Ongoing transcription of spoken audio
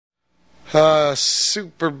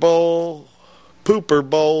Super Bowl, Pooper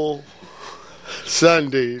Bowl,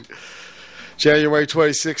 Sunday, January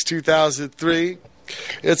 26, 2003.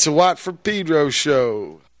 It's a Watt from Pedro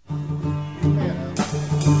Show.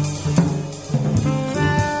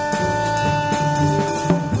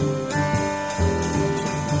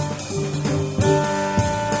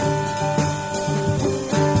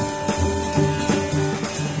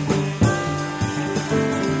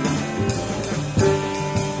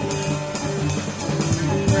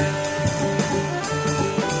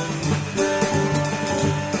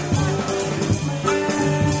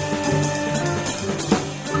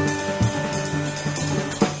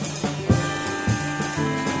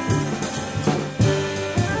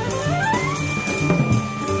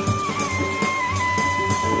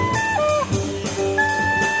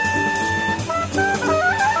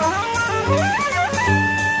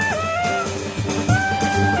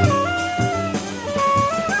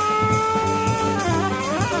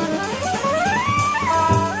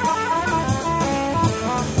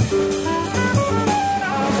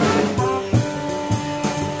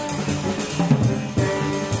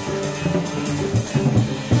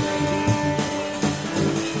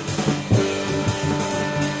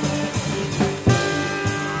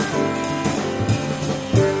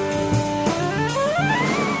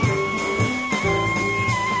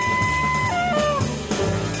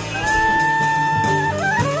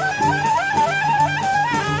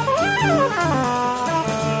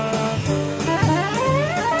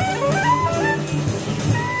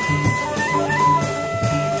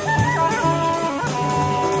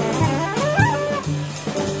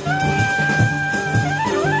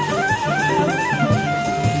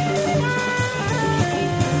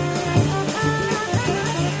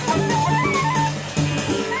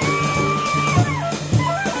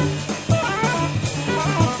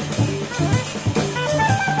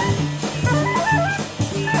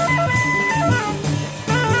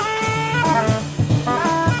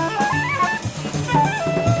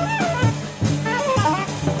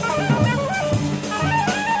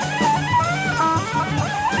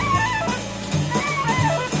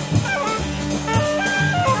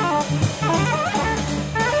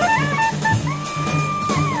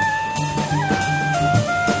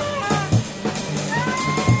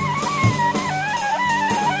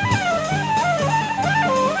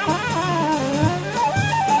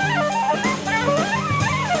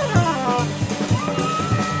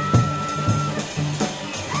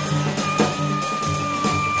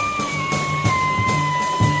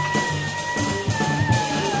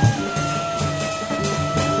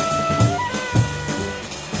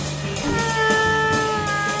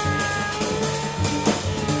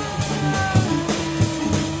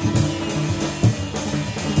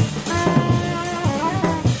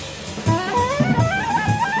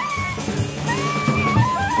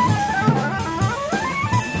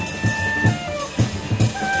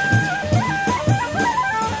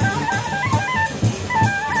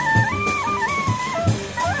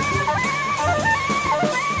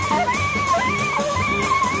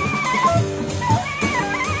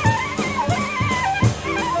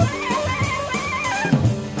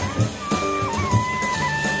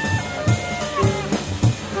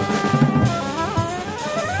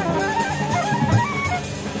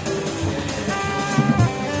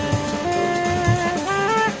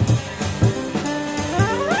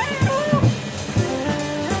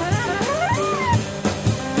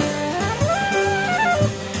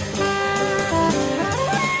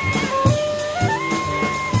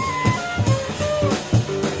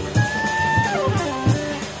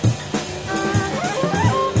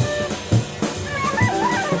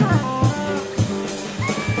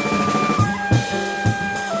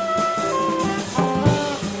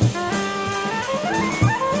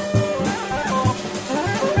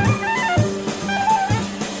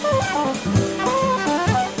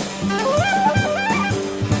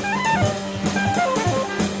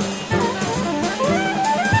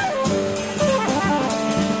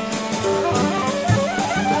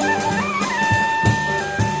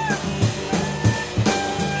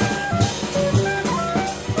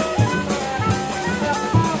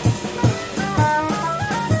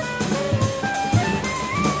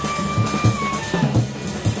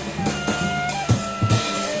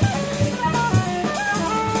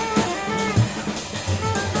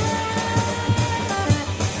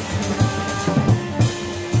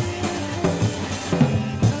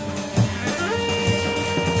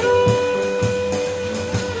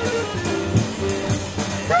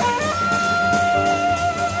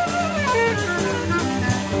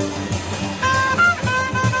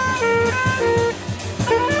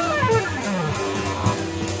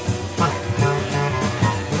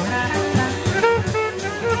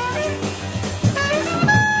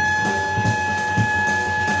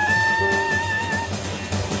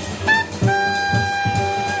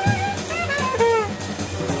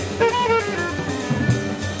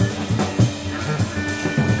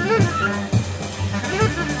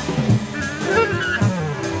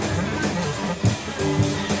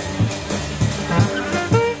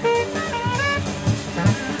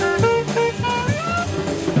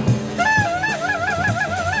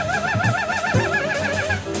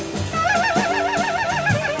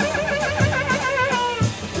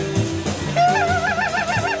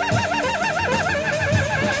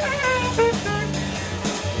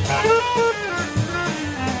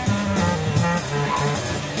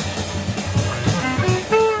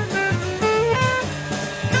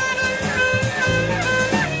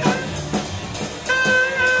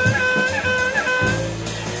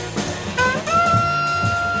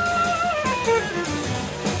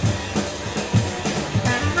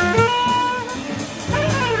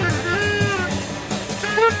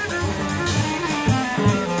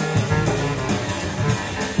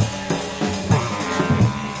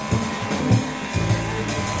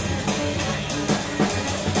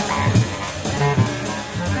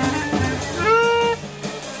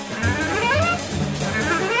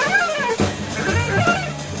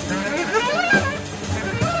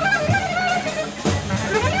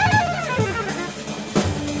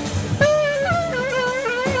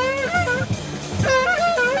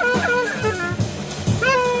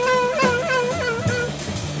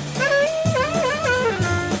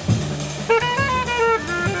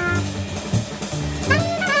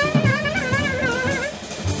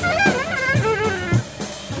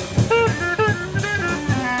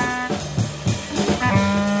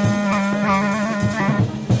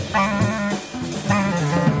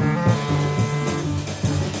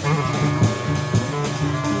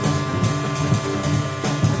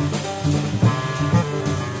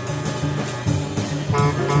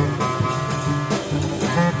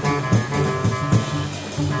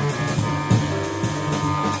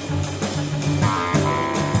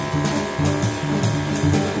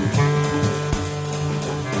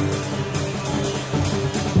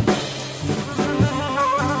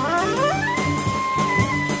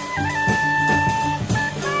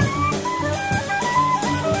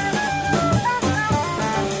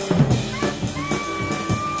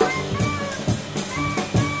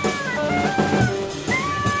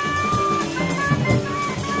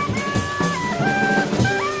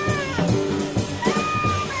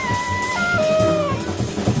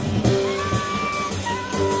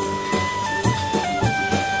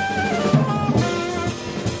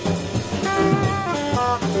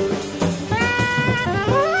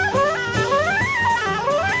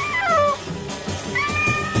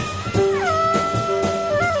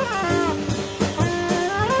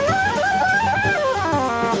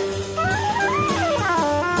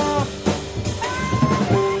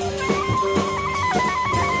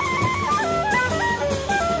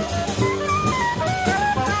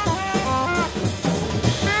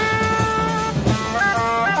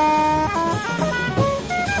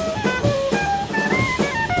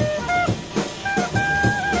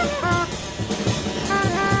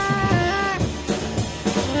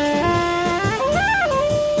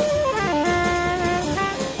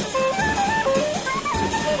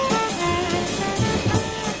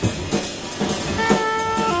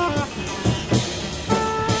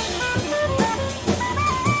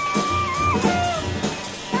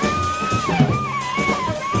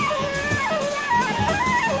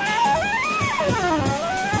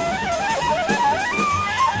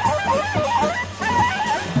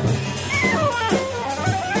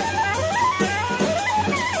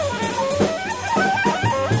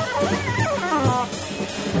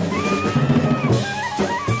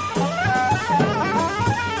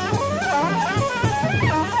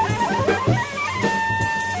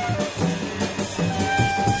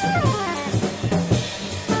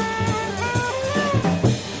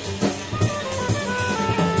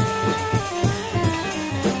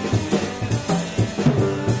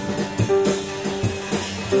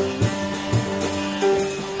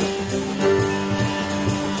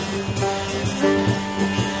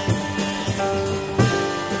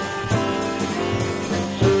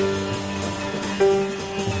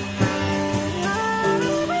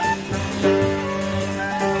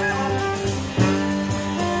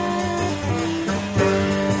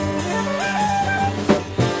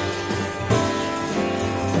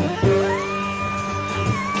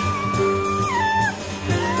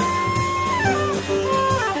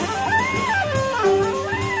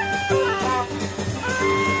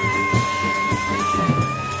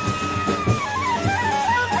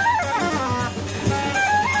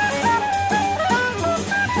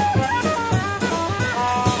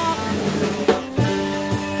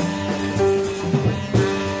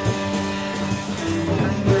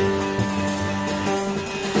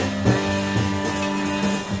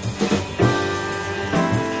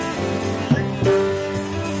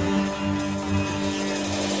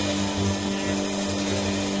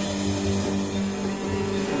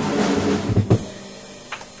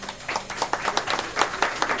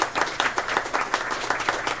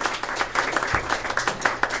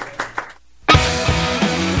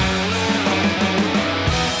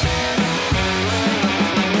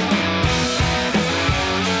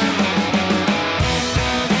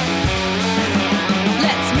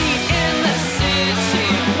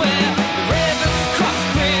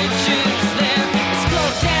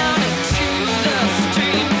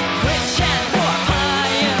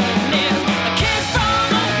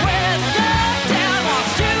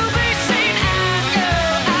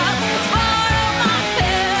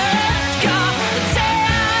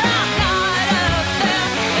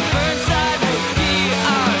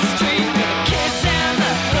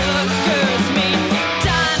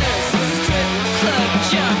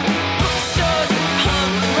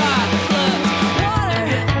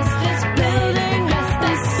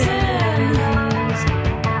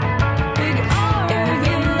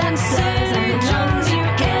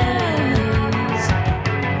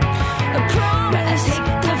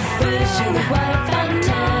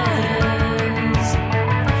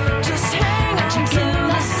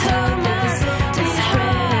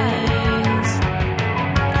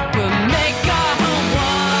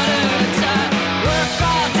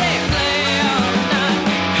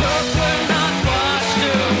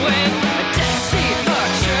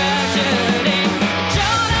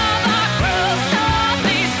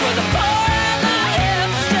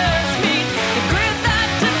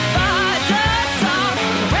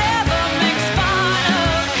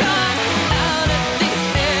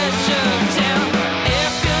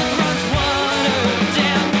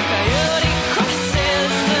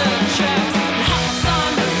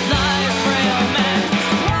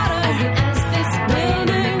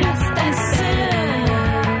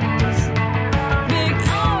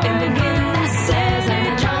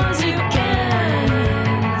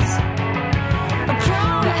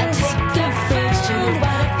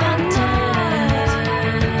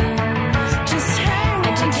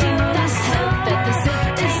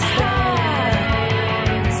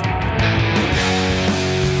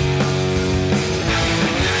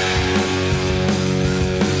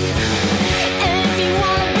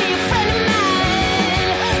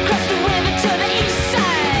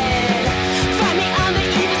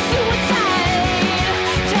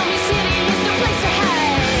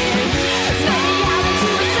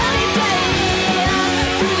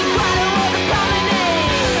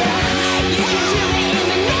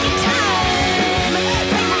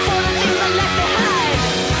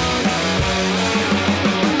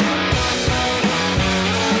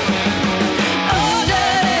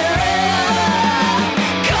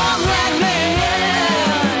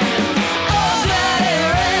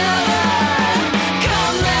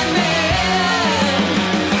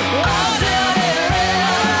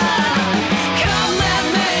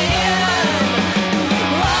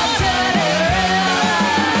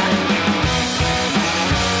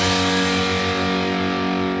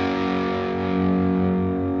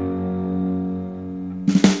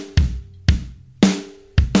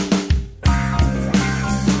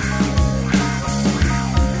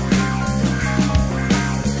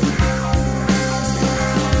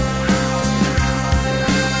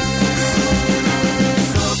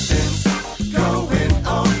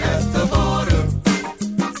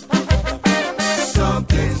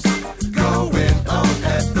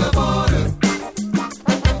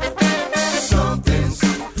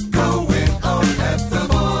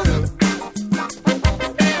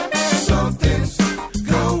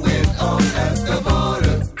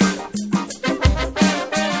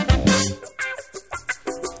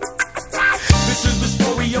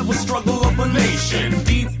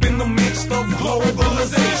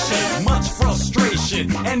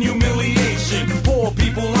 starvation and humiliation. Poor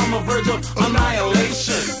people on the verge of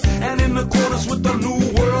annihilation. And in accordance with the New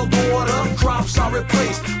World Order, crops are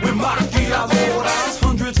replaced with maquiladoras.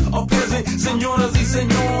 Hundreds of peasant senoras y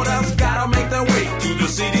senoras gotta make their way to the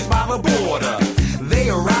cities by the border. They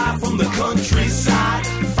arrive from the countryside,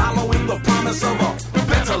 following the promise of a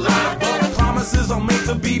better life. But promises are made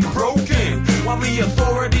to be broken, while the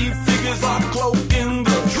authority figures are cloaking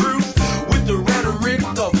the truth with the rhetoric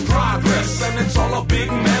of progress. And it's all a big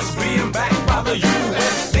mess being backed by the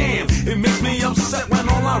U.S. Damn, it makes me upset when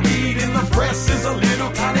all I read in the press is a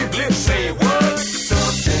little tiny blip. Say what?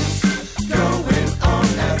 Something's going on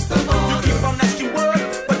at the border. You keep on asking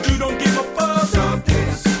what, but you don't give a fuck.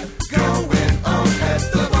 Something's going on at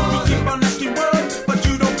the border. You keep on asking what, but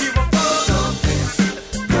you don't give a fuck. Something's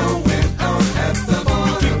going on at the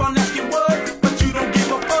border. You keep on asking what, but you don't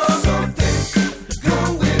give a fuck. Something's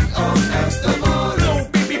going on at the border. Blow,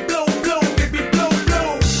 baby, blow, blow, baby, blow,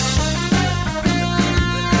 blow.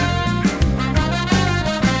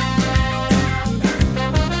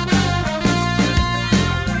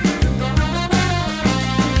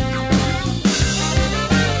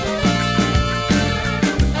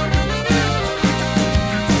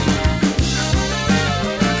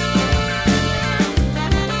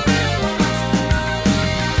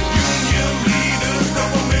 Union leaders,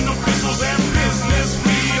 government officials, and business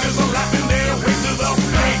leaders are laughing their way to the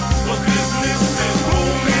bank. 'Cause business is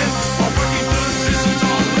booming, while working positions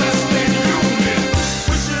are less than human.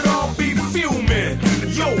 We should all be fuming.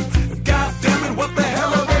 Yo, goddammit, what the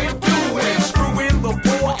hell are they doing? Screwing the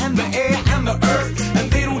poor and the air and the earth, and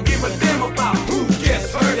they don't give a damn about who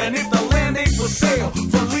gets hurt. And if the land ain't for sale,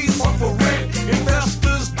 for lease or for rent,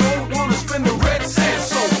 investors don't want to spend the red cent.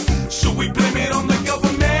 So, should we blame it on the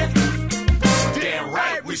government? Damn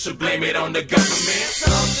right, we should blame it on the government.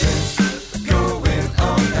 Something's going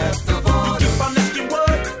on at the border. You keep on asking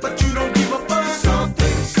what, but you don't give a fuck.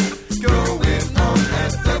 Something's going on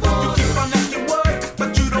at the border. You keep on asking what, but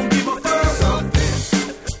you don't give a fuck. Something's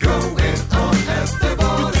going on at the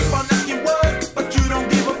border. You keep on asking what, but you don't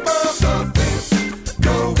give a fuck. Something's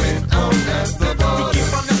going on at the border. You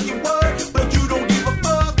keep on asking what, but you don't give a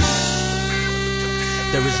fuck.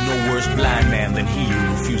 There is no worse blind man than he who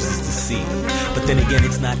refuses to see. But then again,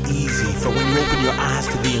 it's not easy. For when you open your eyes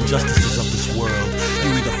to the injustices of this world, you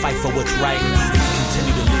either fight for what's right or you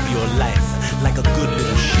continue to live your life like a good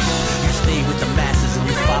little sheep. You stay with the masses and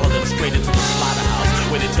you follow them straight into the slaughterhouse,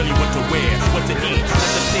 where they tell you what to wear, what to eat,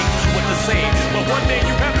 what to think, what to say. But one day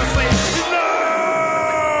you have to say,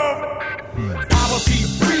 enough! Poverty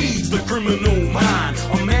breeds the criminal mind.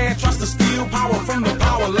 A man tries to steal power from the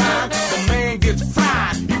power line. The man gets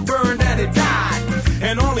fried, he burned and he died.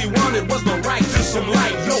 And all he wanted was the right to some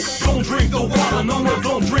light. Yo, don't drink the water, no,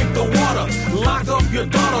 don't drink the water. Lock up your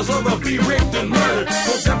daughters or they'll be raped and murdered.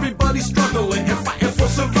 'Cause everybody's struggling and fighting for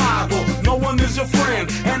survival. No one is your friend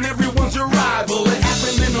and everyone's your rival. It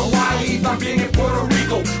happened in Hawaii, I'm being in Puerto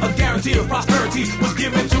Rico. A guarantee of prosperity was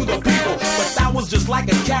given to the people. But that was just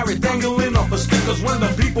like a carrot dangling off a stick. 'Cause when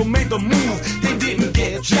the people made the move, they didn't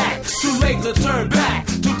get jack. Too late to turn back,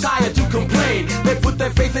 too tired to complain. They put their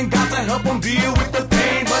faith in God to help them deal with the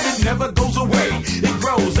pain. But it never goes away, it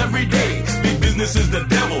grows every day. Big business is the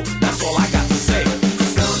devil, that's all I got to say.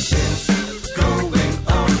 Something's going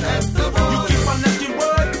on at the border. You keep on asking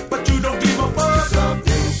what, but you don't give a fuck.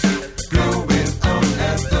 Something's going on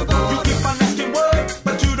at the border. You keep on asking what,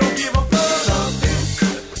 but you don't give a fuck. Something's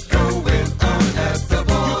going on at the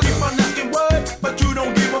border. You keep on asking what, but you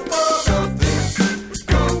don't give a fuck. Something's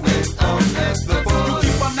going on at the border. You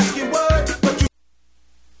keep on asking what, but you...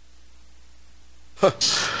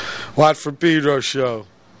 Watt from Pedro Show.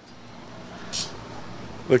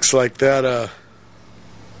 Looks like that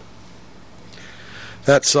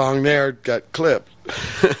song there got clipped.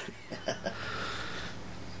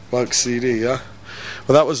 Bunk CD, huh?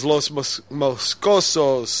 Well, that was Los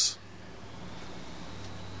Mocosos.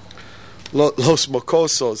 Los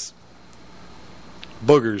Mocosos.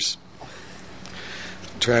 Boogers.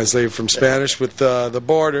 Translated from Spanish with the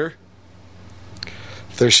border.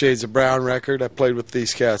 Their Shades of Brown record. I played with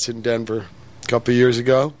these cats in Denver a couple years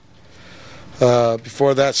ago.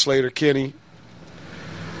 Before that, sleater-kinney,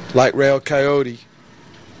 Light Rail Coyote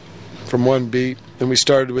from one beat. And we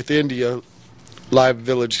started with India, Live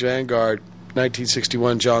Village Vanguard,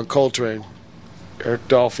 1961, John Coltrane. Eric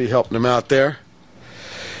Dolphy helping him out there.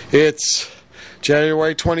 It's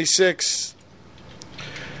January 26th,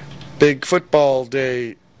 big football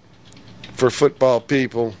day for football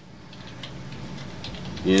people.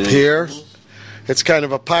 Yeah. Here, it's kind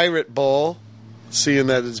of a pirate bowl, seeing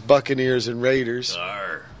that it's Buccaneers and Raiders.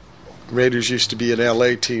 Arr. Raiders used to be an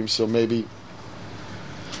LA team, so maybe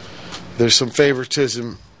there's some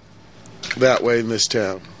favoritism that way in this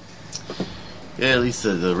town. Yeah, at least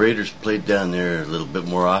the Raiders played down there a little bit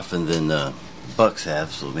more often than the Bucks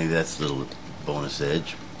have, so maybe that's a little bonus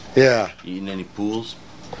edge. Yeah. Eating any pools?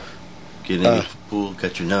 Get any pool?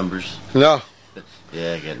 Got your numbers? No.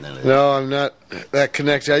 Yeah, I got none of that. No, I'm not that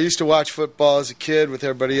connected. I used to watch football as a kid with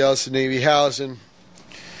everybody else in Navy housing.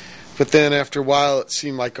 But then after a while, it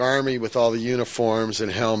seemed like Army with all the uniforms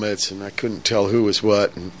and helmets, and I couldn't tell who was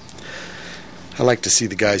what. And I like to see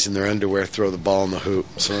the guys in their underwear throw the ball in the hoop,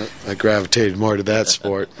 so I gravitated more to that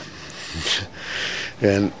sport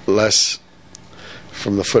and less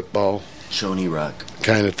from the football Shoney Rock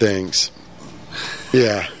kind of things.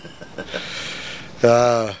 Yeah.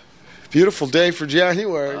 Beautiful day for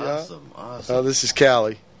January. Awesome, huh? awesome. This is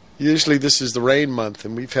Cali. Usually this is the rain month,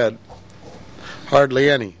 and we've had hardly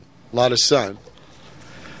any. A lot of sun.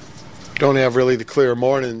 Don't have really the clear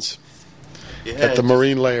mornings. Yeah, Got the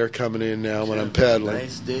marine layer coming in now when I'm paddling.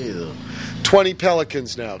 Nice day, though. 20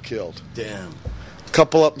 pelicans now killed. Damn. A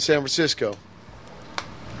couple up in San Francisco.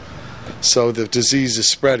 So the disease is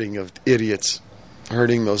spreading of idiots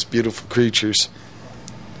hurting those beautiful creatures.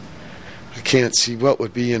 I can't see what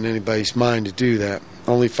would be in anybody's mind to do that.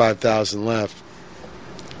 Only 5,000 left.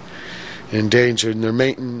 Endangered, and their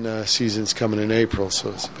mating season's coming in April,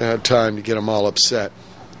 so it's a bad time to get them all upset.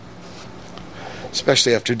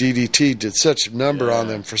 Especially after DDT did such a number on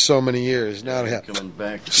them for so many years. Now they have coming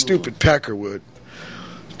back to stupid peckerwood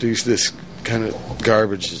do this kind of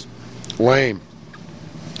garbage. Is lame.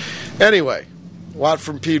 Anyway, Watt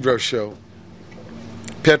from Pedro Show.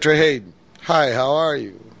 Petra Haden. Hi, how are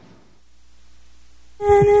you?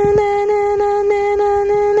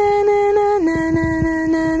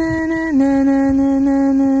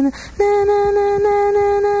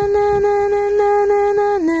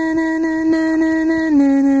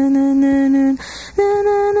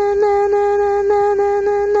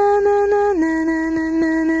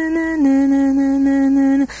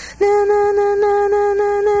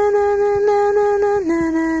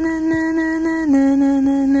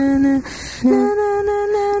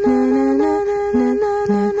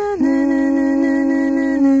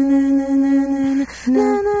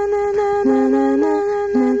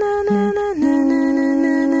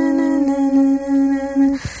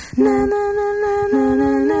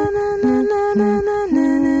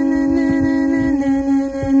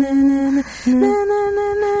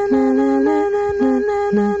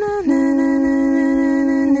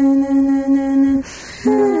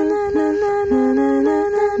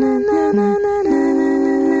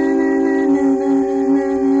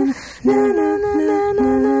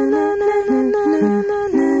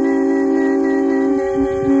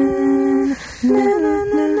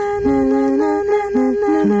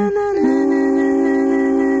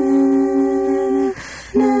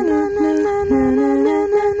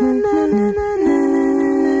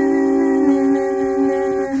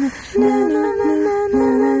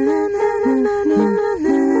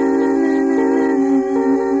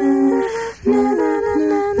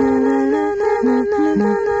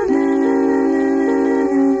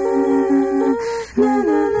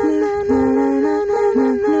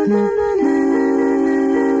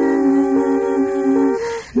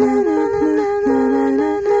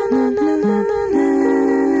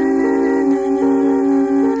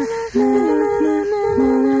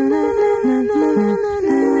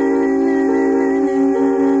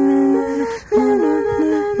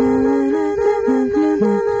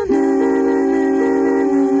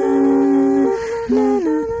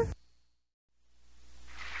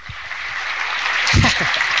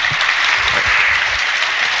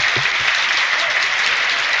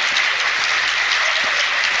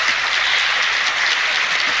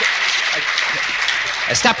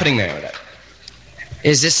 Stop putting me on that.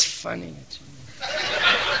 Is this funny?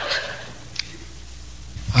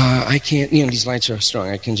 I can't, these lights are strong.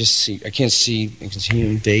 I can see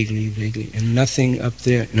them vaguely, and nothing up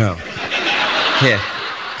there. No. Yeah.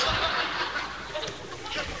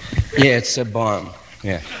 Yeah, it's a bomb.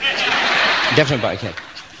 Yeah. Definitely bomb. I can't.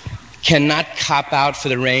 Cannot cop out for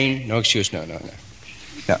the rain. No excuse. No.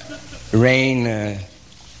 Rain,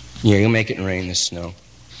 you'll make it rain, the snow.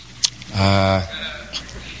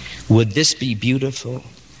 Would this be beautiful?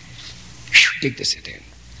 Dig this in.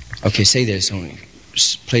 Okay, say there's only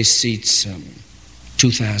place seats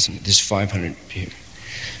 2,000. There's 500 here.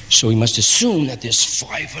 So we must assume that there's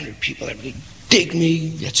 500 people that really dig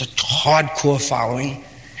me. That's a hardcore following.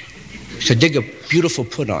 So dig a beautiful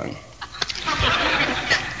put on.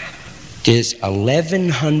 There's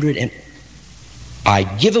 1,100, and I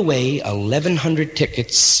give away 1,100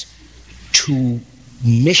 tickets to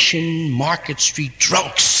Mission Market Street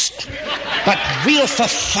drunks. But real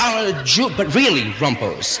but really,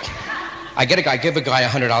 Rumpos. I give a guy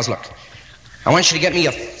 $100. Look, I want you to get me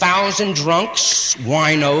 1,000 drunks,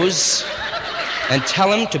 winos, and tell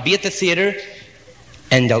them to be at the theater,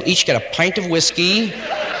 and they'll each get a pint of whiskey.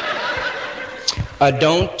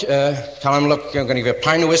 Don't tell them, look, I'm going to give you a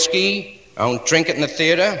pint of whiskey. I don't drink it in the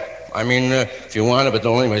theater. I mean, if you want it, but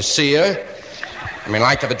don't let me see you. I mean, I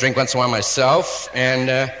like to have a drink once in a while myself.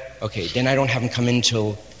 And, okay, then I don't have them come in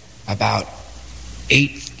till about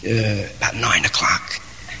 9 o'clock.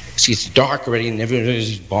 See, it's dark already and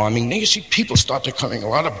everybody's bombing. Then you see people start to coming.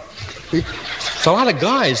 It's a lot of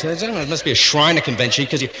guys. I don't know, it must be a Shriner convention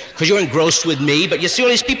because you're engrossed with me, but you see all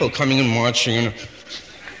these people coming and marching.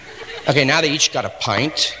 Okay, now they each got a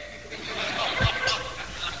pint.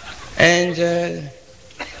 And,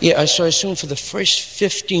 so I assume for the first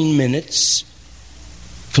 15 minutes,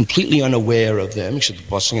 completely unaware of them, except the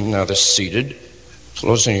busing, and now they're seated,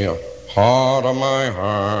 closing your heart of my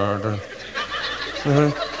heart.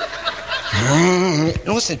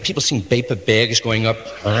 Notice that people seeing paper bags going up.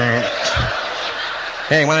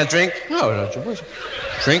 Hey, want a drink? No,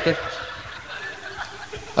 drink it.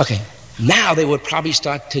 Okay, now they would probably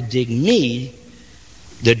start to dig me,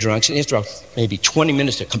 the drunks, and after maybe 20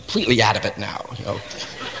 minutes, they're completely out of it now.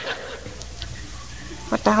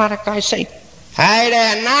 What the hell did that guy say? Hey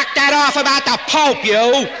there, knock that off about the Pope,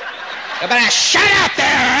 you! You better shut up there,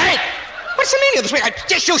 all right? What's the meaning of this?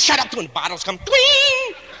 Just you shut up when bottles come.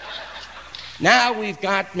 Twing! Now we've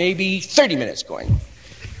got maybe 30 minutes going.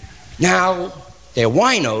 Now, they're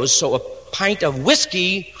winos, so a pint of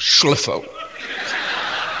whiskey, schliffo.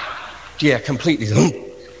 Yeah, completely.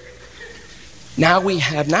 Now we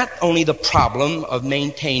have not only the problem of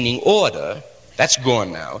maintaining order, that's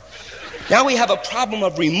gone now. Now we have a problem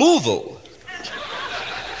of removal.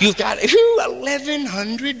 You've got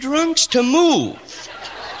 1,100 drunks to move.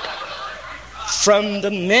 From the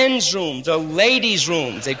men's rooms, the ladies'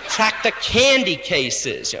 rooms, they crack the candy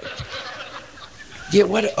cases. Yeah,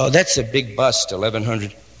 what? Oh, that's a big bust,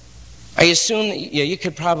 1,100. I assume that, you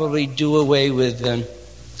could probably do away with,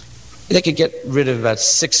 they could get rid of about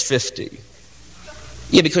 650.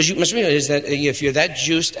 Yeah, because you must realize that if you're that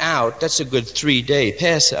juiced out, that's a good 3-day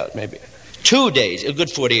pass out, maybe. 2 days, a good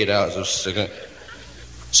 48 hours.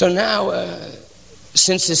 So now,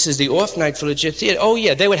 since this is the off night for legit theater,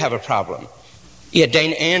 they would have a problem. Yeah,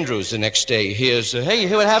 Dane Andrews the next day hears, hey, you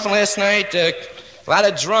hear what happened last night? A lot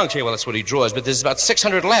of drunks. Yeah, well, that's what he draws, but there's about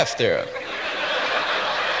 600 left there.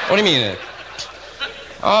 What do you mean?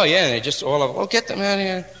 Oh, yeah, they just all get them out of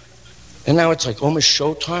here. And now it's like almost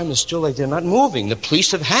showtime. They're still they're not moving. The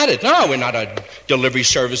police have had it. No, we're not a delivery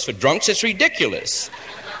service for drunks. It's ridiculous.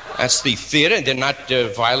 That's the theater. They're not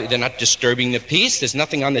they're not disturbing the peace. There's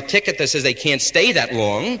nothing on the ticket that says they can't stay that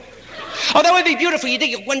long. Oh, that would be beautiful. You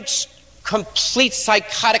think one complete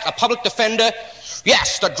psychotic, a public defender?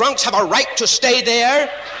 Yes, the drunks have a right to stay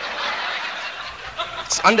there.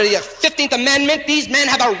 It's under the 15th Amendment. These men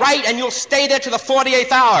have a right, and you'll stay there to the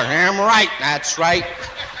 48th hour. I'm right. That's right.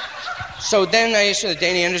 So then the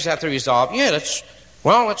Dane Andrews have to resolve, let's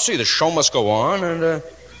see, the show must go on, and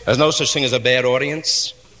there's no such thing as a bad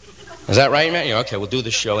audience. Is that right, man? Okay, we'll do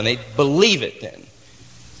the show. And they believe it then.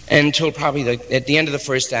 Until probably at the end of the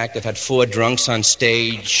first act, they've had 4 drunks on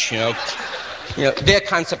stage, their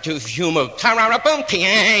concept of humor,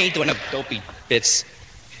 doing a dopey bits.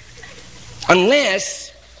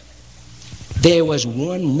 Unless there was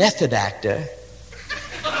one method actor,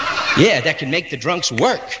 that can make the drunks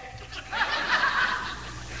work.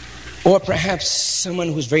 Or perhaps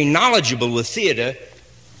someone who's very knowledgeable with theater,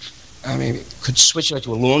 maybe could switch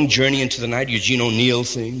to a long journey into the night, Eugene O'Neill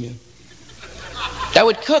thing. Yeah. That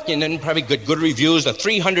would cook, and then probably get good reviews. The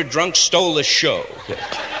 300 drunks stole the show.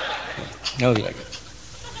 No, like it.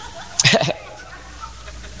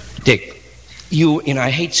 Dick, I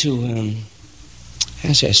hate to,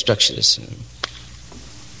 how should I structure this?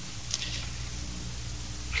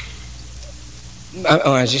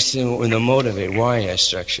 I just want to motivate why I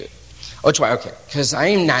structure it. Oh, it's why, okay. Because I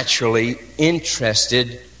am naturally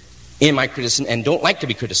interested in my criticism and don't like to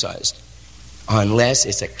be criticized unless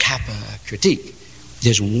it's a kappa critique.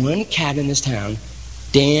 There's one cat in this town,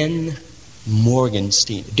 Dan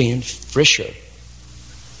Frischker.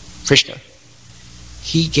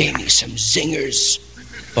 He gave me some zingers,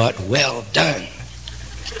 but well done.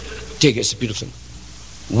 Dig, it's a beautiful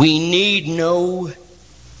thing. We need no,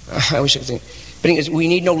 I wish I could think, but we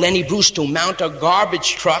need no Lenny Bruce to mount a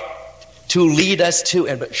garbage truck to lead us to,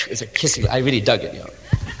 and it's a kissing, I really dug it,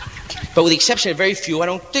 But with the exception of very few, I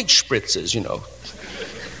don't dig spritzes,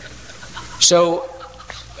 So,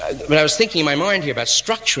 what I was thinking in my mind here about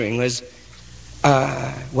structuring was,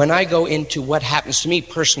 when I go into what happens to me,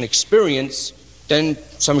 personal experience, then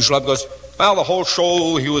some schlub goes, well, the whole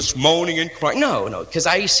show he was moaning and crying. No, because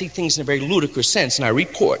I see things in a very ludicrous sense, and I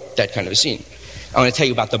report that kind of a scene. I want to tell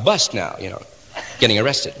you about the bus now, getting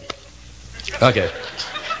arrested. Okay.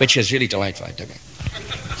 Which is really delightful. Okay.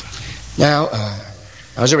 Now,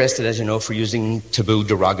 I was arrested, as you know, for using taboo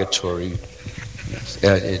derogatory,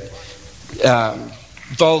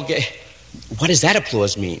 vulgar. What does that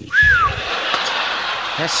applause mean?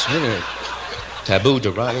 That's really taboo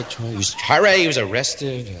derogatory. Hooray, he was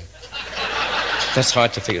arrested. That's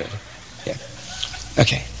hard to figure out. Yeah.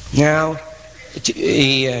 Okay. Now,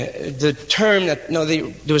 the term that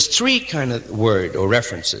there was three kind of word or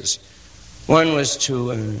references. One was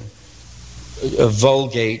to a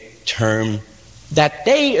vulgate term that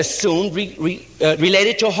they assumed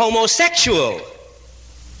related to homosexual.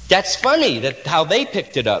 That's funny, that how they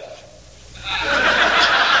picked it up.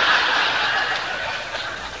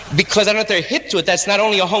 Because I don't know if they're hip to it, that's not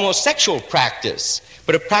only a homosexual practice,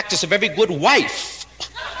 but a practice of every good wife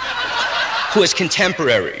who is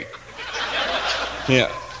contemporary.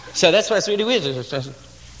 Yeah. So that's what's really weird.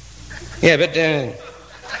 Yeah, but...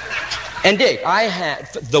 and Dick, I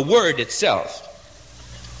had the word itself.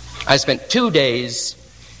 I spent 2 days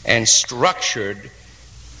and structured.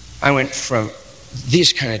 I went from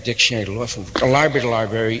these kind of dictionary to law, from library to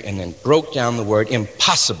library, and then broke down the word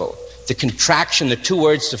impossible. The contraction, the two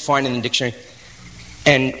words defined in the dictionary.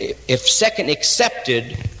 And if second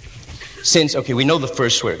accepted, since, okay, we know the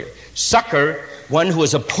first word. Sucker, one who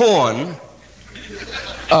is a pawn,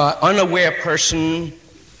 unaware person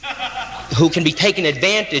who can be taken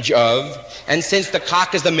advantage of. And since the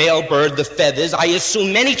cock is the male bird, the feathers, I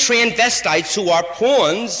assume many transvestites who are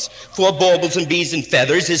pawns for baubles and bees and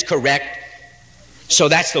feathers is correct. So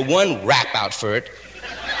that's the one rap out for it.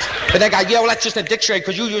 But that guy, well, that's just a dictionary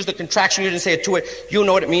because you use the contraction, you didn't say it to it. You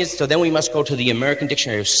know what it means. So then we must go to the American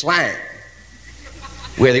Dictionary of Slang,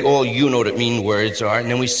 where they all you-know-what-it-mean words are. And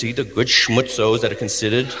then we see the good schmutzos that are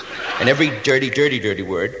considered, and every dirty, dirty, dirty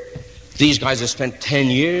word. These guys have spent 10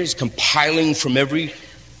 years compiling from every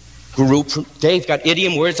group. They've got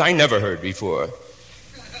idiom words I never heard before.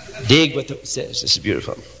 Dig what it says. This is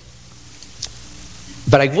beautiful.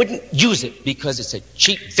 But I wouldn't use it because it's a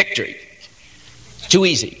cheap victory. It's too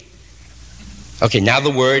easy. Okay, now the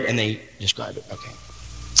word, and they describe it. Okay.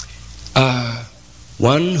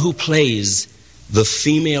 One who plays the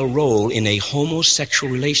female role in a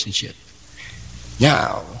homosexual relationship.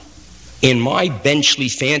 Now, in my Benchley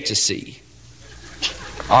fantasy,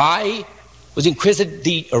 I was inquisitive,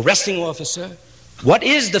 the arresting officer, what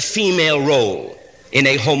is the female role in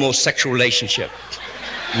a homosexual relationship?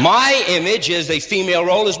 My image is a female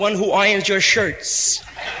role is one who irons your shirts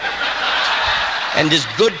and is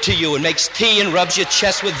good to you and makes tea and rubs your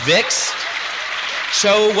chest with Vicks.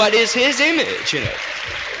 So what is his image,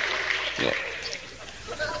 Yeah.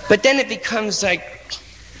 But then it becomes like,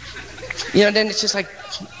 then it's just like,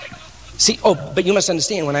 but you must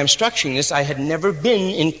understand, when I'm structuring this, I had never been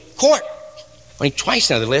in court. Only twice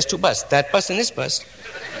now, the last two busts, that bust and this bust.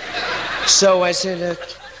 So I said,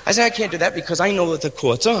 I can't do that because I know what the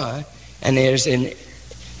courts are, and there's a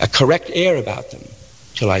correct air about them.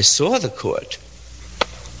 Till I saw the court.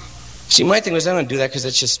 See, my thing was I don't do that because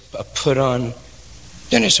it's just a put on.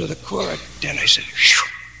 Then I saw the court. Then I said, phew.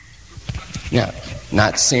 Now,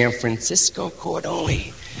 not San Francisco court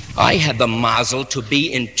only. I had the mazel to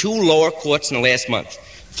be in 2 lower courts in the last month.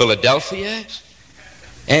 Philadelphia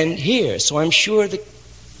and here. So I'm sure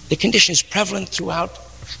the condition is prevalent throughout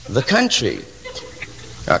the country.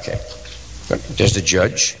 Okay. There's the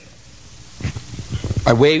judge.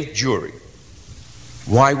 I waived jury.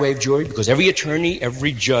 Why waive jury? Because every attorney,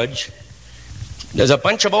 every judge, there's a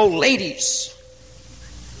bunch of old ladies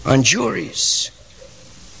on juries.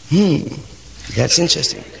 That's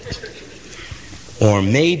interesting. Or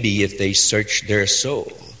maybe if they search their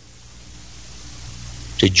soul,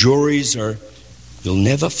 the juries are, you'll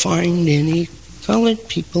never find any colored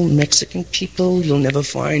people, Mexican people, you'll never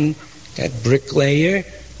find that bricklayer,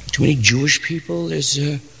 too many Jewish people, there's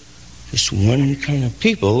just one kind of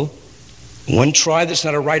people, one tribe that's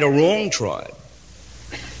not a right or wrong tribe,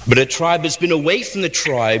 but a tribe that's been away from the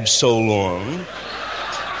tribe so long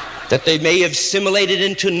that they may have assimilated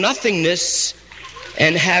into nothingness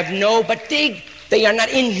and have but they are not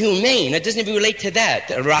inhumane. It doesn't even relate to that.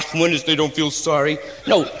 Rahman is they don't feel sorry.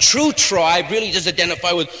 No, true tribe really does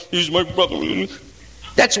identify with, he's my brother.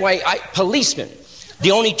 That's why policemen,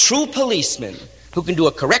 the only true policemen who can do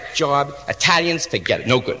a correct job, Italians, forget it,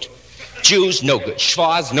 no good. Jews, no good.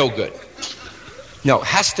 Schwarz, no good. No,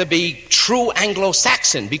 has to be true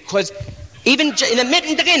Anglo-Saxon because even in the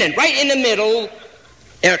middle, right in the middle,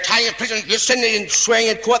 in an Italian prison, you're sitting there and swearing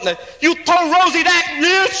in court, and you told Rosie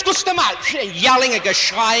that, scuss them out, yelling and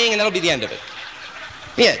gushing, and that'll be the end of it.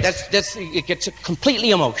 Yeah, it gets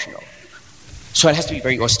completely emotional. So it has to be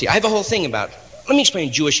very austere. I have a whole thing about, let me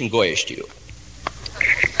explain Jewish and Goyish to you.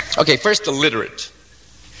 Okay, first the literate.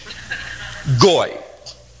 Goy.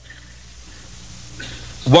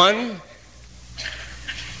 One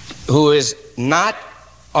who is not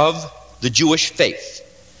of the Jewish faith.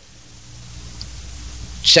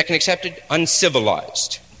 Second accepted,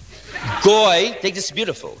 uncivilized. Goy, think this is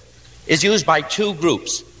beautiful, is used by two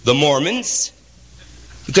groups. The Mormons,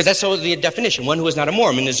 because that's all the definition. One who is not a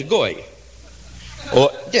Mormon is a Goy.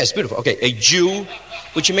 Or, yes, beautiful. Okay, a Jew,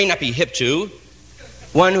 which you may not be hip to,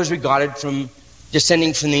 one who is regarded from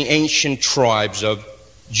descending from the ancient tribes of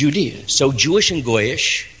Judea. So Jewish and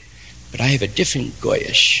Goyish, but I have a different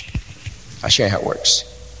Goyish. I'll show you how it works.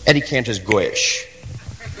 Eddie Cantor's Goyish.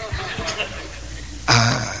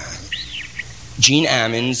 Gene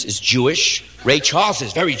Ammons is Jewish. Ray Charles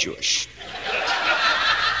is very Jewish.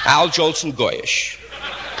 Al Jolson, Goyish.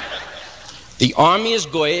 The Army is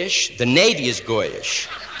Goyish. The Navy is Goyish.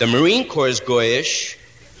 The Marine Corps is Goyish.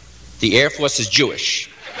 The Air Force is Jewish.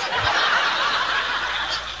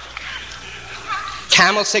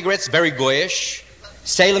 Camel cigarettes, very Goyish.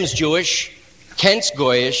 Salem's Jewish. Kent's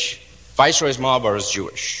Goyish. Viceroy's Marlboro is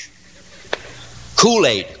Jewish.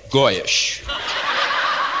 Kool-Aid, Goyish.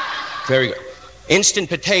 Very good. Instant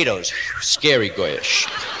potatoes, scary Goyish.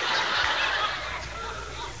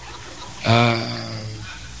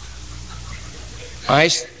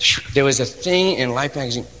 There was a thing in Life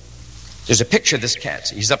magazine. There's a picture of this cat.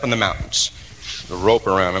 He's up in the mountains. There's a rope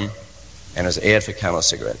around him, and there's an ad for Camel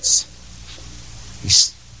cigarettes.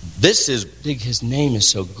 This is big. His name is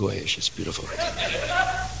so Goyish. It's beautiful.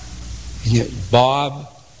 Bob,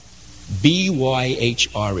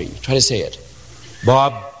 B-Y-H-R-E. Try to say it.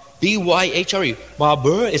 Bob, B-Y-H-R-E.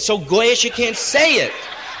 Bobber. It's so Goyish you can't say it.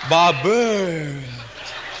 Bobber.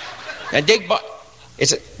 And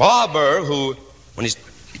it's a barber who, when he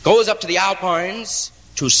goes up to the Alpines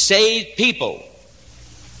to save people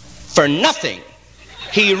for nothing,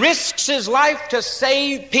 he risks his life to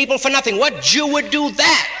save people for nothing. What Jew would do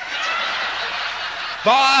that?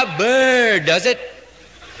 Barber does it.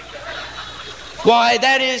 Why,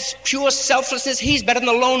 that is pure selflessness. He's better than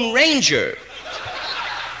the Lone Ranger.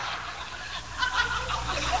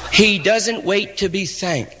 He doesn't wait to be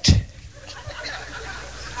thanked.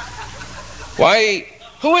 Why,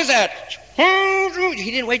 who is that?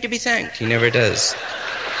 He didn't wait to be thanked. He never does.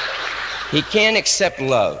 He can't accept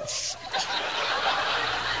love.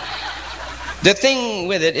 The thing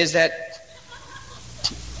with it is that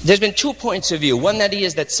there's been 2 points of view. One, that he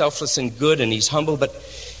is that selfless and good and he's humble, but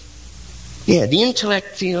yeah, the intellect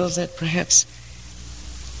feels that perhaps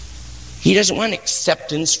he doesn't want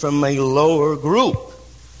acceptance from a lower group.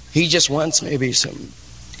 He just wants maybe some...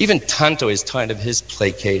 Even Tonto is tired of his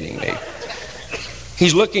placating me.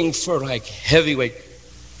 He's looking for, like, heavyweight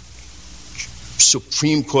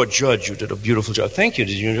Supreme Court judge who did a beautiful job. Thank you.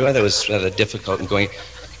 Did you enjoy that? That was rather difficult in going...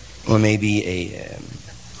 Or maybe a...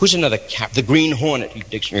 who's another the Green Hornet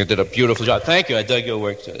dictionary did a beautiful job. Thank you. I dug your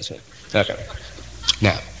work too. Okay.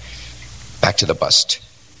 Now, back to the bust.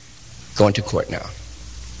 Going to court now.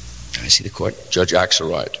 I see the court. Judge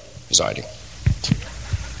Axelrod presiding.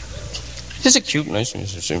 This is a cute, nice thing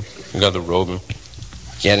to see. We got the robe and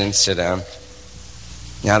get in, sit down.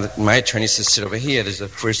 Now, my attorney says, sit over here. There's the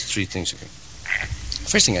first 3 things.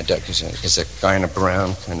 First thing I dug is a guy in a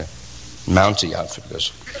brown kind of Mountie outfit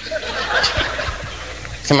goes,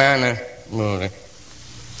 come on,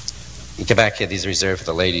 you get back here. These are reserved for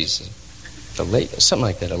the ladies. Something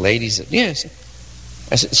like that. The ladies. Yes.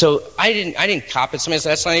 I said, so I didn't cop it. Somebody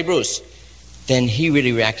said, that's Sonny Bruce. Then he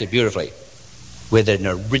really reacted beautifully with an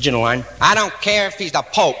original line. I don't care if he's the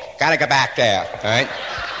Pope. Gotta go back there. All right.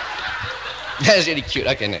 That is really cute.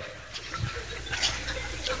 Okay.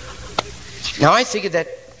 Now I figured that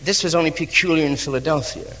this was only peculiar in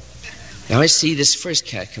Philadelphia. Now I see this first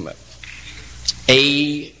cat come up.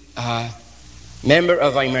 A member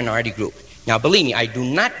of a minority group. Now believe me, I do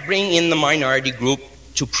not bring in the minority group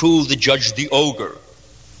to prove the judge the ogre.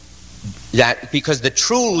 That because the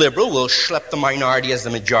true liberal will schlep the minority as the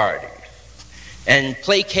majority. And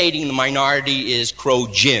placating the minority is Crow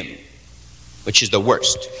Jim, which is the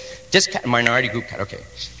worst. This cat, minority group cat, okay.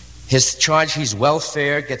 His charge, he's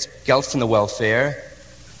welfare, gets gelt from the welfare,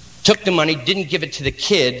 took the money, didn't give it to the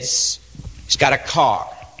kids. He's got a car.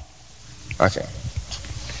 Okay.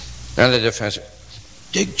 Now the defense.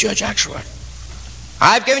 Dig Judge Axelrod.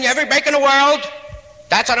 I've given you every break in the world.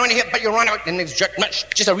 That's what I want to hear, but you run out. And it's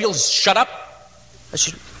just a real shut up. I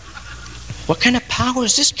said, What kind of power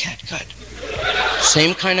has this cat got?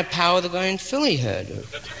 Same kind of power the guy in Philly had.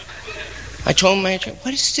 I told him,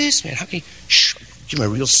 what is this, man? How can you... Shh, give him a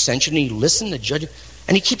real sense. And he listened, the judge...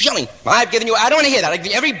 And he keeps yelling, I don't want to hear that. I give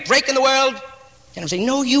you every break in the world. And I'm saying,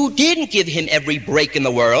 no, you didn't give him every break in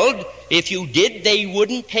the world. If you did, they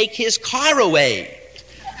wouldn't take his car away.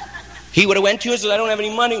 He would have went to you and said, I don't have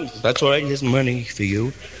any money. That's all right, here's money for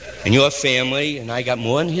you and your family, and I got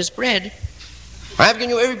more than his bread. I've given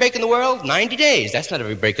you every break in the world, 90 days. That's not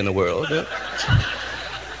every break in the world.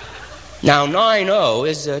 Now, 9-0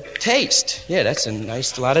 is a taste. Yeah, that's a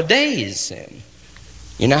nice lot of days. And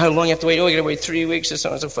you know how long you have to wait? Oh, you got to wait 3 weeks or so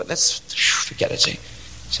on and so forth. That's, forget it. He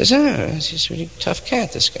says, he's a really tough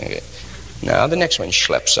cat, this guy. Now, the next one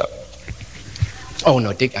schleps up. Oh,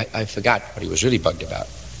 no, Dick, I forgot what he was really bugged about.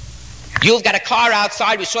 You've got a car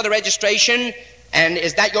outside. We saw the registration. And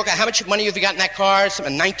is that your car? How much money have you got in that car?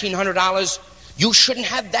 Something $1,900? You shouldn't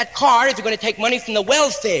have that car if you're going to take money from the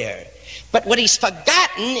welfare. But what he's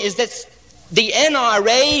forgotten is that the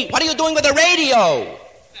NRA, what are you doing with the radio?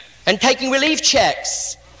 And taking relief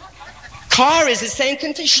checks. Car is the same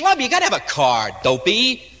condition. Schlub, you got to have a car,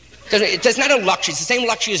 dopey. It's not a luxury. It's the same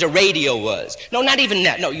luxury as a radio was. No, not even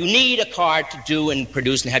that. No, you need a car to do and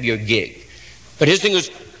produce and have your gig. But his thing is,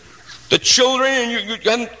 the children, and you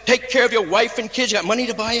take care of your wife and kids, you got money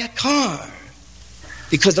to buy a car.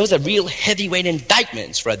 Because those are real heavyweight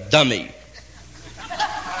indictments for a dummy.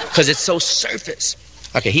 Because it's so surface.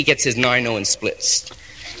 Okay, he gets his 9-0 and splits.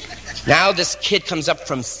 Now this kid comes up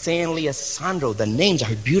from San Leandro. The names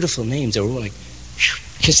are beautiful names. They're all like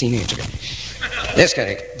kissing names. Okay.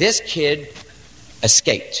 This kid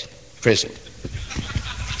escaped prison.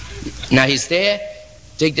 Now he's there.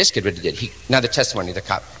 Dig, this kid really did. Now the testimony of the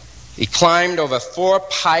cop. He climbed over 4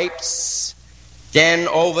 pipes, then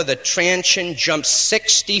over the truncheon, jumped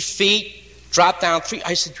 60 feet, dropped down 3.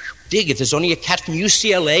 I said, Dig, if there's only a cat from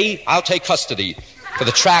UCLA, I'll take custody for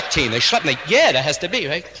the track team. They shut me. Yeah, that has to be,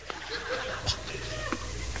 right?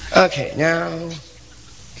 Okay, now,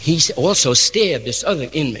 he also stabbed this other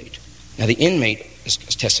inmate. Now, the inmate is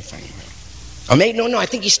testifying. No, I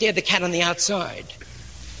think he stabbed the cat on the outside.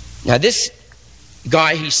 Now, this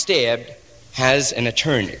guy he stabbed has an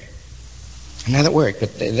attorney. Now, that worked,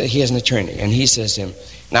 but he has an attorney. And he says to him,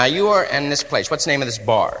 now, you are in this place. What's the name of this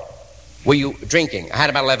bar? Were you drinking? I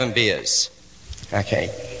had about 11 beers.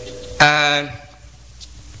 Okay.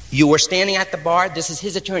 You were standing at the bar? This is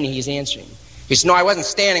his attorney he's answering. He says, no, I wasn't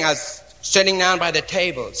standing. I was sitting down by the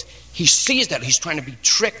tables. He sees that. He's trying to be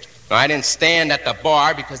tricked. No, I didn't stand at the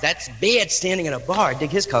bar because that's bad standing at a bar.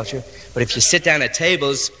 Dig his culture. But if you sit down at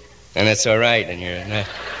tables, then it's all right. And you're not.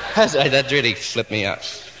 That really flipped me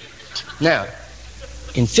out. Now,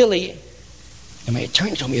 in Philly, and my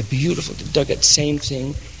attorney told me a beautiful, Doug, that same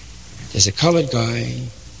thing. There's a colored guy, and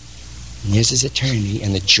there's his attorney,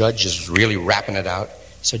 and the judge is really rapping it out.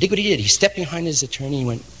 So dig what he did. He stepped behind his attorney and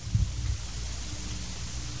went,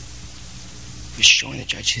 he was showing the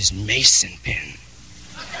judge his Mason pen.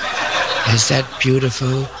 Is that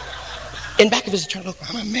beautiful? In back of his attorney, look,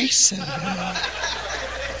 I'm a Mason.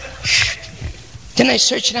 Then I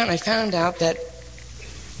searched it out, and I found out that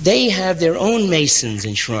they have their own Masons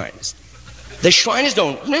and shrines. The Shriners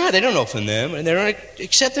don't know from them, and they don't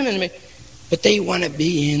accept them, but they want to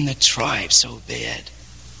be in the tribe so bad.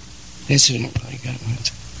 Beautiful,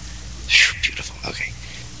 okay.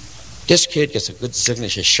 This kid gets a good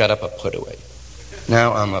signature, shut up or put away.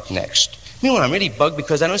 Now I'm up next. Meanwhile, I'm really bugged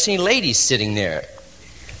because I don't see any ladies sitting there.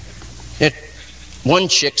 One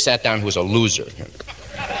chick sat down who was a loser.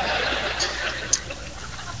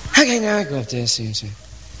 Okay, now I go up there, see.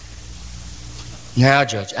 Now,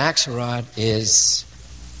 Judge, Axelrod is,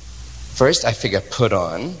 first I figure put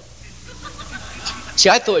on. See,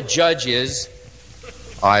 I thought judge is,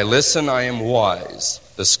 I listen, I am wise,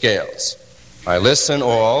 the scales. I listen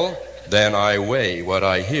all, then I weigh what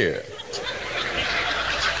I hear.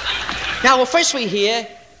 Now, well, first we hear,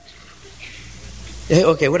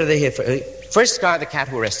 okay, what are they here for? First guy, the cat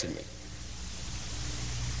who arrested me.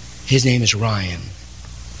 His name is Ryan,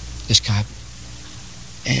 this cop,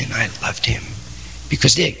 and I loved him.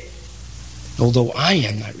 Because although I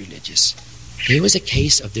am not religious, there was a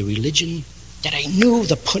case of the religion that I knew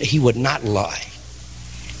he would not lie.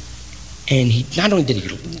 And he not only did he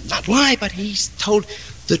not lie, but he told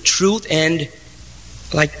the truth and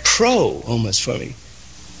like pro almost for me.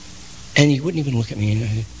 And he wouldn't even look at me.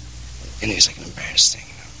 And it was like an embarrassing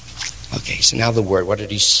thing. Okay, so now the word. What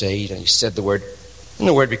did he say? And he said the word. And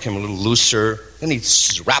the word became a little looser. Then he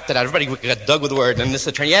wrapped it out. Everybody got dug with the word. And this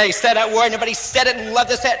attorney, yeah, he said that word. And everybody said it and loved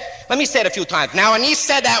to say it. Let me say it a few times. Now, when he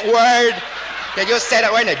said that word, you say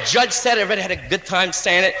that word, and the judge said it, everybody had a good time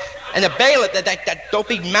saying it. And the bailiff, that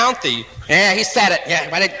dopey Mountie, yeah, he said it. Yeah,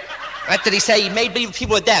 what did he say? He made believe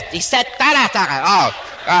people were deaf. He said, da-da-da. Oh,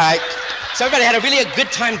 all right. So everybody had a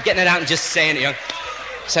good time getting it out and just saying it,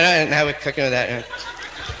 So now we're cooking with that.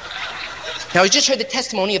 Now, we just heard the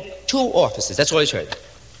testimony of 2 officers. That's all he's heard.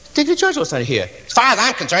 The judge was not here. As far as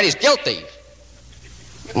I'm concerned, he's guilty.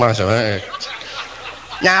 Now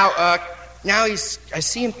I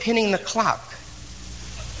see him pinning the clock.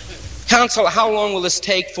 Counsel, how long will this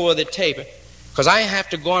take for the tape? Because I have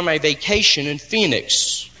to go on my vacation in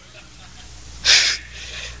Phoenix.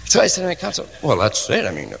 So I said to my counsel, well, that's it.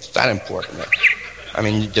 I mean, it's that important. I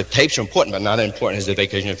mean, the tapes are important, but not as important as the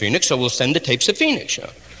vacation in Phoenix, so we'll send the tapes to Phoenix. All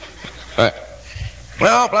right.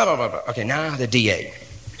 Well, blah, blah, blah, blah. Okay, now the DA.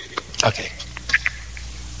 Okay.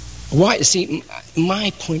 Why, see,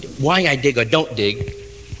 my point, why I dig or don't dig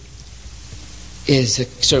is,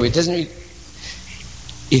 so it doesn't,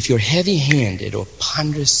 if you're heavy-handed or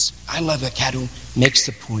ponderous, I love a cat who makes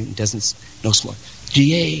the point and doesn't, no small.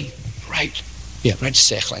 DA, right. Yeah, right,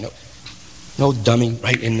 sechel, I know. No dummy,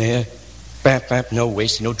 right in there. Bap, bap, no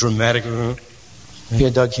wasting, no dramatic. Here,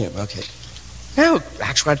 Doug Kim, okay. Now,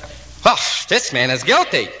 Axelrod, oh, this man is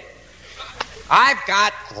guilty. I've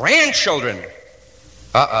got grandchildren.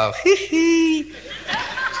 Uh-oh.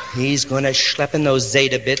 He's going to schlep in those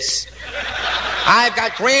Zeta bits. I've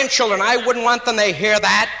got grandchildren. I wouldn't want them to hear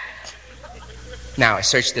that. Now, I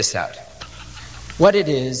searched this out. What it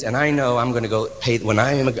is, and I know I'm going to go pay, when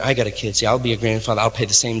I got a kid, see, I'll be a grandfather, I'll pay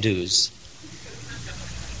the same dues.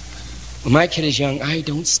 When my kid is young, I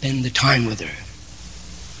don't spend the time with her.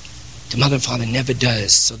 The mother and father never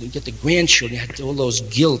does. So you get the grandchildren, you have all those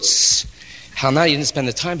guilts. How now you didn't spend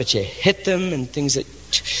the time, but you hit them and things that...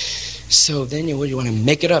 So then you want to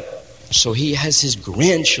make it up. So he has his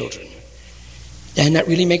grandchildren. And that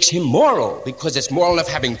really makes him moral, because it's moral enough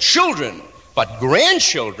having children. But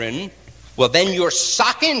grandchildren, well, then you're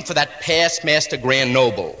socking for that past master grand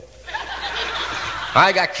noble.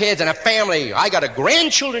 I got kids and a family. I got a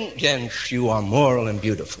grandchildren. Then you are moral and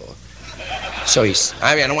beautiful. So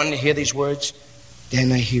I don't want to hear these words.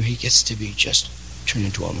 Then I hear he gets to be just turned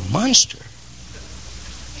into a monster.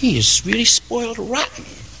 He is really spoiled rotten.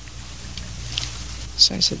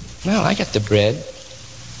 So I said, well, I got the bread.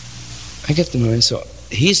 I get the money, so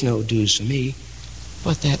he's no dues for me.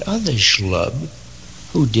 But that other schlub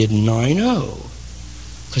who did 9-0.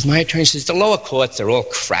 Because my attorney says, the lower courts are all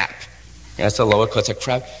crap. Yes, the lower courts are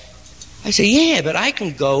crap. I say, yeah, but I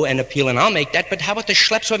can go and appeal and I'll make that, but how about the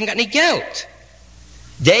schleps who haven't got any guilt?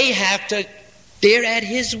 They have to, they're at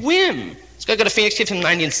his whim. He's got to go to Phoenix, give him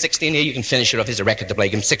 90 and 60, and here you can finish it off. Here's a record to play.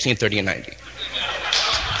 Give him 60 and 30 and 90.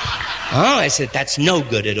 Oh, I said, that's no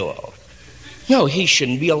good at all. No, he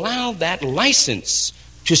shouldn't be allowed that license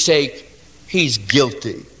to say he's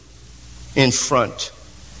guilty in front.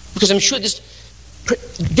 Because I'm sure this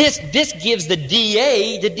gives the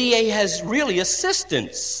DA has really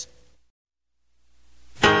assistance.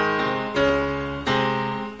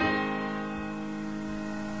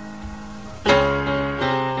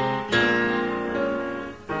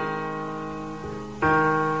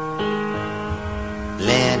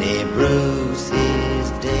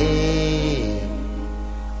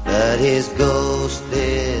 His ghost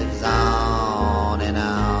lives on and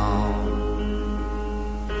on.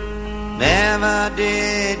 Never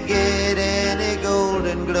did get any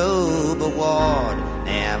Golden Globe award.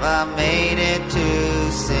 Never made it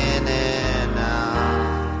to Cinema.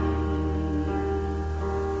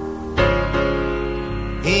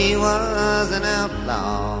 He was an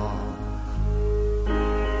outlaw,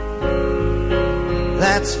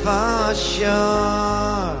 that's for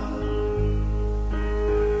sure.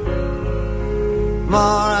 More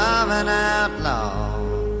of an outlaw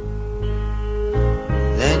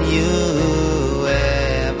than you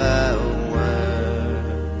ever were.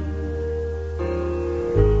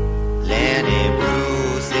 Lenny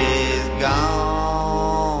Bruce is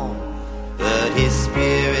gone, but his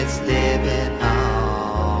spirit's living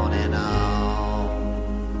on and on.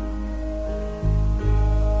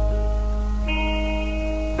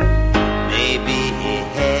 Maybe he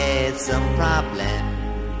had some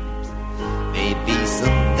problems, maybe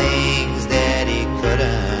some things that he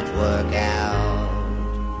couldn't work out.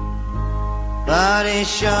 But he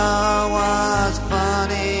sure was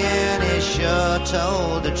funny and he sure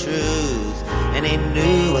told the truth, and he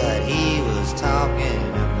knew what he was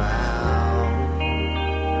talking about.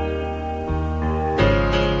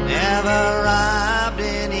 Never robbed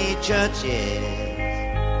any churches,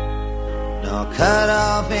 nor cut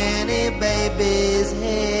off any baby's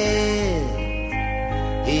head.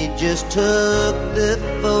 He just took the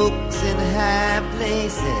folks in high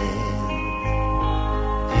places,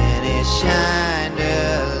 and they shined a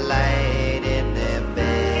light in their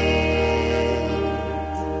beds.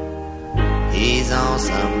 He's on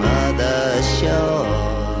some other shore.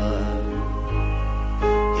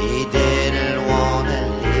 He didn't want to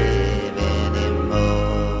live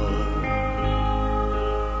anymore.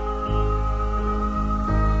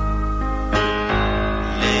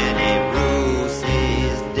 Lenny Bruce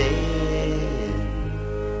is dead,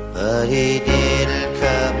 but he didn't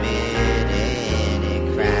commit any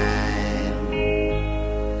crime.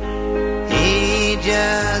 He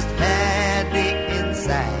just had the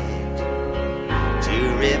insight to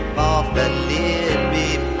rip off the lid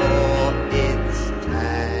before it's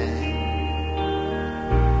time.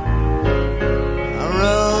 I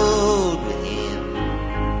rode with him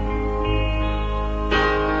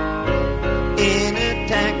in a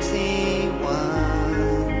taxi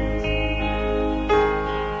once,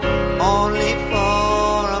 only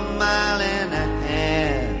for a mile and a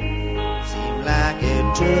half. Seemed like it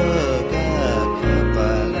took a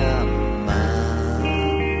couple of months.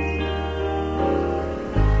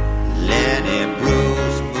 Lenny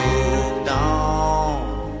Bruce moved on,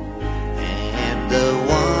 and the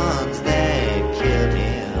ones that killed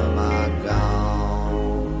him are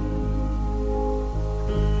gone.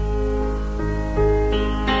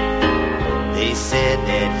 They said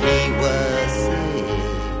that he was sick,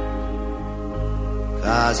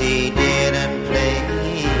 'cause he didn't play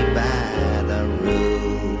by the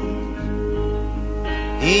rules.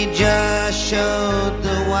 He just showed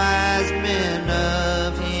the wise men of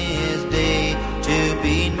his day to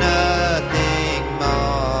be nothing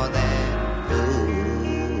more than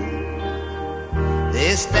fools.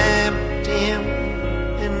 They stamped him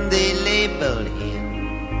and they labeled him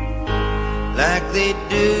like they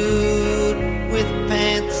do with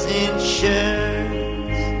pants and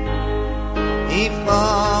shirts. He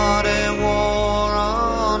fought a war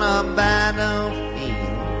on a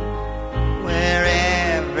battlefield where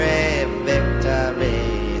every victory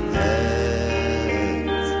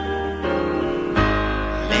hurts.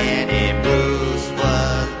 Lenny Bruce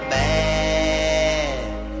was bad.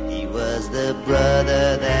 He was the brother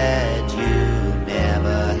that you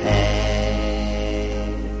never had.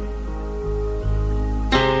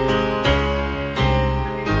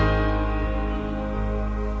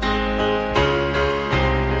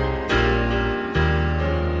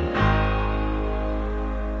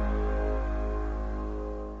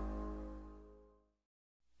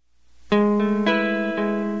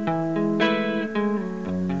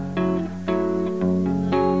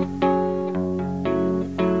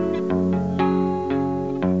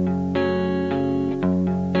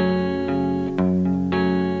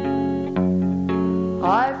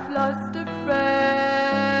 I've lost a friend,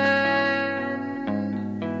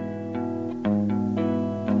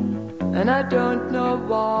 and I don't know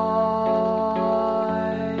why,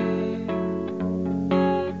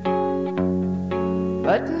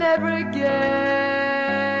 but never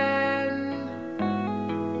again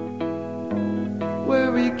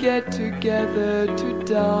will we get together to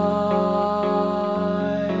die.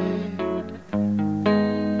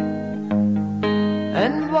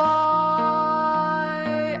 And why,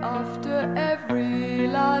 after every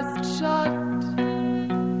last shot,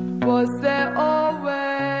 was there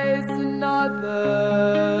always another?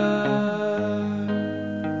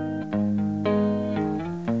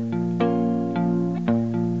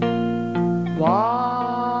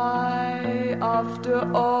 Why, after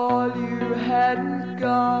all you hadn't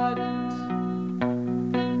got,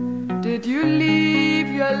 did you leave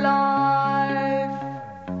your life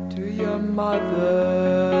to your mother?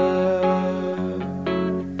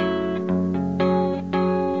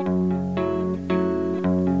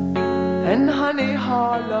 And Honey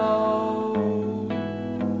Hollow,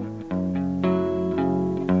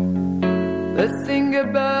 the singer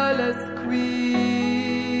burlesque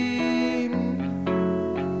queen,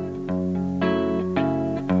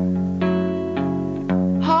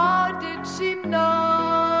 how did she know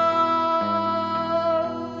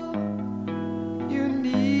you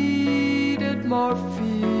needed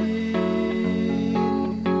morphine?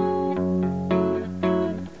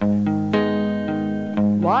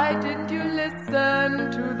 Why didn't you listen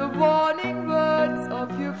to the warning words of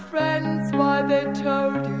your friends while they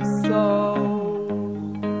told you so?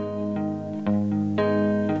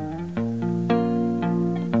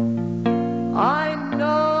 I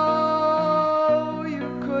know you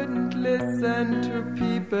couldn't listen to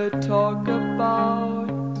people talk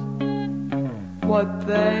about what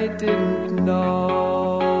they didn't know.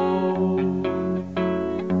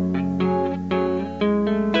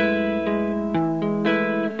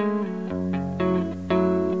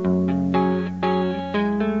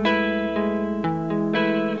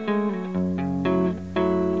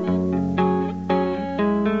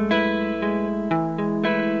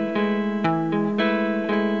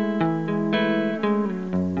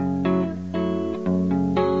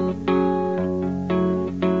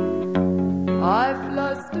 I've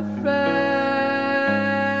lost a friend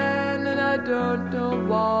and I don't know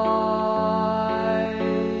why.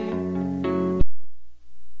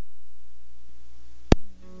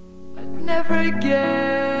 And never again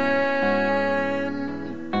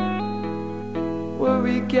will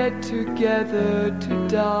we get together to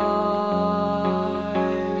die.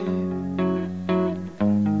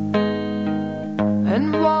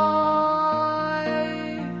 And why,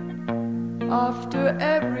 after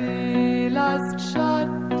every last shot,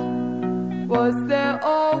 was there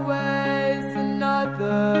always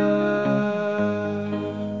another?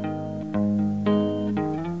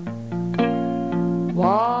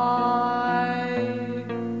 Why,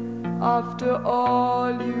 after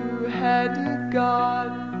all you hadn't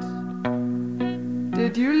got,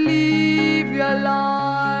 did you leave your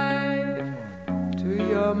life to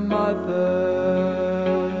your mother?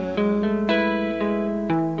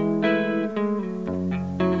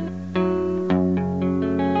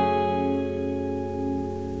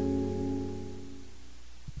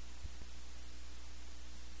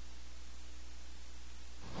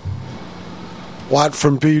 Watt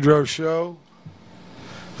from Pedro Show.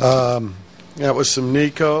 That was some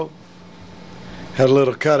Nico. Had a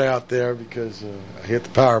little cutout there because I hit the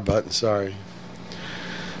power button, sorry.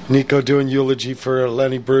 Nico doing eulogy for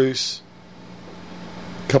Lenny Bruce.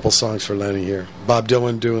 A couple songs for Lenny here. Bob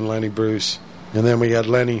Dylan doing Lenny Bruce. And then we had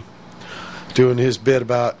Lenny doing his bit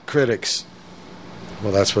about critics.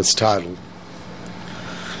 Well, that's what's titled.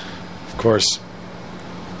 Of course,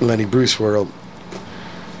 Lenny Bruce world.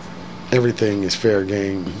 Everything is fair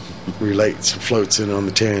game, relates, floats in on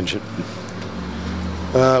the tangent.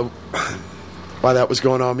 While that was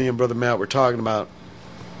going on, me and Brother Matt were talking about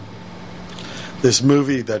this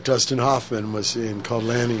movie that Dustin Hoffman was in called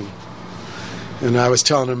Lenny. And I was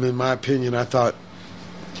telling him, in my opinion, I thought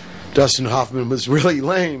Dustin Hoffman was really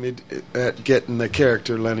lame at getting the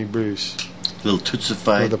character Lenny Bruce. A little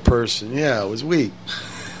tootsified. Or the person. Yeah, it was weak.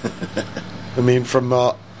 I mean, from...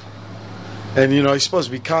 and, you know, he's supposed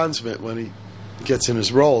to be consummate when he gets in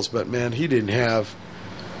his roles, but, man, he didn't have,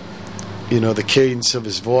 you know, the cadence of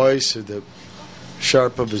his voice or the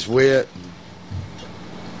sharp of his wit.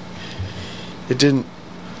 It didn't,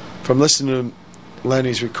 from listening to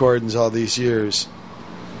Lenny's recordings all these years,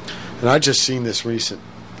 and I just seen this recent,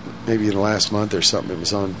 maybe in the last month or something, it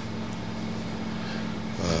was on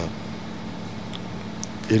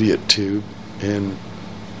Idiot Tube, and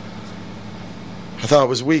I thought it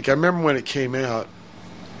was weak. I remember when it came out.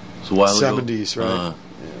 It's a while 70s, ago. right?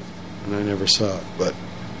 Yeah. And I never saw it. But,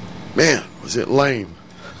 man, was it lame.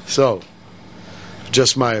 So,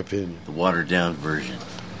 just my opinion. The watered-down version.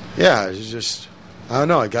 Yeah, it was just... I don't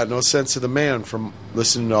know. I got no sense of the man from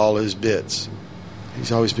listening to all his bits.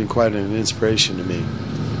 He's always been quite an inspiration to me.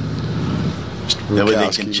 Mr. That way they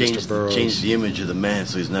Rukowski, can Mr. change the image of the man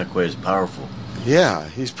so he's not quite as powerful. Yeah,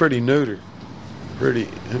 he's pretty neuter. Pretty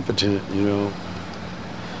impotent, you know.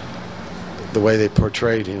 The way they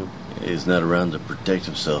portrayed him. He's not around to protect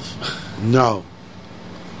himself. No.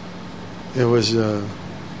 It was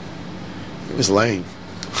lame.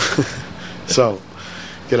 So,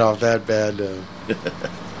 get off that bad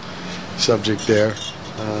subject there.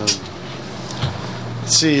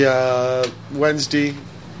 Let's see, Wednesday,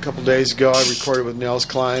 a couple days ago, I recorded with Nels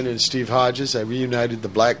Klein and Steve Hodges. I reunited the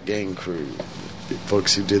Black Gang crew, the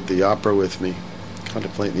folks who did the opera with me,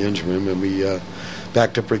 Contemplating the Engine Room, and we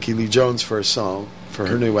backed up Ricky Lee Jones for a song for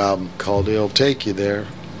her new album called It'll Take You There,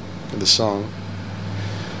 for the song.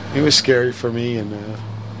 It was scary for me, and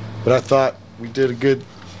but I thought we did a good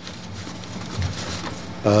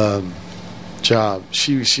job.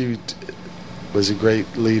 She was a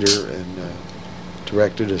great leader and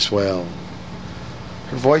directed us well.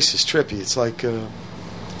 Her voice is trippy. It's like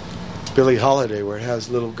Billie Holiday, where it has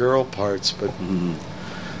little girl parts, but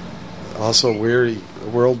also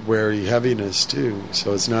world-weary heaviness too.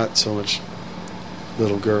 So it's not so much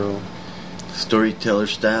little girl. Storyteller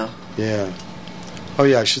style? Yeah. Oh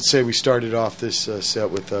yeah, I should say we started off this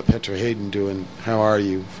set with Petra Haden doing How Are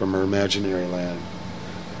You from her Imaginary Land.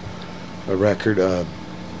 A record. Well,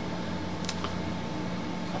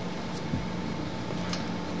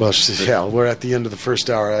 yeah, we're at the end of the first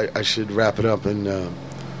hour. I should wrap it up and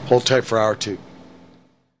hold tight for hour two.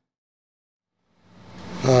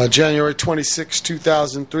 January 26,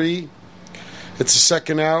 2003. It's the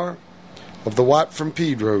second hour of the Watt from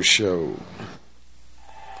Pedro Show.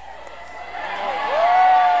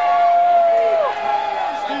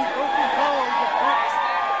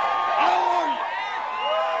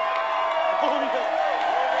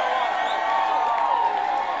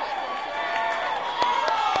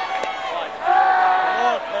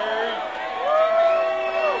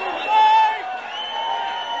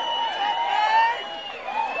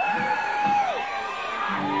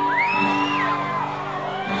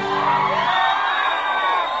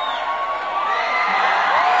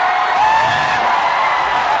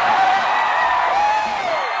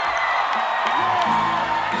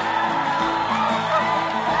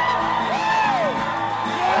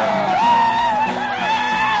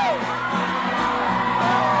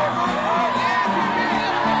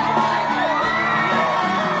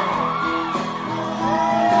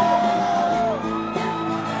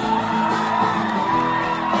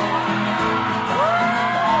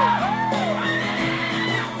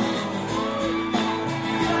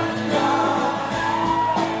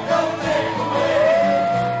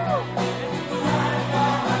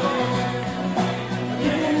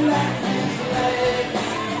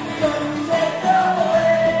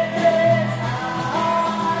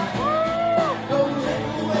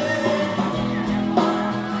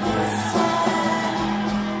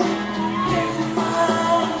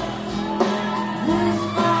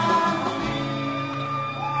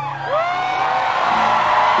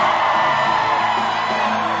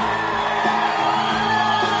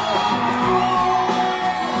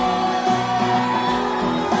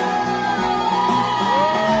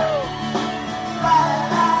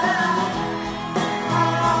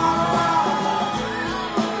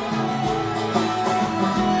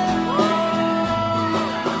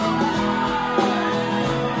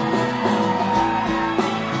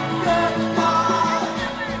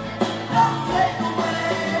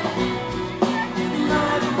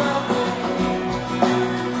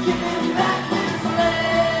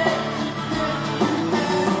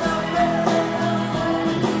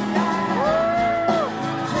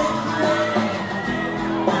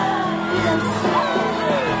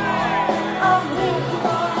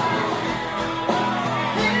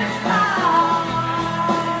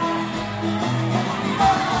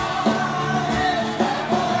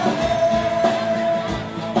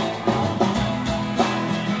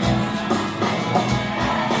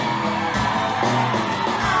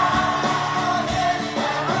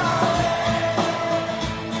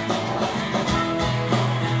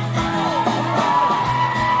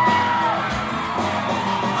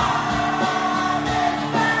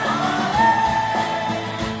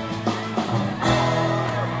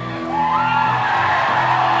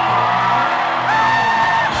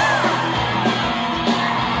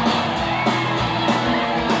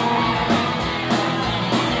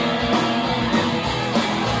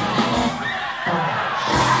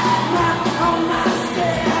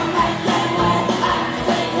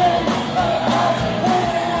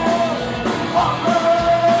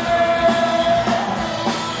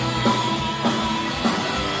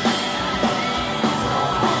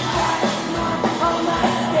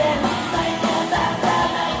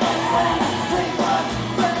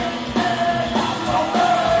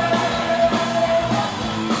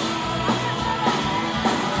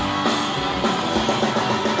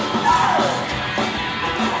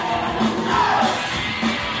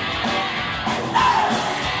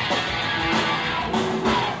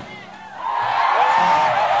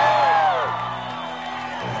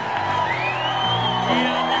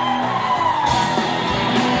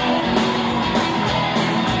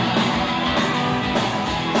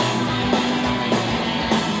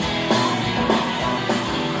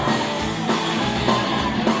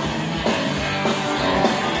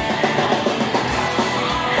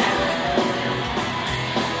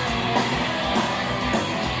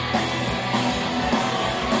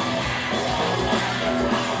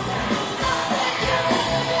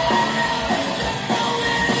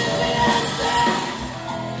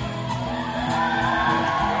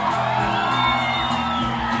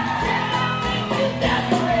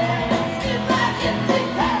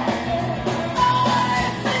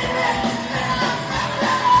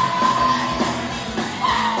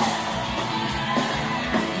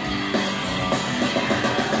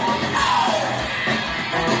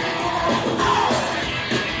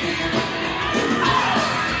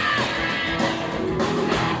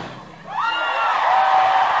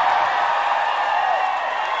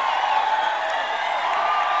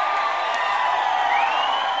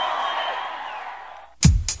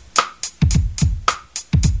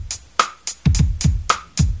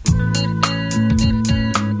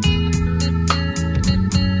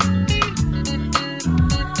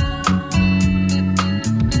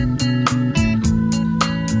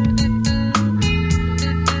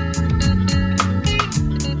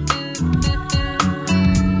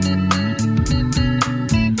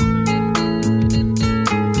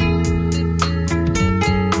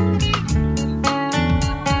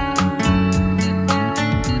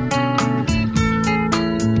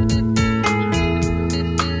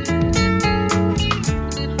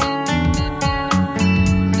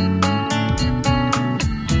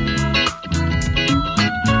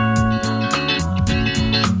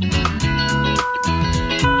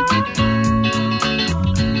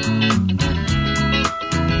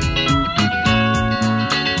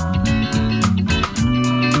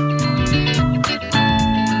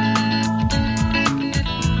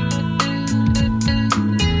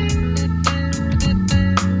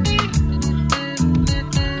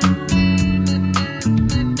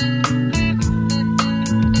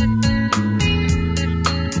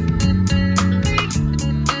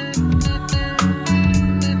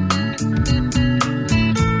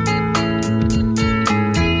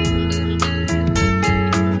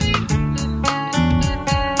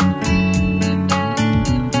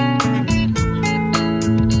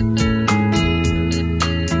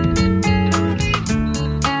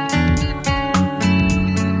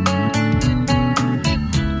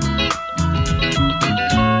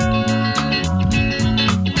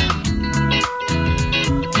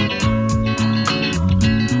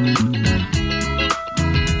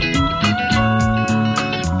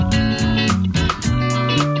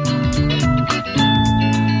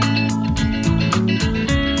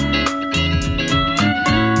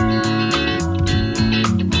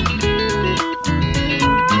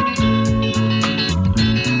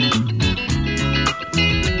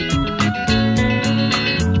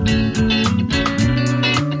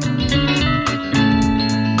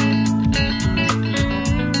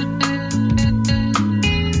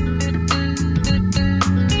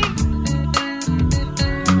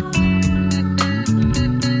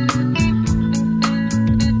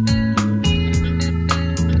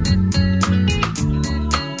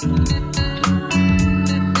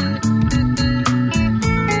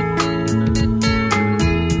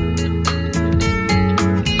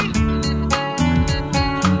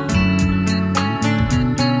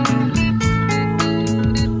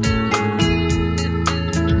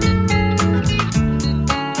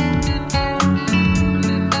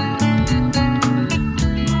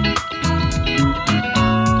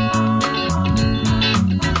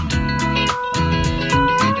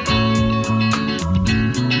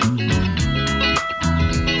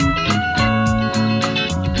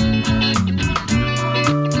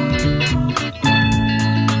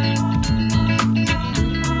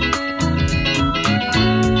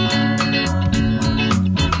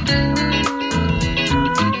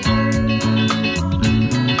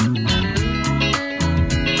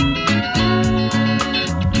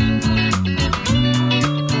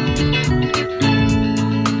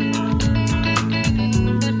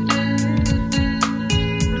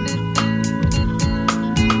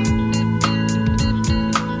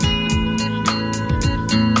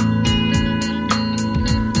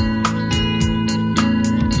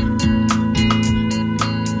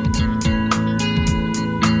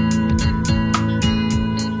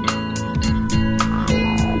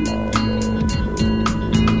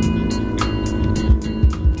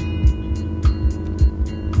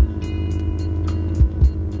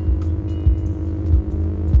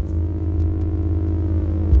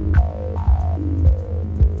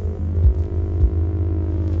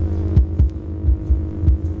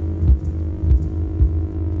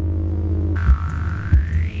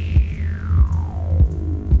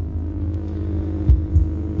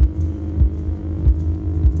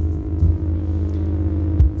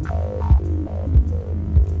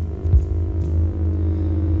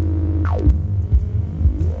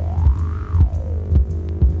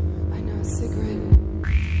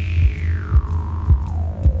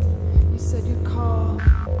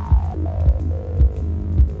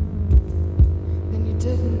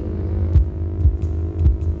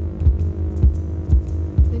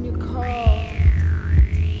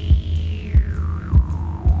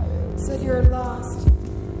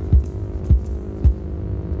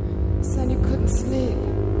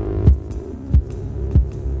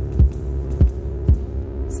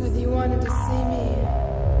 wanted to see me.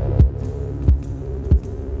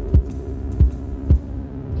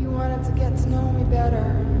 You wanted to get to know me better.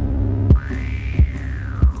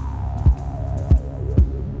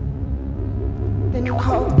 Then you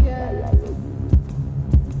called again.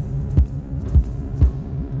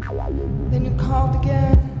 Then you called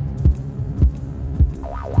again.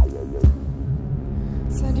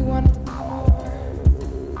 Said you wanted to come over.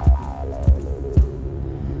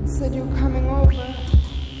 Said you were coming over.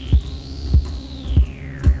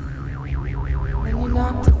 Then you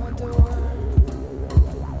knocked at my door.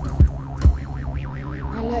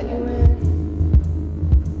 I let you in.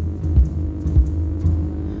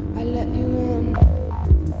 I let you in.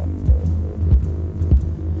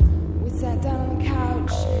 We sat down on the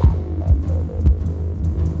couch.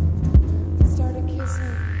 We started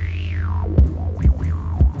kissing.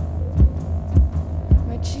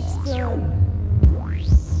 My cheeks burned.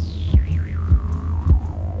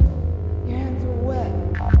 Your hands were wet.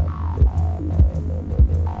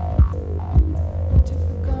 You took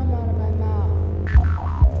the gum out of my mouth.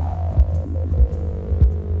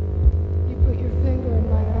 You put your finger in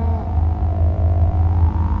my mouth.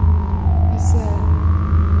 You said,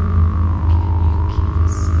 "Can you keep a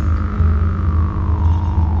secret?"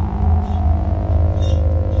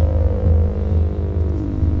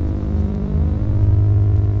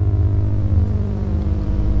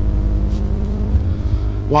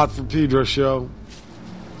 Watt from Pedro Show.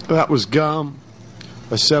 That was Gum,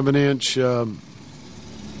 a 7-inch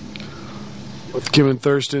with Kim and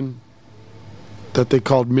Thurston that they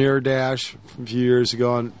called Mirror Dash from a few years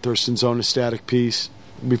ago on Thurston's own Ecstatic piece.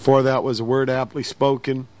 Before that was a word aptly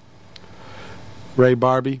spoken, Ray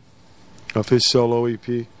Barbee of his solo EP.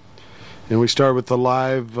 And we started with the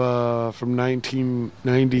live from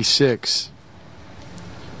 1996.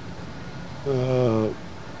 Porno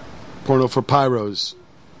for Pyros.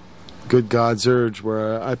 Good God's Urge,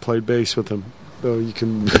 where I played bass with him. Though you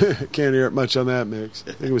can can't hear it much on that mix.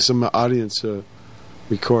 I think it was some audience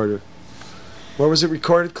recorder. Where was it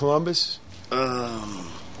recorded? Columbus? I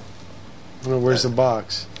don't know, where's the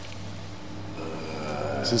box?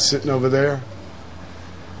 Is it sitting over there?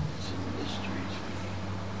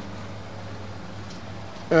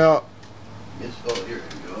 Well, Yes, oh, here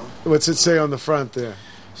we go. what's it say on the front there?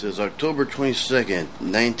 It says October 22nd,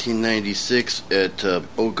 1996 at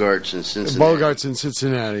Bogart's in Cincinnati. Bogart's in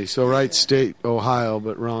Cincinnati, so right state, Ohio,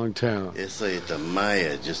 but wrong town. It's like at the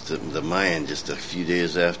Maya, just the Mayan, just a few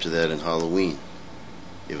days after that in Halloween.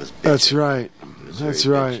 It was bitchin'. That's right. It was That's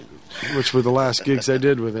very right. Which were the last gigs I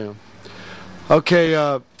did with him. Okay,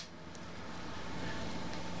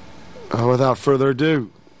 without further ado,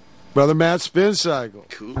 Brother Matt Spin Cycle.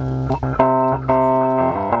 Cool.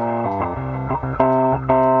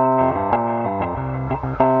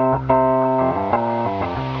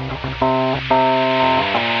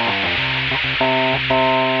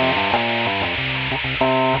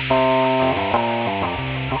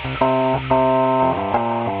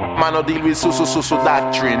 Man, no deal with so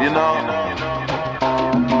doctrine, you know.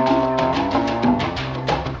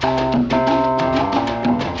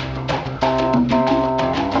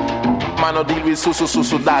 Man, no deal with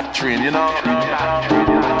so doctrine, you know.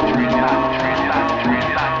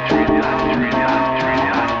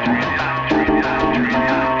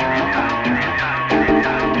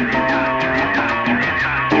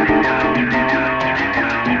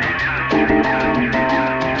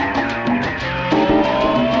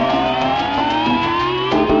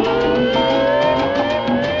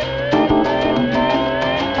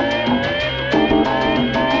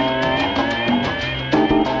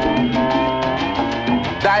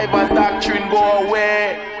 Diverse doctrine go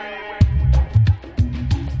away.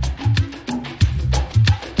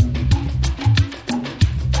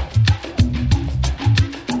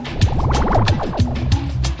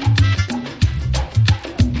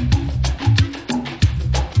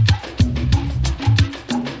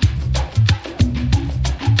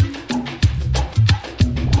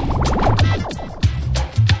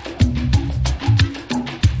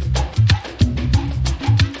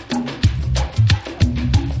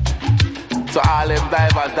 So all them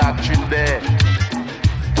diverse doctrine there.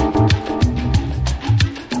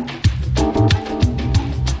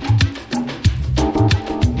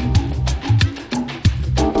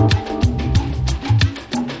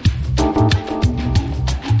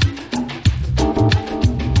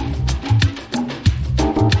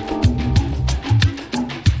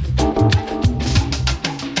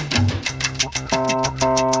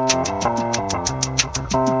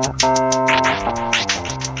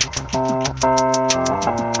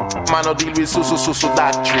 Man, no deal with so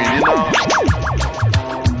doctrine, you know.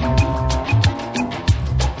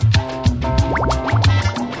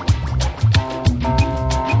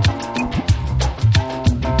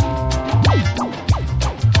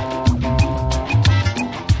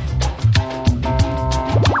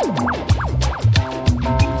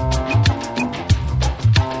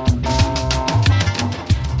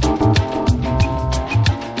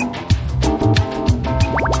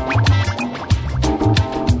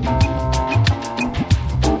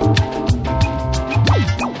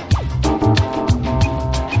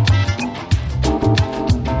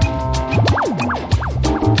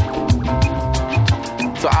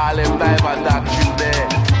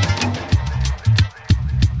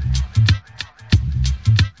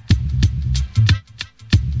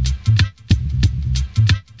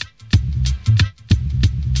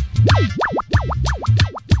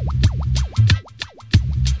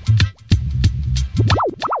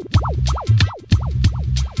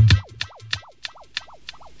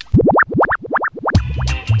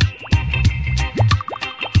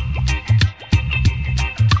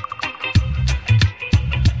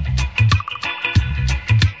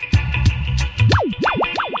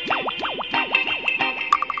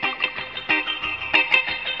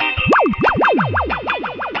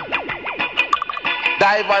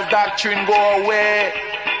 diverse doctrine go away.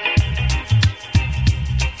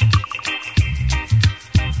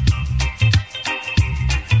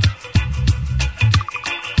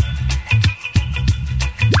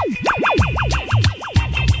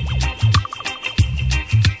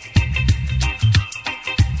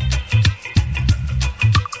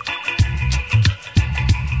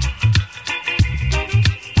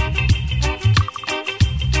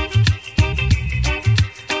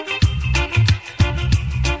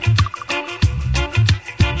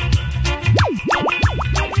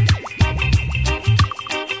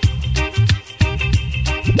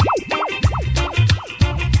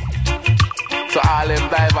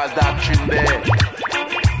 Diverse doctrine there.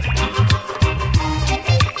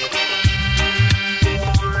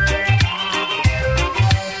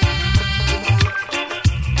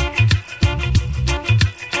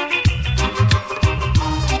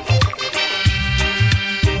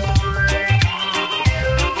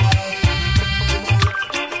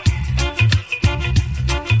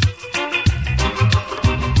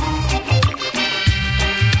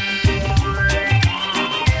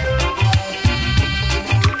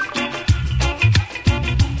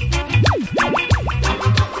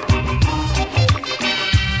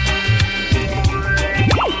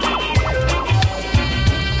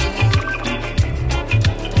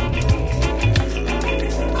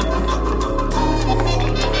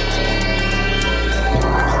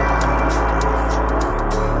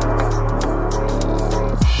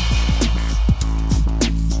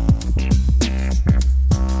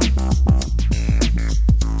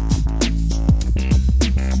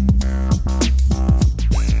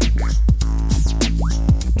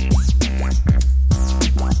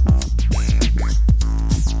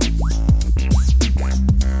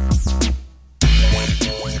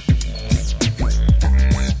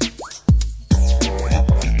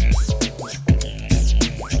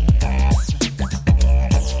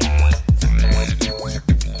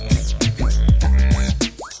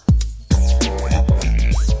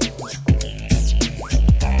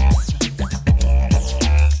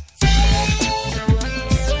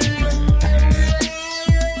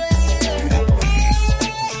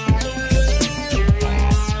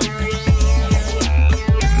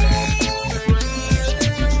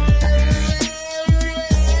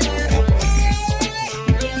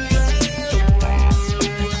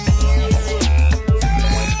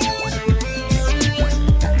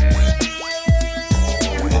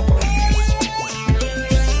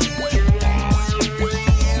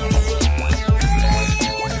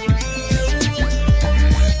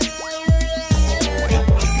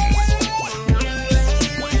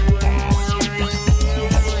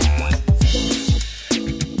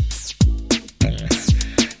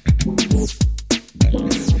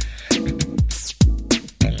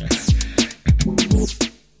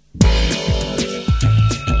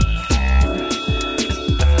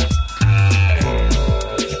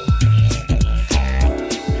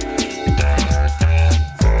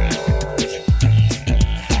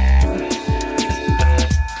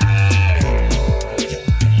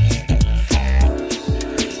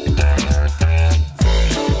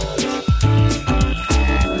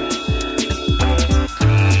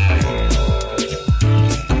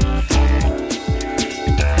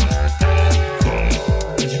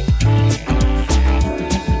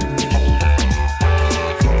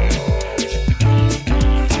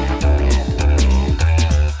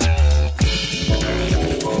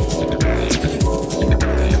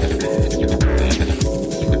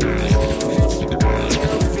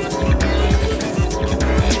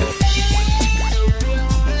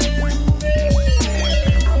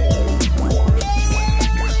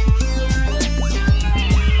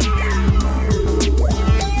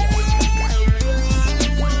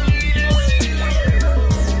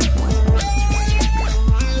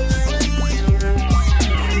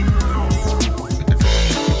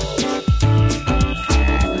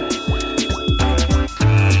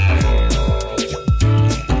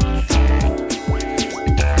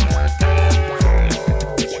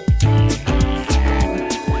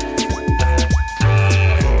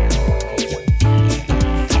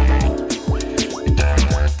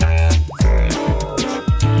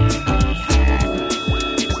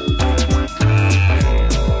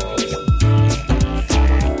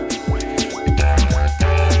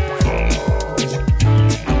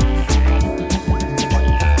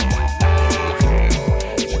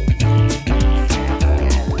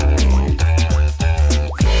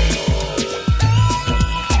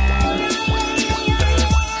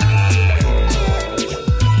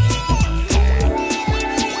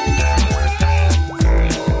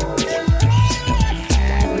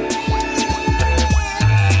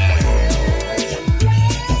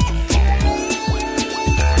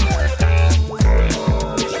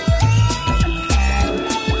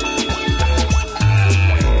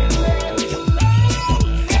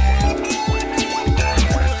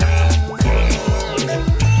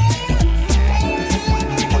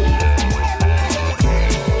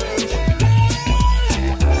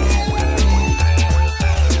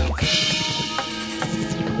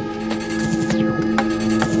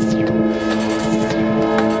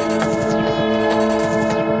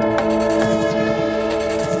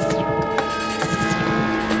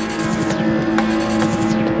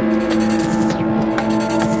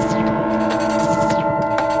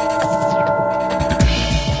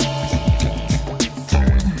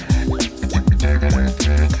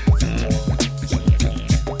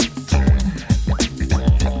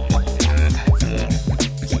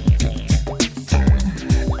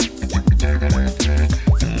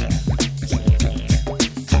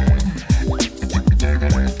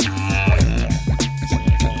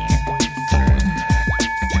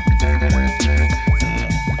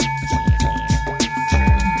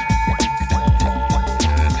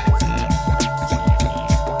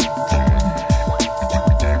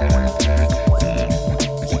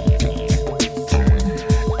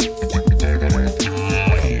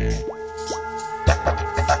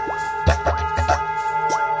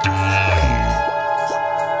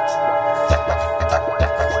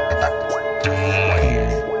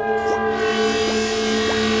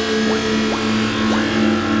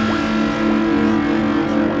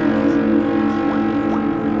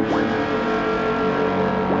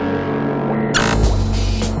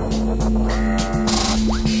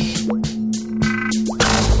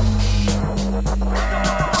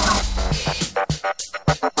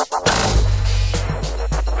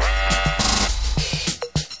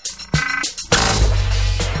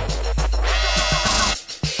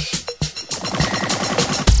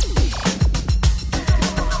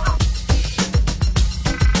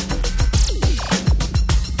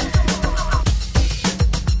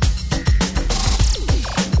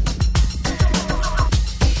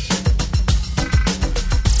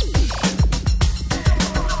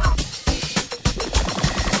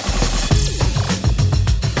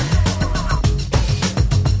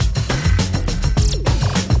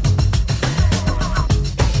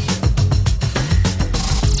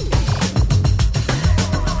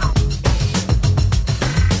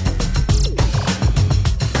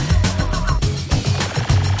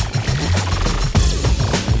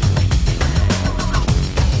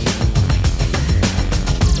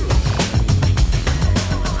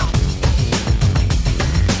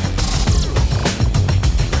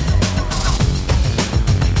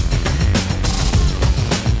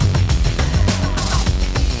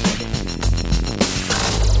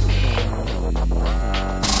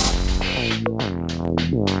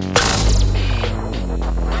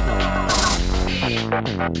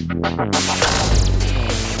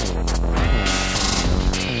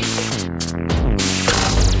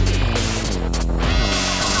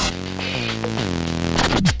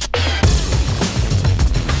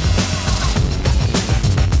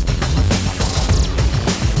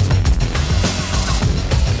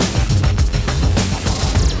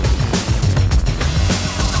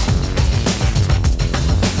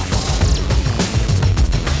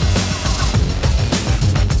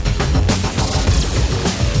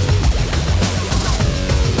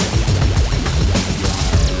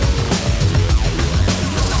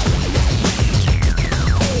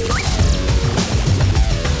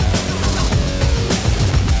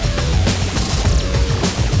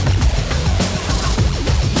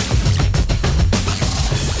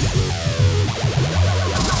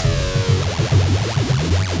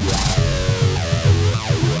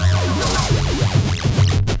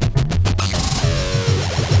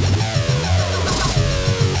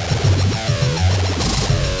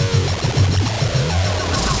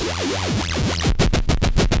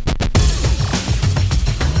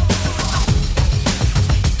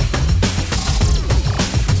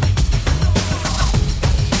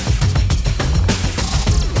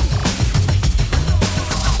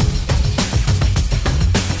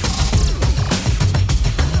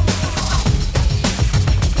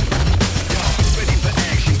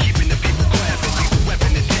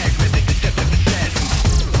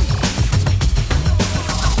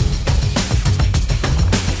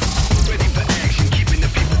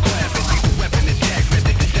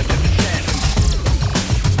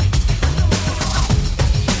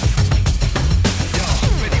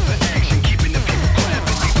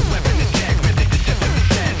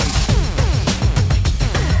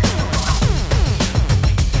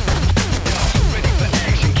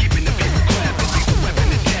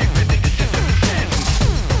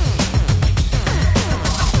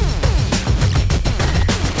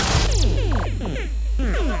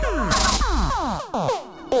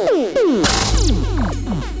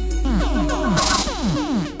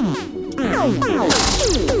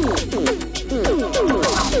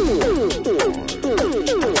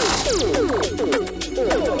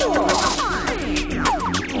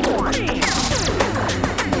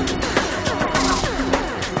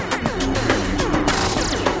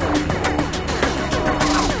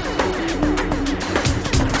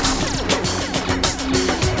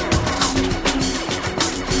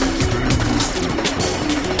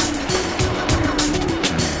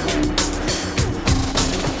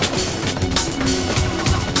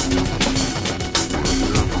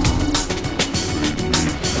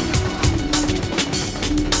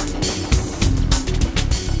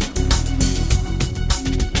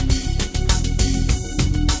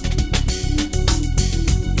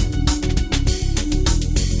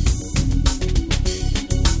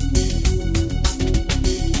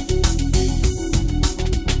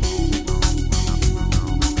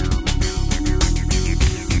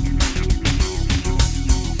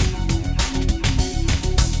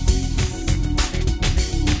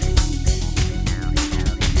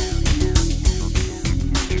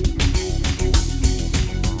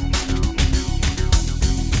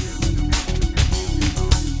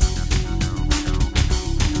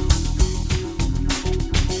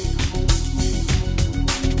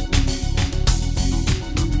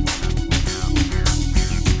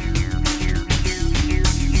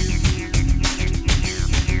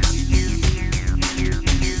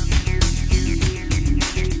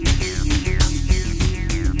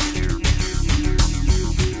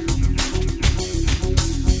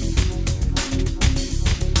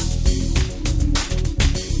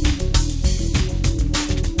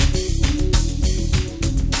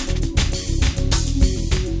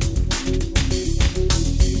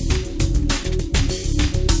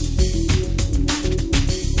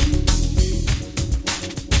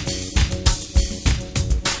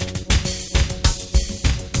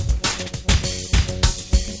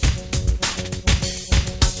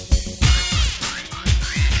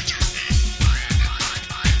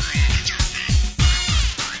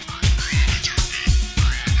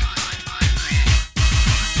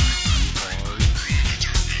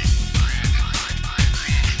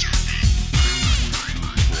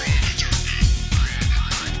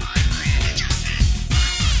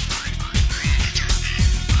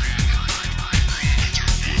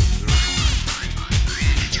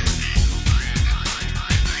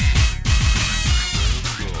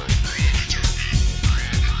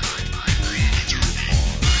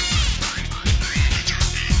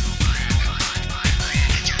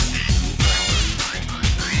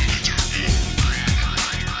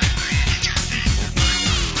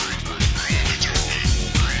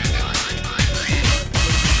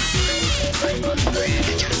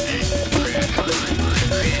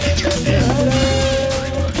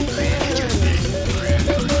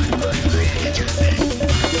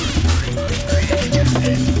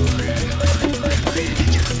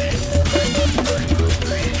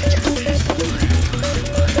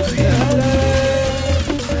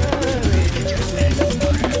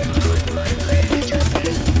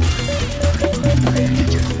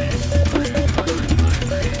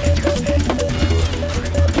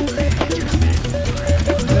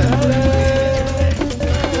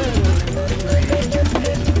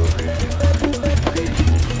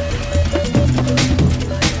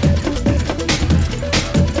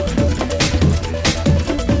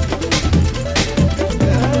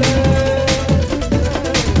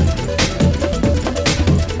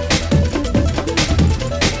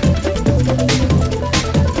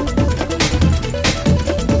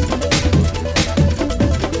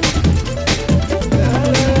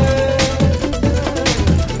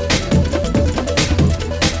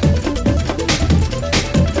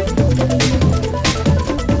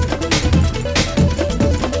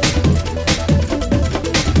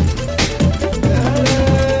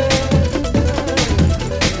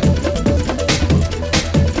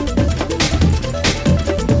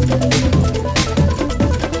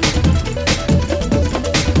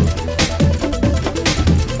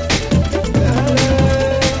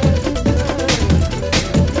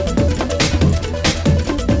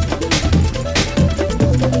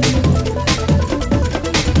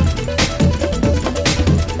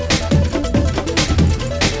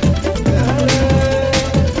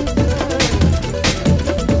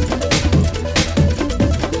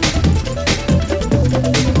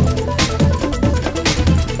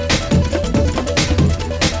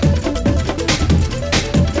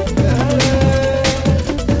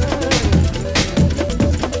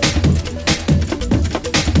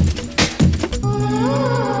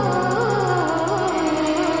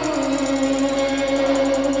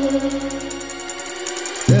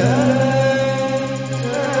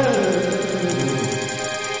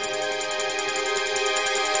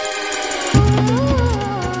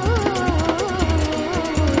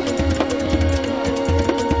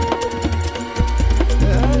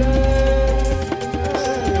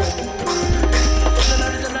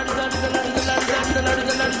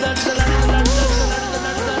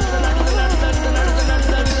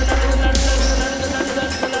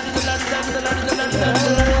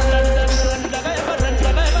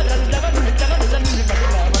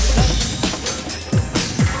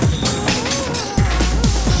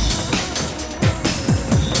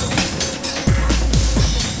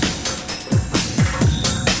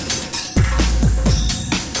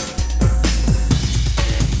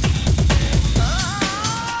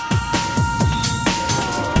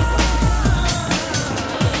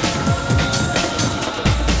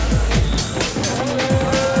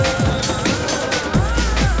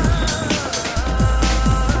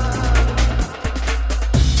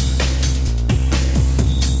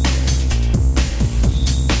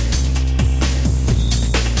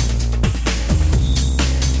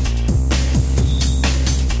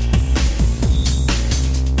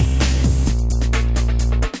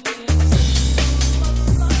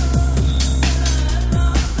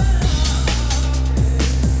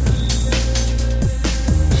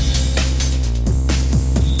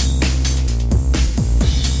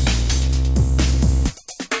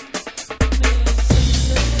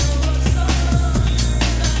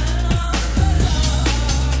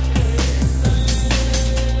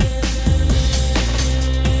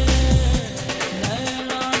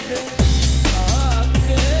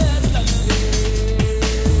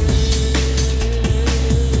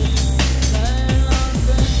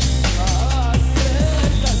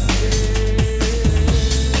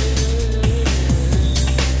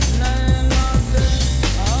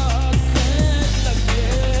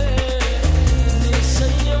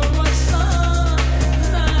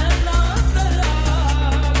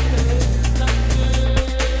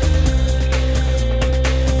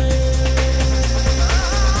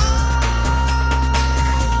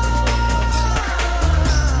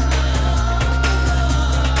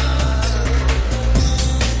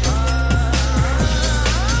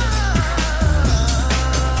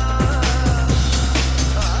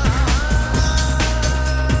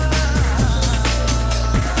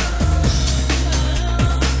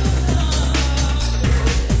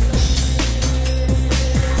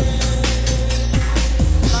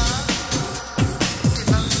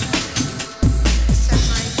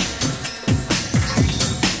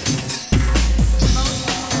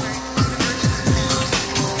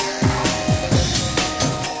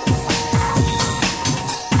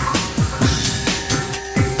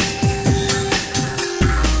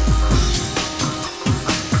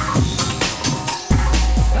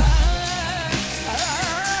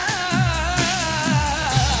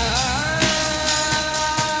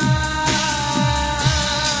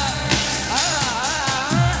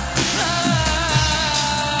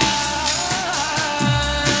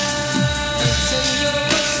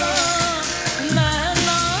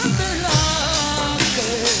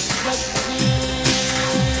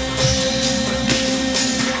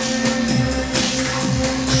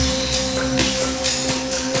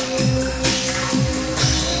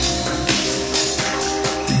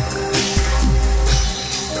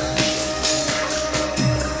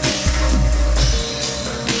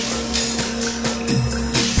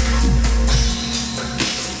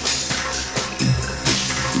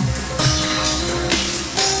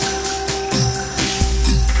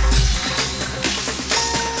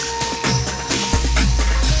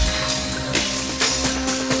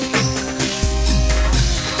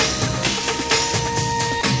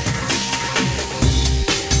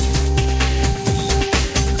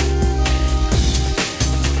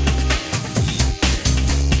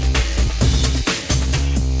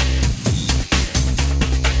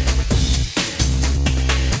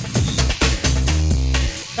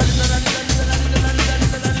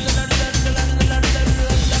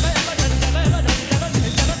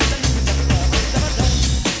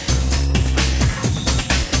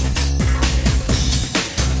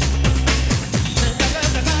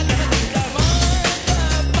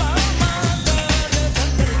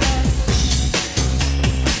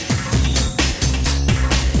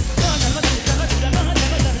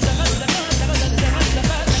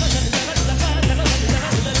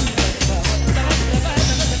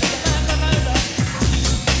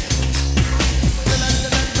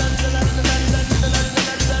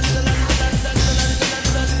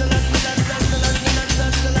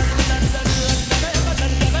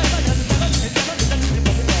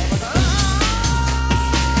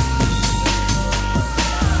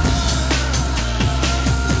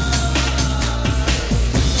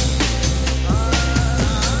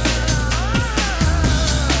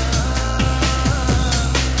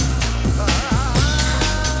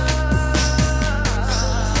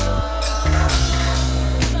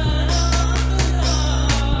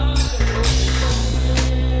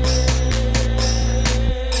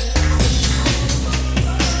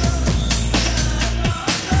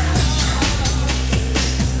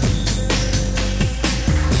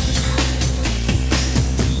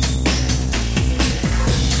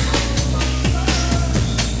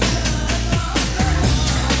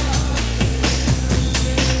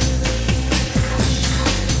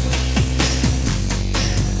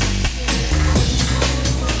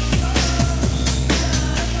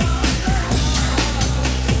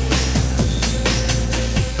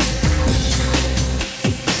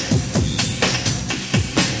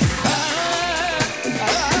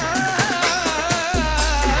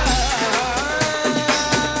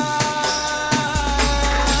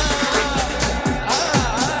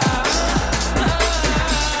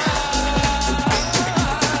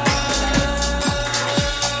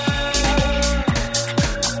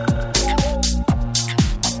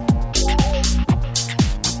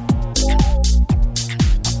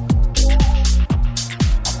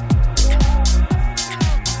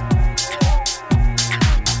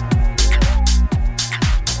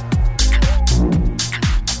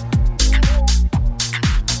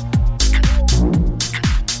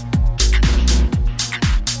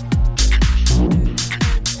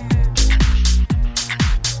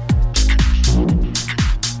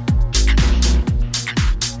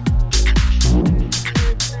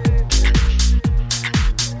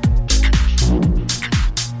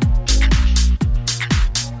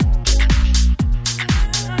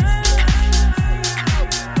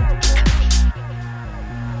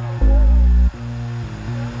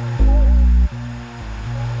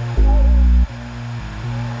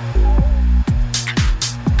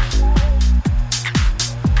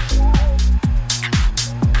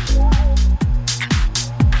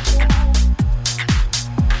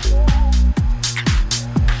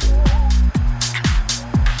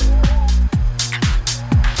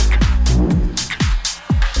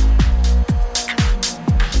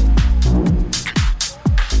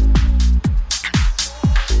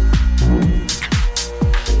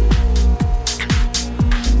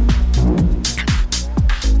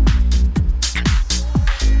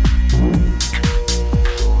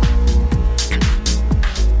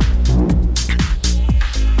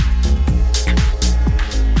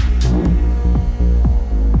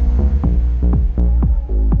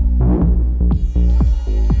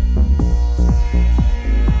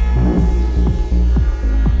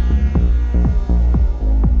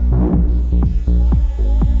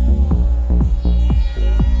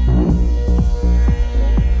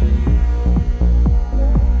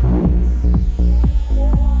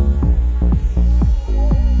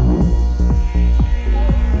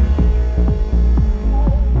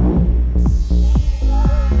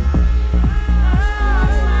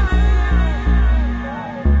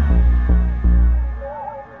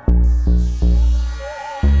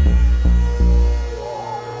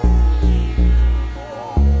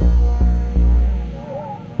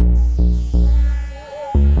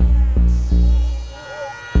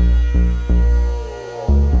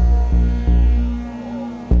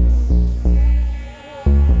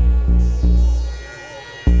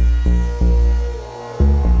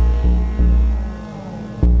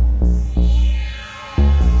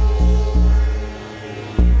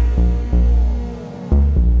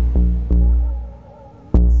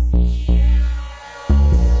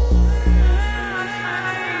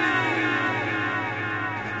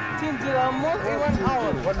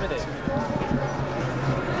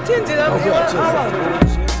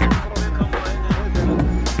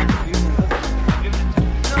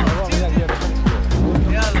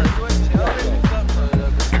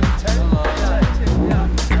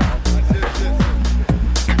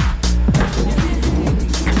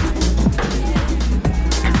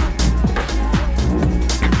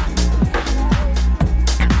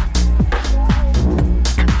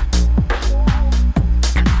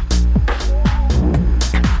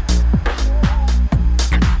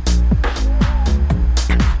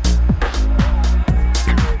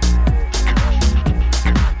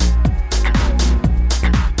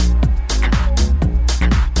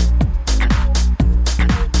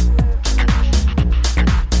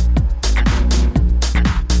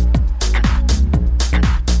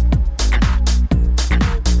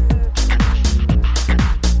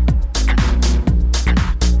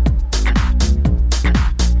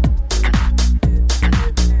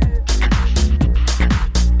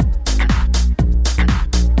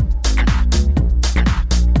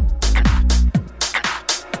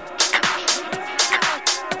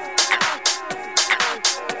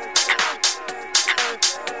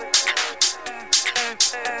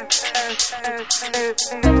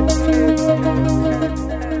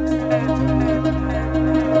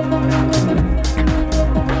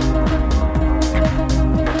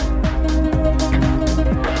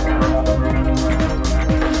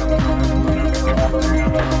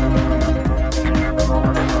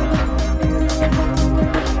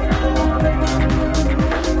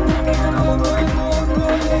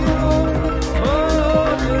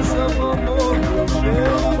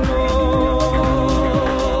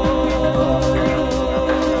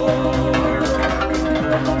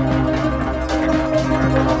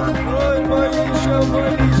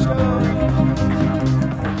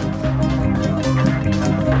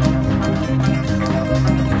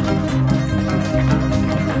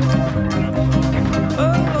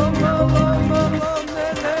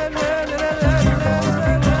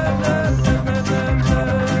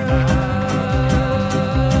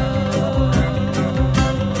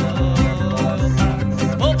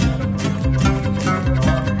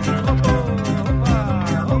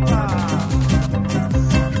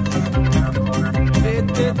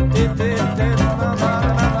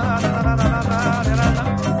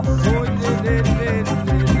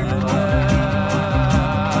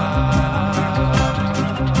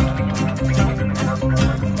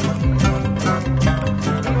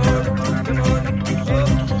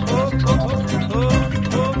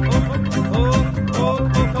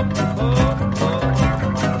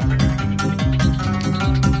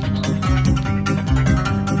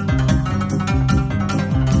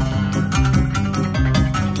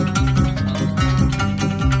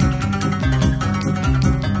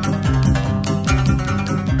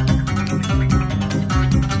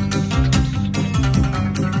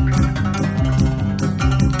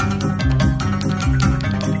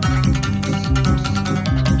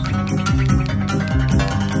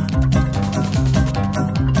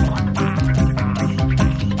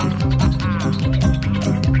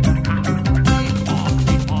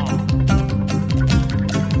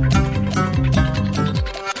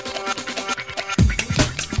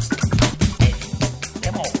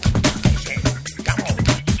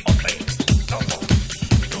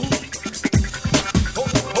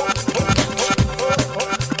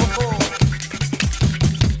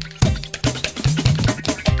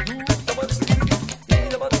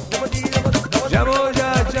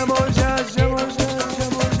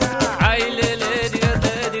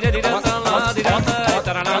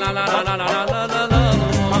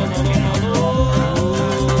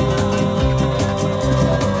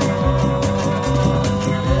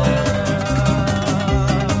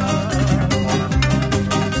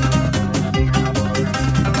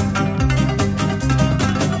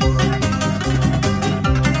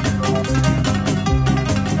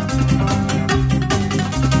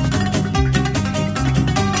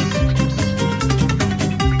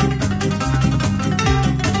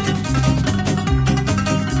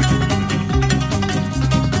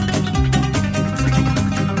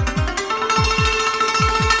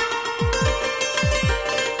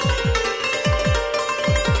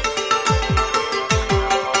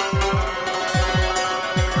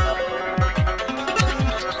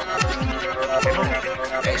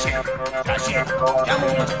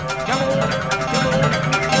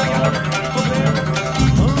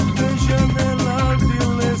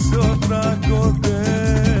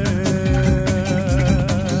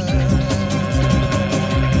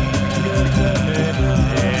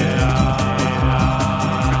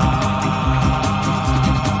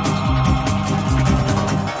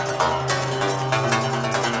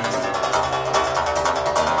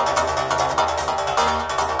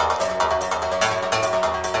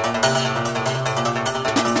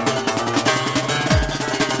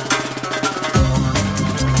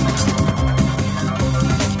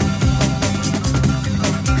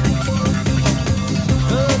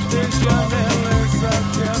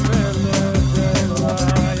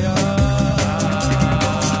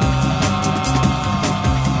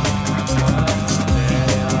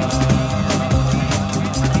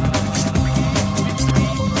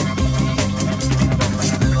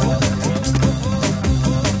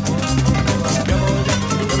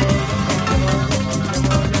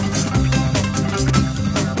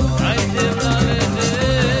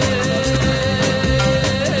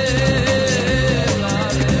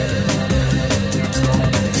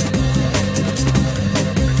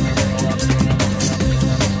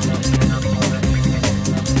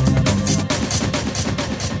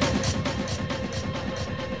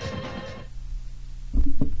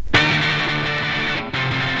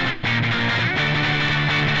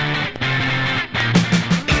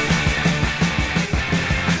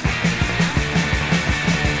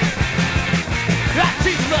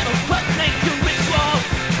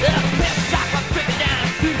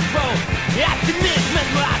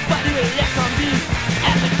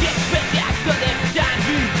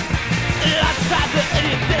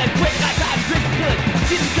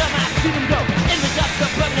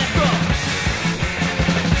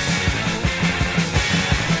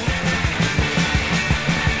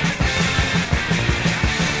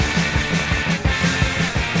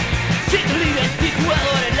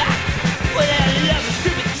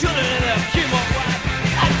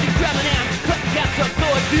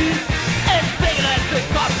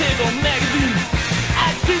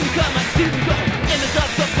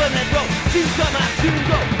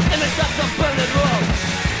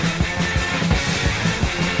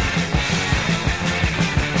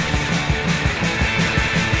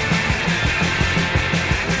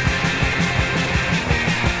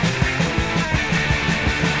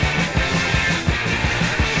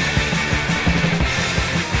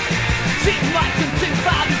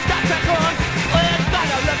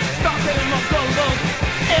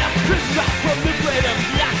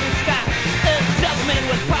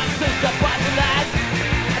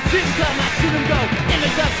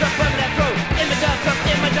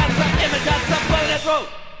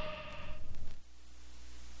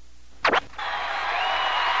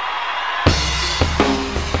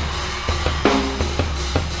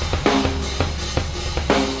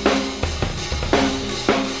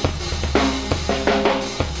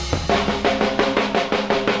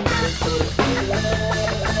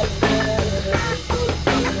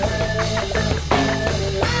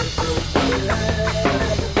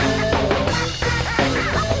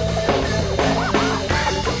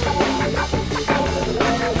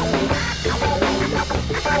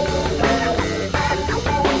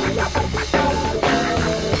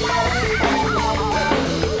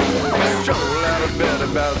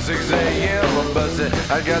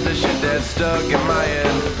 I got the shit that's stuck in my head.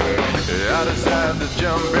 I decided to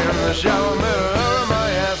jump in the shower, middle of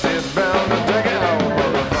my ass, it's bound to take it home,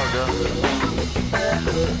 motherfucker.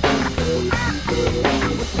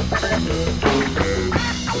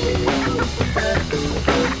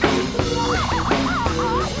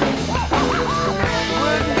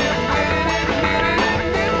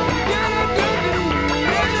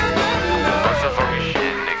 What's the funky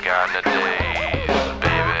shit nigga on the days,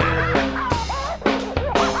 baby?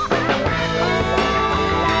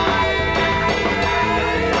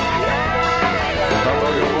 I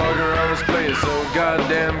fucking walk around this place so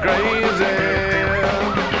goddamn crazy.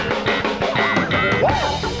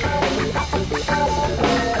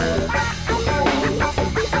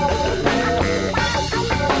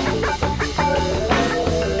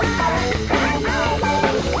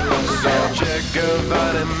 So check a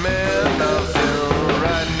vitamin, I'll sit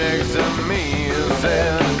right next to me and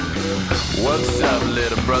said, what's up,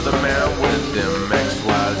 little brother man, with them X,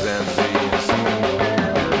 Y's, and Z's?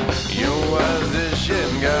 You was this shit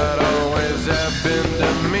God always happened to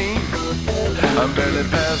me. I'm barely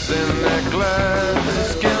passing that glass, the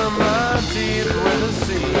skin of my teeth with a C.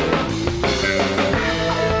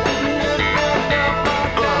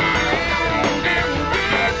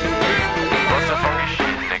 What's the funky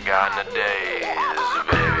shit nigga on the days,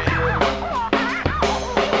 baby?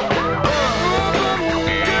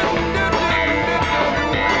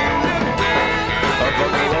 I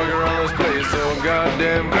fucking walk around this place so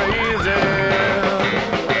goddamn crazy.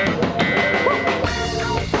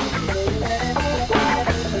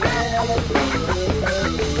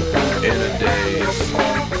 In a daze.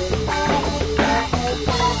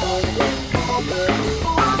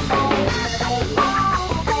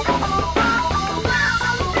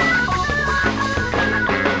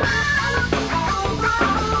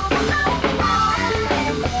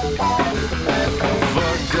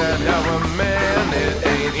 Fuck that, how a man, it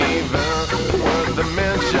ain't even worth the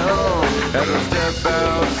mention. As I step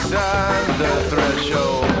outside the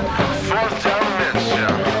threshold, fourth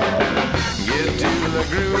dimension. Get to the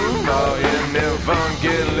groove, all in that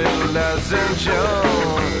funky little ascension.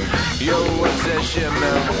 Yo, what's that shit,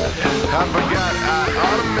 man? I forgot I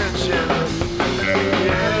ought to mention.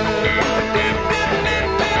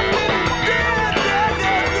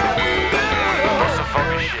 What's the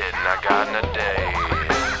funky shit nigga on the days?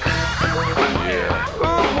 Yeah.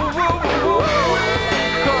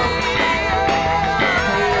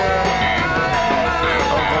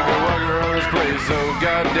 I'm fucking walking around this place so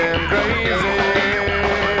goddamn crazy.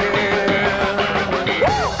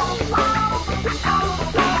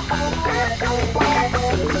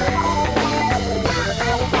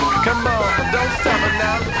 Come on, don't stop it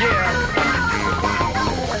now, yeah.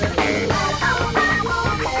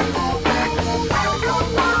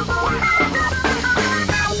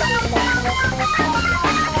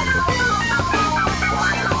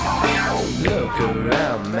 Look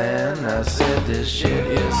around, man, I said this shit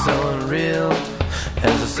is so unreal.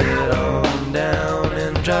 As I sit on down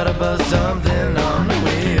and try to bust something on the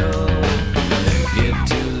wheel. Get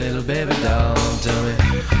to little baby doll, tell me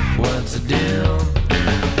what's the deal.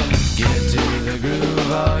 Get to the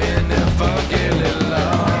groove, all in that funky little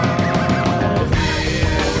love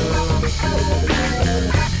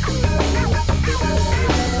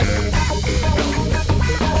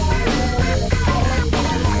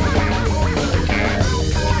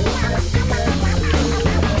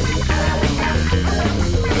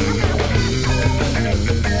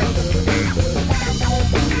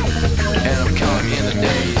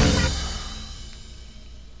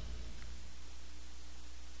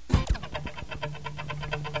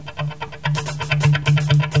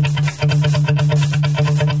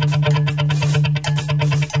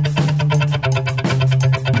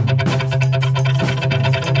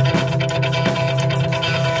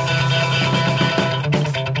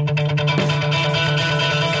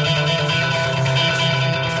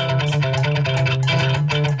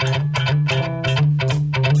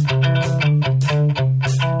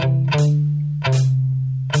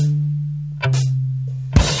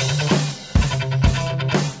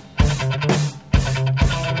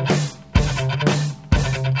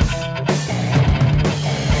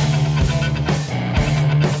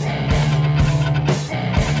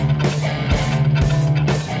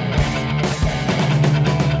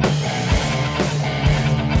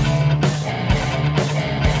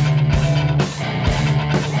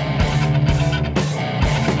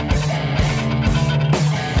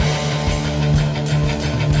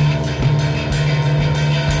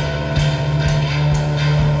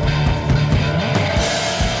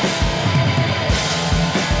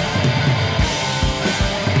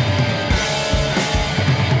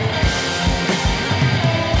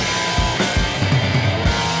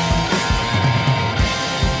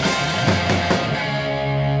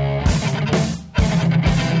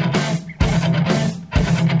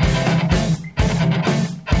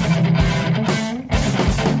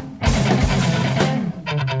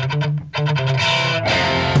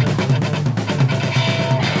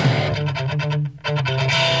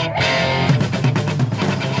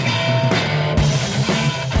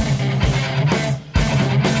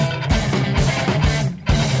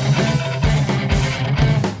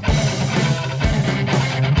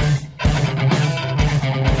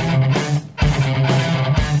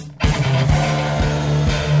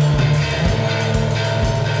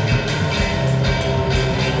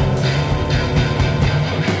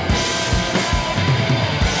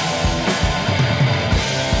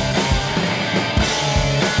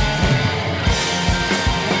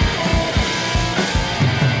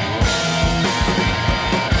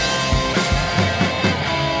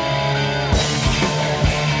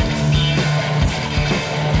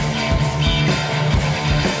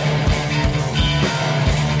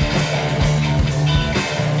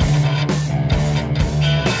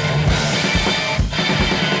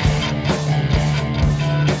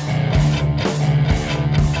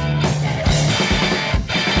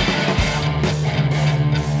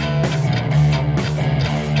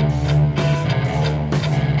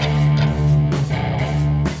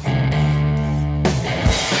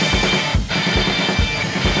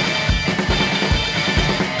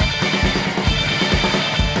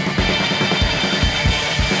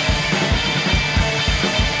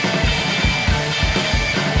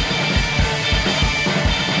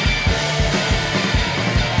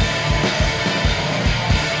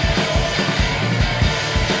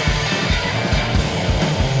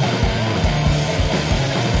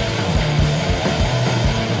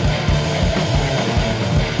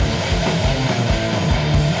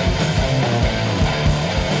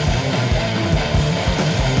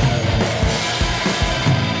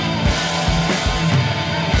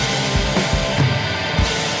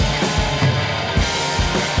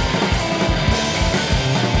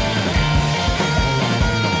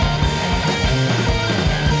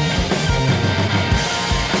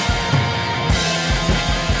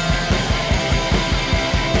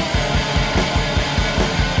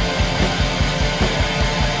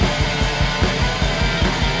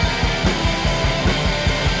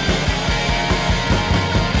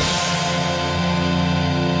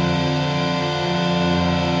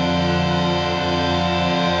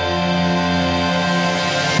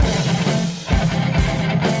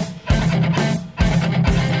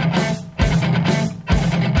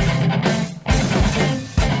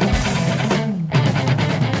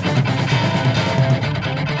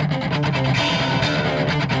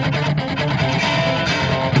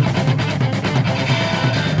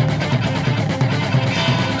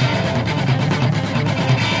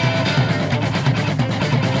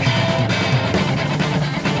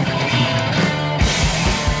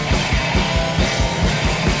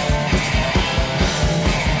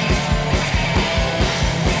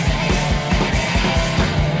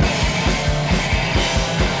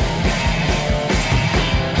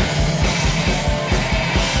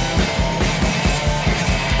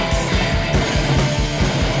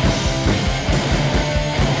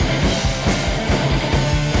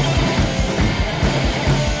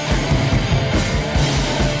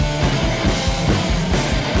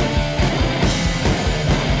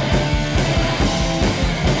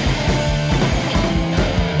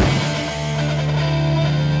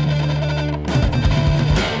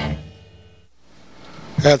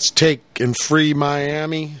That's Take and Free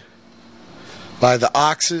Miami by the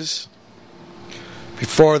Oxes.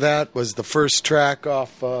 Before that was the first track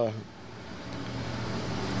off the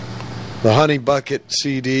Honey Bucket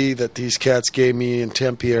CD that these cats gave me in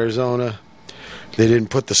Tempe, Arizona. They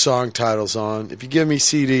didn't put the song titles on. If you give me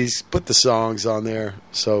CDs, put the songs on there.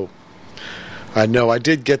 So I know. I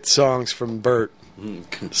did get songs from Bert,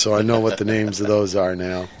 so I know what the names of those are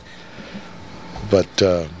now. But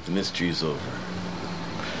the mystery's over.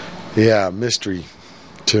 Yeah, mystery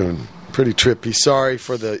tune. Pretty trippy. Sorry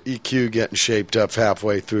for the EQ getting shaped up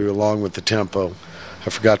halfway through along with the tempo. I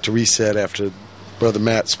forgot to reset after Brother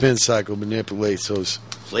Matt's spin cycle manipulates those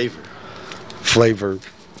flavor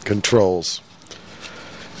controls.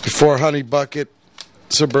 Before Honey Bucket,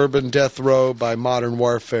 Suburban Death Row by Modern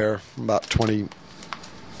Warfare, about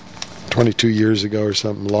 22 years ago or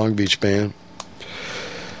something, Long Beach band.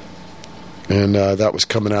 And that was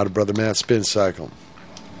coming out of Brother Matt's spin cycle.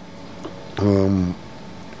 Coming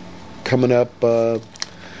up at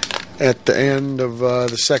the end of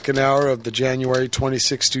the second hour of the January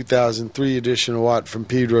 26, 2003 edition of Watt from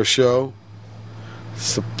Pedro Show.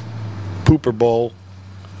 It's the Pooper Bowl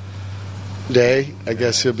day. I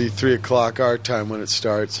guess it'll be 3 o'clock our time when it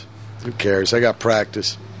starts. Who cares? I got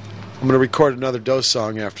practice. I'm going to record another Dose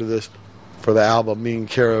song after this for the album. Me and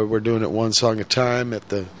Kara, we're doing it one song at a time at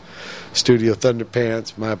the Studio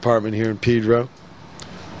Thunderpants, my apartment here in Pedro.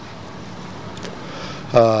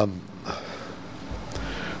 We're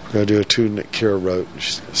going to do a tune that Kara wrote.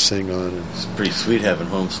 She's going to sing on it. It's pretty sweet having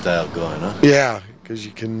home style going, huh? Yeah, because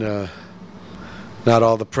you can, not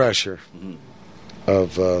all the pressure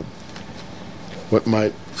of what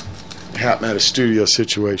might happen at a studio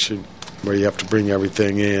situation where you have to bring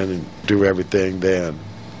everything in and do everything then.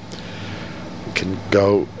 We can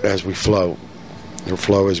go as we flow, or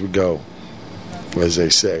flow as we go, as they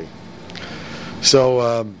say.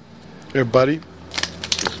 So, everybody,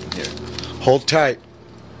 hold tight.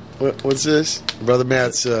 What's this? Brother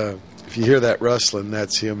Matt's, if you hear that rustling,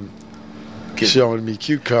 that's him showing me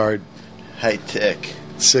cue card high tech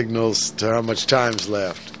signals to how much time's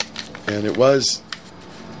left. And it was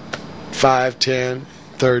 5, 10,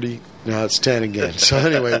 30. Now it's 10 again. So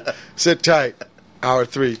anyway, sit tight. Hour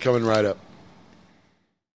 3 coming right up.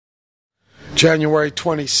 January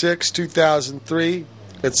 26, 2003.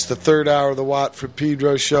 It's the third hour of the Watt from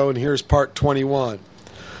Pedro Show, and here's part 21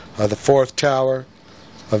 of the fourth tower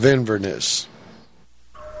of Inverness.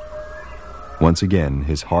 Once again,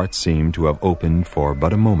 his heart seemed to have opened for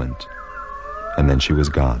but a moment, and then she was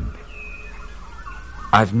gone.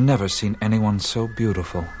 I've never seen anyone so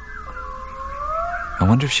beautiful. I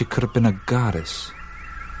wonder if she could have been a goddess.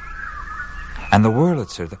 And the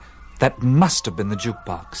Wurlitzer, that must have been the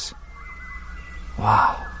jukebox.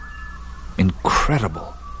 Wow.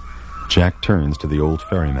 Incredible. Jack turns to the old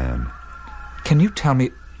ferryman. Can you tell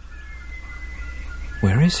me...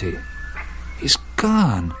 Where is he? He's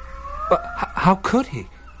gone. But how could he?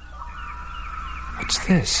 What's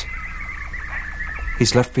this?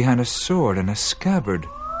 He's left behind a sword and a scabbard.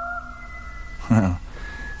 Well,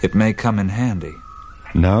 it may come in handy.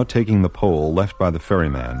 Now taking the pole left by the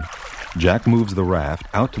ferryman, Jack moves the raft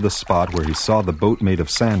out to the spot where he saw the boat made of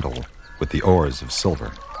sandal with the oars of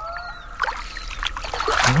silver.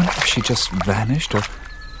 I wonder if she just vanished, or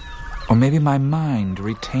maybe my mind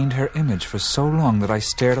retained her image for so long that I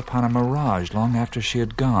stared upon a mirage long after she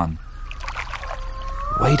had gone.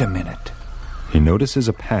 Wait a minute. He notices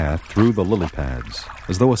a path through the lily pads,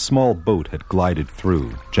 as though a small boat had glided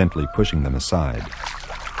through, gently pushing them aside.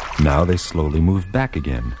 Now they slowly move back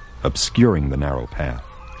again, obscuring the narrow path.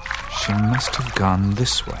 She must have gone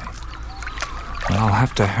this way. Well, I'll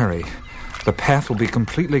have to hurry. The path will be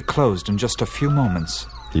completely closed in just a few moments.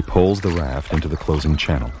 He pulls the raft into the closing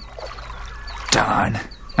channel. Darn.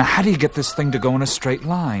 Now, how do you get this thing to go in a straight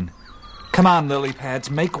line? Come on, lily pads,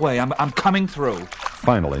 make way. I'm coming through.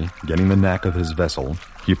 Finally, getting the knack of his vessel,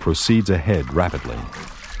 he proceeds ahead rapidly.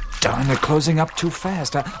 Darn, they're closing up too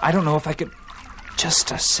fast. I don't know if I could...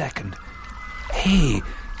 Just a second. Hey,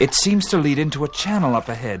 it seems to lead into a channel up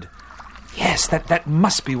ahead. Yes, that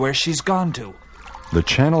must be where she's gone to. The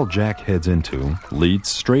channel Jack heads into leads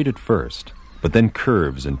straight at first, but then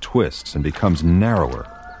curves and twists and becomes narrower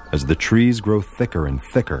as the trees grow thicker and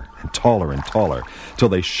thicker and taller, till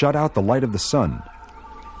they shut out the light of the sun.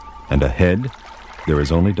 And ahead, there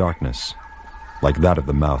is only darkness, like that of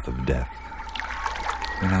the mouth of death.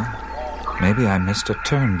 You know, maybe I missed a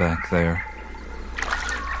turn back there.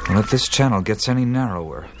 Well, if this channel gets any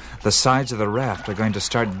narrower, the sides of the raft are going to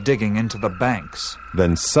start digging into the banks.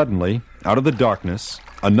 Then suddenly, out of the darkness,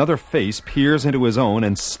 another face peers into his own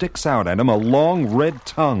and sticks out at him a long red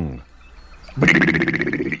tongue.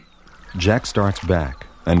 Jack starts back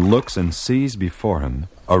and looks and sees before him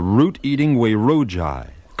a root-eating eulogy,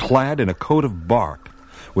 clad in a coat of bark,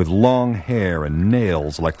 with long hair and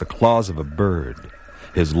nails like the claws of a bird.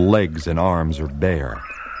 His legs and arms are bare,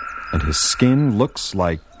 and his skin looks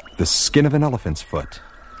like the skin of an elephant's foot.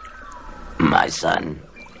 My son,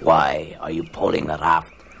 why are you pulling a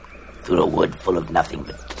raft through a wood full of nothing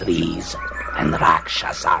but trees and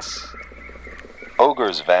rakshasas?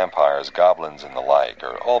 Ogres, vampires, goblins, and the like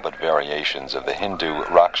are all but variations of the Hindu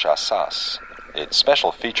rakshasas. Its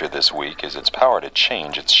special feature this week is its power to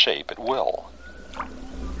change its shape at will.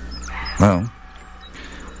 Well,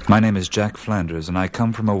 my name is Jack Flanders, and I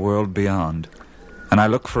come from a world beyond. And I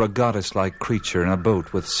look for a goddess-like creature in a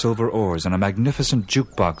boat with silver oars and a magnificent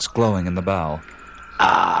jukebox glowing in the bow.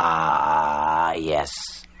 Ah, yes.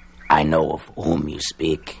 I know of whom you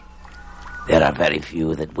speak. There are very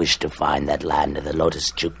few that wish to find that land of the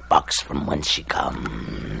lotus jukebox from whence she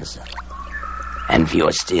comes. And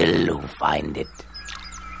fewer still who find it.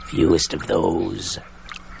 Fewest of those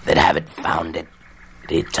that haven't found it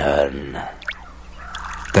return.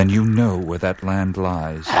 Then you know where that land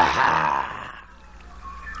lies.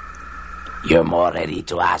 You're more ready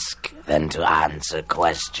to ask than to answer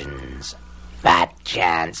questions. Fat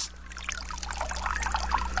chance.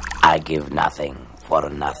 I give nothing for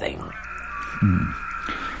nothing.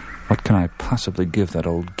 What can I possibly give that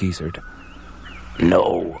old geezer?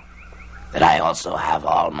 Know that I also have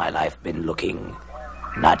all my life been looking,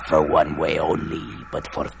 not for one way only, but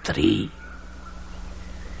for three.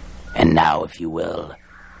 And now, if you will,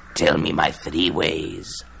 tell me my 3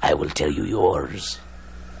 ways, I will tell you yours.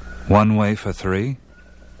 1 way for 3?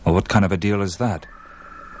 Well, what kind of a deal is that?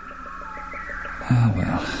 Ah,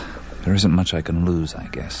 well, there isn't much I can lose, I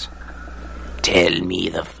guess. Tell me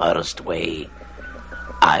the first way.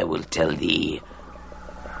 I will tell thee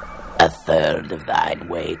 1/3 of thine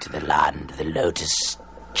way to the land of the lotus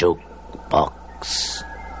jukebox.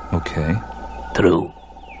 Okay. True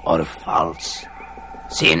or false?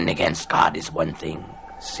 Sin against God is one thing.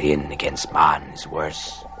 Sin against man is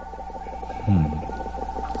worse.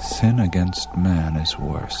 Sin against man is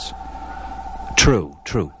worse. True.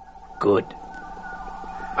 Good.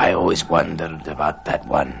 I always wondered about that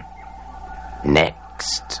one.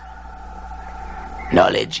 Next.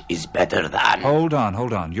 Knowledge is better than... Hold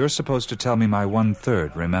on. You're supposed to tell me my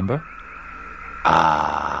 1/3, remember?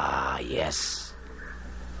 Ah, yes.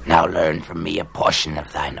 Now learn from me a portion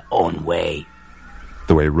of thine own way.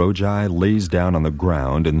 The eulogy lays down on the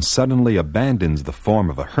ground and suddenly abandons the form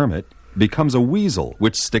of a hermit, becomes a weasel,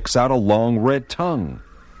 which sticks out a long red tongue,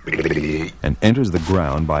 and enters the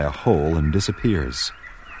ground by a hole and disappears.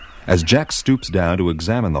 As Jack stoops down to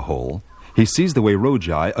examine the hole, he sees the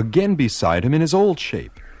eulogy again beside him in his old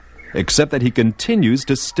shape, except that he continues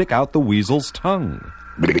to stick out the weasel's tongue.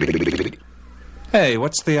 Hey,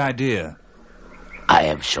 what's the idea? I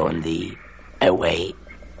have shown thee a way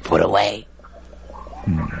for a way.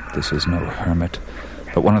 This is no hermit,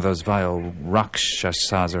 but one of those vile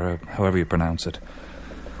rakshasas, or however you pronounce it.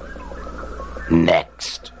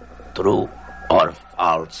 Next. True or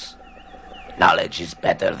false? Knowledge is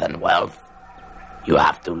better than wealth. You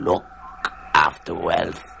have to look after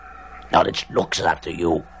wealth. Knowledge looks after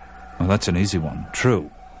you. Well, that's an easy one. True.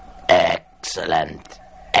 Excellent.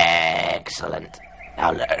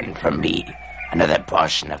 Now learn from me another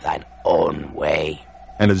portion of thine own way.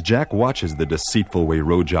 And as Jack watches the deceitful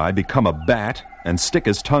eulogy become a bat and stick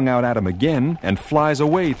his tongue out at him again and flies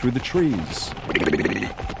away through the trees.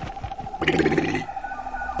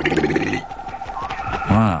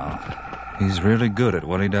 Wow. He's really good at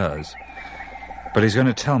what he does. But he's going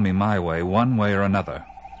to tell me my way, one way or another.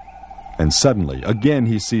 And suddenly, again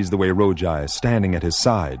he sees the eulogy standing at his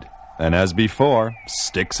side, and as before,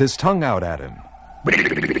 sticks his tongue out at him.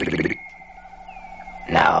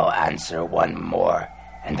 Now answer one more,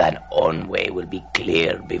 and thine own way will be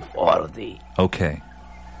clear before thee. Okay.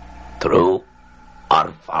 True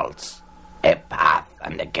or false? A path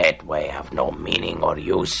and a gateway have no meaning or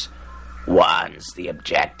use once the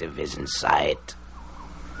objective is in sight.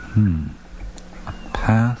 A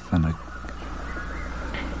path and a...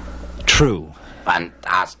 True.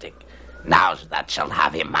 Fantastic. Now that shall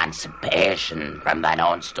have emancipation from thine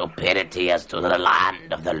own stupidity as to the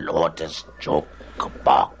land of the lotus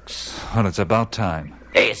jukebox. Well, it's about time.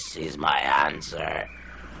 This is my answer.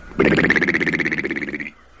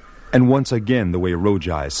 And once again the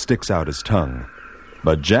eulogy sticks out his tongue.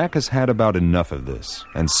 But Jack has had about enough of this,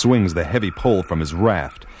 and swings the heavy pole from his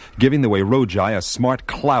raft, giving the eulogy a smart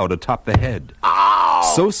cloud atop the head. Ow!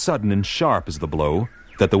 So sudden and sharp is the blow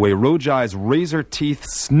that the way Rojai's razor teeth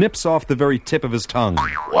snips off the very tip of his tongue.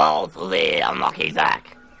 Woe to thee, unlucky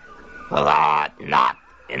Zack, for thou art not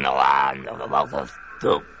in the land of the lotus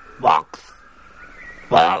jukebox,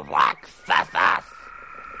 but of wax sassas,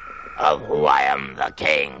 of who I am the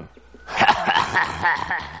king.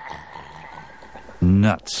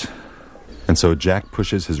 Nuts. And so Jack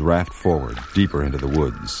pushes his raft forward, deeper into the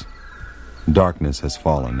woods. Darkness has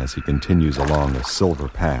fallen as he continues along a silver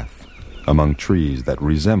path among trees that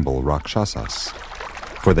resemble rakshasas,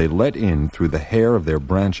 for they let in through the hair of their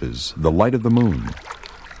branches the light of the moon,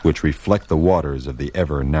 which reflect the waters of the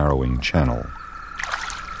ever-narrowing channel.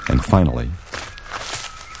 And finally...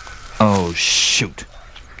 Oh, shoot.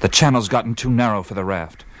 The channel's gotten too narrow for the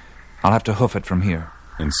raft. I'll have to hoof it from here.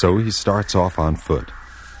 And so he starts off on foot.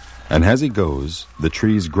 And as he goes, the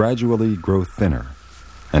trees gradually grow thinner,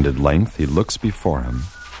 and at length he looks before him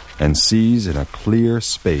and sees in a clear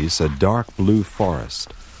space a dark blue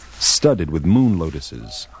forest, studded with moon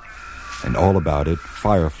lotuses, and all about it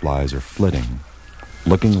fireflies are flitting,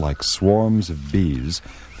 looking like swarms of bees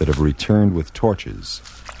that have returned with torches,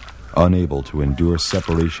 unable to endure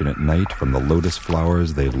separation at night from the lotus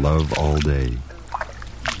flowers they love all day.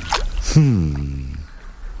 And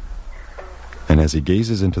as he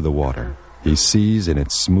gazes into the water, he sees in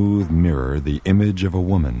its smooth mirror the image of a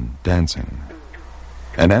woman dancing.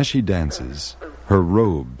 And as she dances, her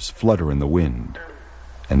robes flutter in the wind,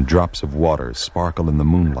 and drops of water sparkle in the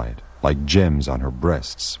moonlight like gems on her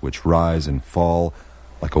breasts, which rise and fall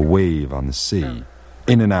like a wave on the sea,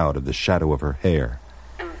 in and out of the shadow of her hair,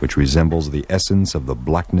 which resembles the essence of the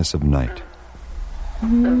blackness of night.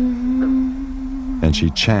 And she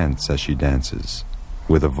chants as she dances,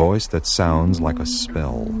 with a voice that sounds like a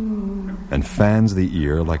spell, and fans the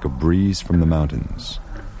ear like a breeze from the mountains.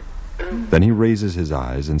 Then he raises his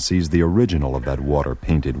eyes and sees the original of that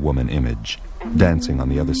water-painted woman image, dancing on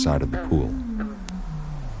the other side of the pool.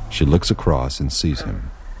 She looks across and sees him.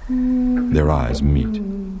 Their eyes meet,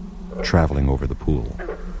 traveling over the pool.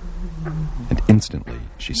 And instantly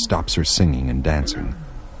she stops her singing and dancing,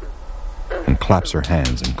 and claps her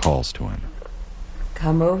hands and calls to him.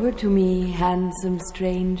 Come over to me, handsome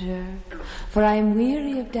stranger, for I am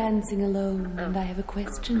weary of dancing alone, and I have a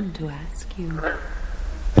question to ask you.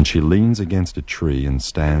 And she leans against a tree and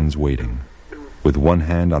stands waiting, with one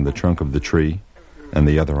hand on the trunk of the tree and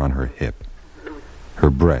the other on her hip. Her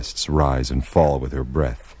breasts rise and fall with her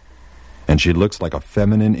breath, and she looks like a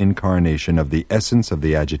feminine incarnation of the essence of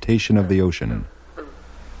the agitation of the ocean.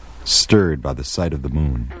 Stirred by the sight of the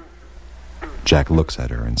moon, Jack looks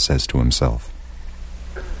at her and says to himself,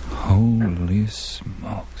 Holy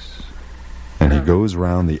smokes. And he goes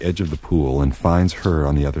round the edge of the pool and finds her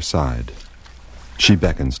on the other side. She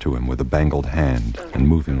beckons to him with a bangled hand and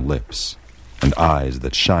moving lips, and eyes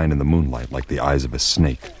that shine in the moonlight like the eyes of a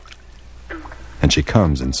snake. And she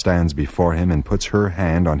comes and stands before him and puts her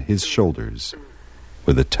hand on his shoulders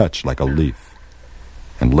with a touch like a leaf,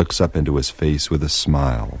 and looks up into his face with a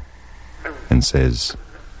smile and says,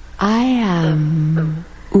 I am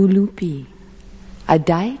Ulupi, a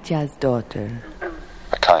Daija's daughter.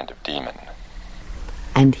 A kind of demon.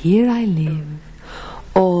 And here I live,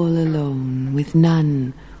 all alone, with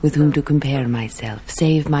none with whom to compare myself,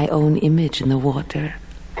 save my own image in the water.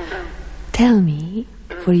 Tell me,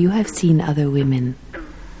 for you have seen other women,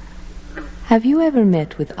 have you ever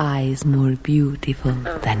met with eyes more beautiful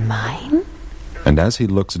than mine? And as he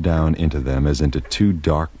looks down into them as into two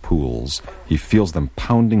dark pools, he feels them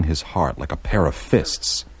pounding his heart like a pair of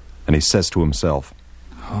fists, and he says to himself,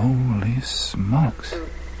 Holy smokes.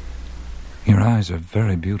 Your eyes are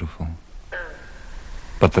very beautiful.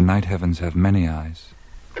 But the night heavens have many eyes,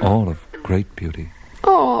 all of great beauty.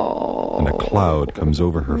 Oh. And a cloud comes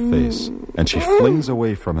over her face, and she flings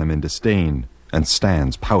away from him in disdain and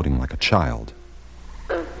stands pouting like a child.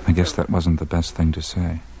 I guess that wasn't the best thing to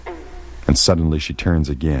say. And suddenly she turns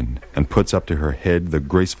again and puts up to her head the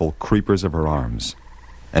graceful creepers of her arms,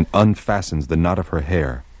 and unfastens the knot of her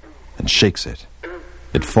hair and shakes it.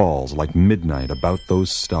 It falls like midnight about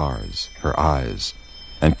those stars, her eyes,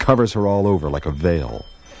 and covers her all over like a veil,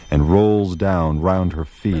 and rolls down round her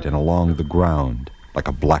feet and along the ground like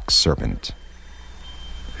a black serpent.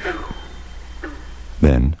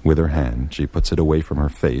 Then, with her hand, she puts it away from her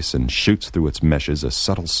face and shoots through its meshes a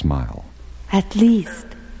subtle smile. At least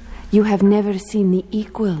you have never seen the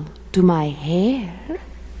equal to my hair.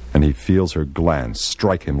 And he feels her glance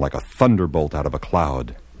strike him like a thunderbolt out of a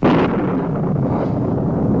cloud.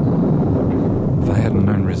 If I hadn't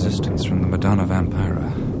learned resistance from the Madonna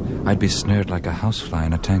Vampira, I'd be snared like a housefly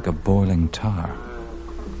in a tank of boiling tar.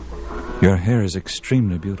 Your hair is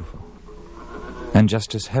extremely beautiful. And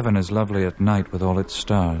just as heaven is lovely at night with all its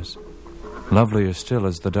stars, lovelier still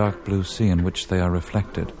is the dark blue sea in which they are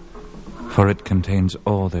reflected, for it contains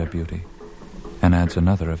all their beauty and adds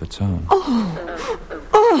another of its own.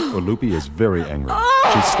 Ulupi is very angry.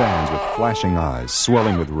 She stands with flashing eyes,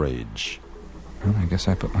 swelling with rage. Well, I guess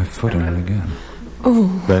I put my foot in it again.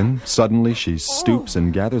 Then, suddenly, she stoops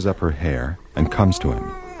and gathers up her hair and comes to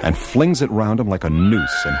him and flings it round him like a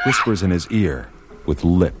noose and whispers in his ear with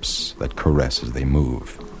lips that caress as they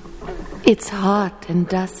move. It's hot and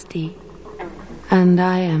dusty, and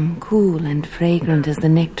I am cool and fragrant as the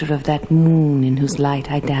nectar of that moon in whose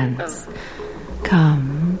light I dance.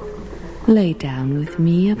 Come, lay down with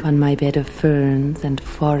me upon my bed of ferns and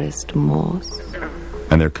forest moss.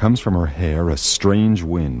 And there comes from her hair a strange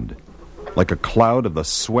wind, like a cloud of the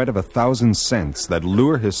sweat of 1,000 scents that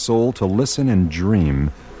lure his soul to listen and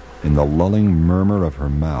dream in the lulling murmur of her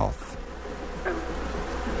mouth.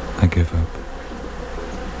 I give up.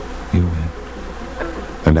 You win.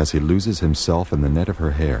 And as he loses himself in the net of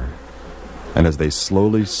her hair, and as they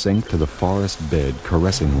slowly sink to the forest bed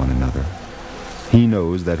caressing one another, he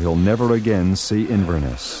knows that he'll never again see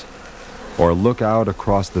Inverness, or look out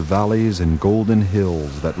across the valleys and golden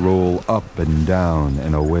hills that roll up and down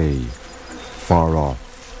and away, far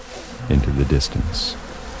off into the distance.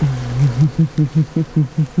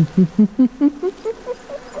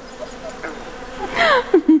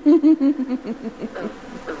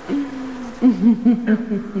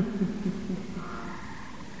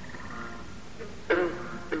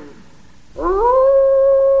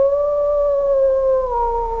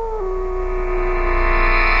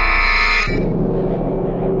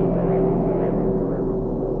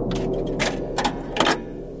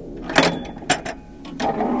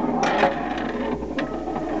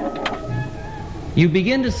 You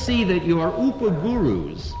begin to see that you are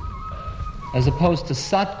upa-gurus as opposed to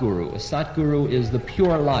satguru. A satguru is the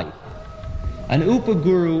pure light. An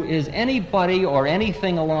upa-guru is anybody or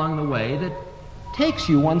anything along the way that takes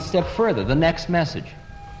you one step further, the next message.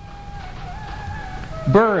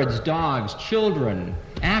 Birds, dogs, children,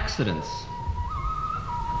 accidents,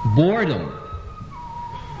 boredom,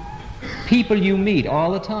 people you meet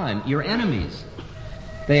all the time, your enemies,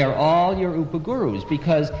 they are all your upa-gurus,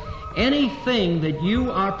 because anything that you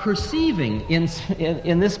are perceiving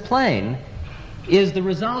in this plane is the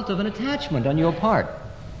result of an attachment on your part.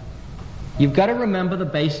 You've got to remember the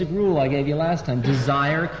basic rule I gave you last time.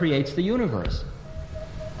 Desire creates the universe.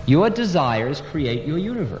 Your desires create your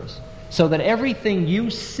universe. So that everything you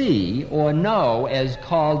see or know as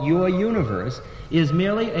called your universe is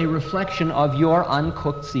merely a reflection of your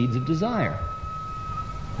uncooked seeds of desire.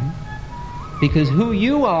 Because who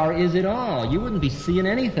you are is it all. You wouldn't be seeing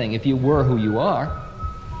anything if you were who you are.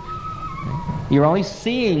 You're only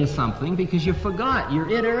seeing something because you forgot you're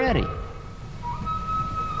it already.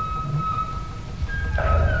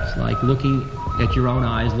 It's like looking at your own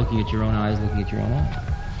eyes, looking at your own eyes, looking at your own eyes.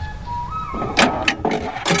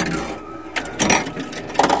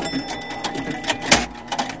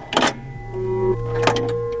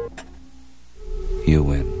 You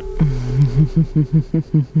win.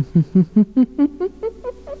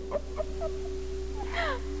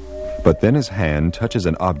 But then his hand touches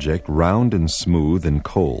an object round and smooth and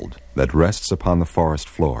cold that rests upon the forest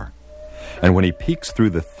floor. And when he peeks through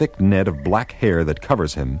the thick net of black hair that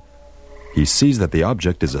covers him, he sees that the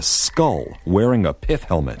object is a skull wearing a pith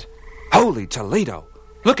helmet. Holy Toledo!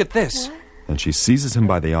 Look at this! What? And she seizes him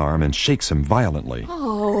by the arm and shakes him violently.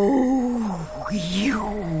 Oh, you!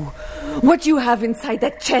 What you have inside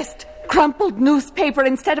that chest? Crumpled newspaper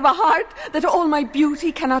instead of a heart, that all my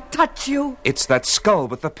beauty cannot touch you? It's that skull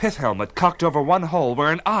with the pith helmet cocked over one hole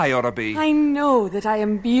where an eye ought to be. I know that I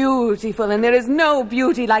am beautiful, and there is no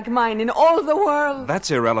beauty like mine in all the world.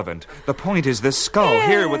 That's irrelevant. The point is this skull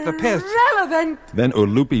here with the pith. Irrelevant! Then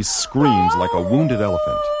Ulupi screams like a wounded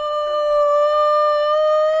elephant.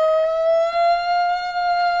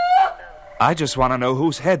 I just want to know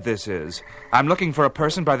whose head this is. I'm looking for a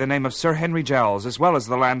person by the name of Sir Henry Jowls, as well as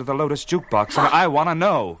the land of the Lotus Jukebox, and I want to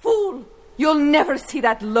know. Fool! You'll never see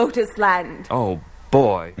that Lotus land. Oh,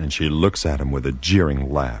 boy. And she looks at him with a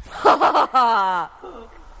jeering laugh.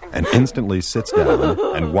 And instantly sits down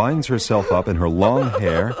and winds herself up in her long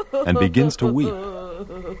hair and begins to weep.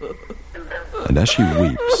 And as she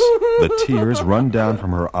weeps, the tears run down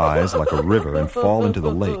from her eyes like a river and fall into the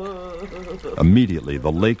lake. Immediately,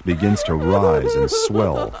 the lake begins to rise and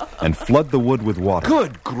swell and flood the wood with water.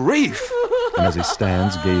 Good grief! And as he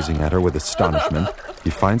stands gazing at her with astonishment, he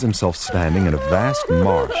finds himself standing in a vast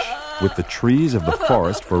marsh with the trees of the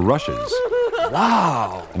forest for rushes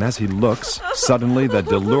Wow! And as he looks, suddenly the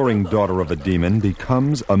alluring daughter of a demon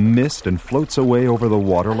becomes a mist and floats away over the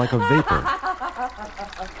water like a vapor.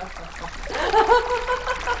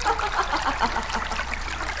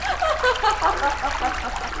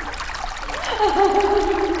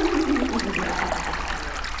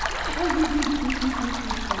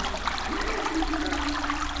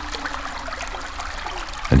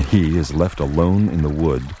 And he is left alone in the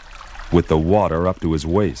wood with the water up to his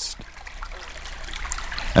waist.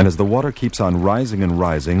 And as the water keeps on rising and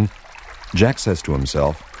rising, Jack says to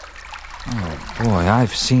himself, "Oh, boy,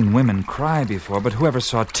 I've seen women cry before, but whoever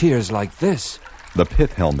saw tears like this?" The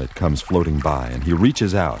pith helmet comes floating by, and he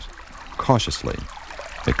reaches out, cautiously,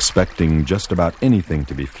 expecting just about anything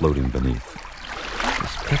to be floating beneath.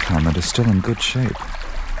 This pith helmet is still in good shape.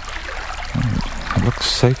 It looks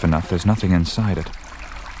safe enough. There's nothing inside it.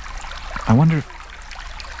 I wonder if...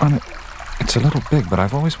 Well, it's a little big, but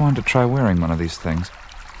I've always wanted to try wearing one of these things.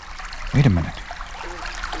 Wait a minute.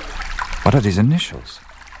 What are these initials?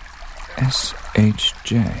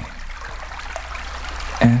 S.H.J.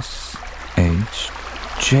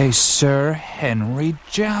 S.H.J. Sir Henry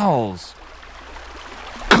Jowls.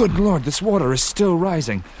 Good Lord, this water is still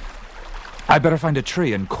rising. I better find a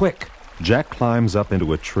tree, and quick. Jack climbs up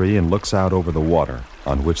into a tree and looks out over the water,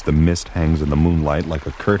 on which the mist hangs in the moonlight like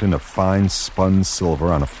a curtain of fine spun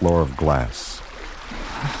silver on a floor of glass.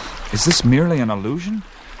 Is this merely an illusion?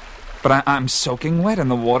 But I'm soaking wet and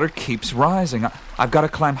the water keeps rising. I've got to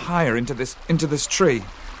climb higher into this tree.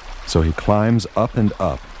 So he climbs up and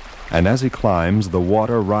up, and as he climbs, the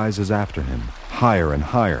water rises after him, higher and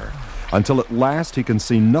higher, until at last he can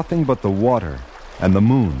see nothing but the water and the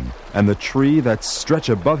moon and the tree that stretch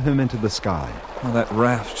above him into the sky. Well, that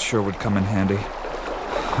raft sure would come in handy.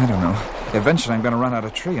 I don't know. Eventually I'm going to run out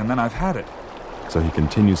of tree, and then I've had it. So he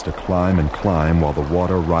continues to climb and climb while the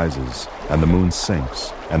water rises and the moon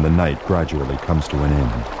sinks and the night gradually comes to an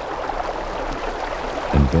end.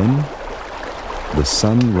 And then the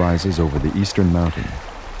sun rises over the eastern mountain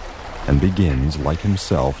and begins, like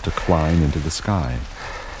himself, to climb into the sky.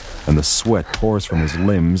 And the sweat pours from his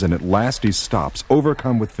limbs, and at last he stops,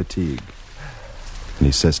 overcome with fatigue. And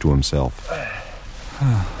he says to himself,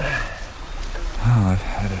 I've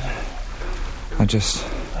had it. I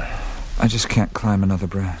just can't climb another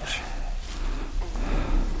branch.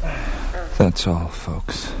 That's all,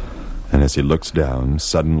 folks. And as he looks down,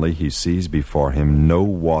 suddenly he sees before him no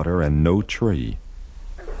water and no tree.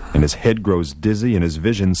 And his head grows dizzy and his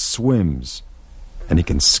vision swims, and he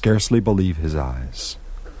can scarcely believe his eyes.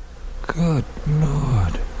 Good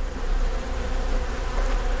Lord.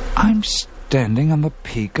 I'm standing on the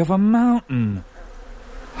peak of a mountain.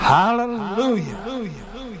 Hallelujah.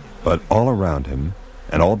 But all around him,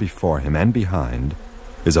 and all before him and behind,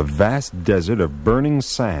 is a vast desert of burning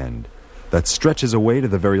sand that stretches away to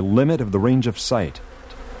the very limit of the range of sight,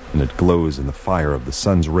 and it glows in the fire of the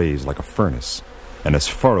sun's rays like a furnace, and is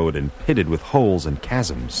furrowed and pitted with holes and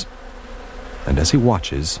chasms. And as he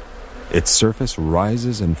watches, its surface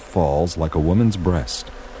rises and falls like a woman's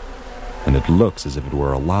breast, and it looks as if it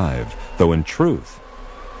were alive, though in truth,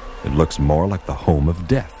 it looks more like the home of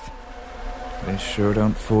death. They sure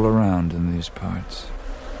don't fool around in these parts.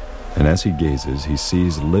 And as he gazes, he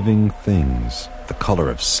sees living things, the color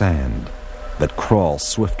of sand, that crawl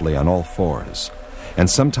swiftly on all fours, and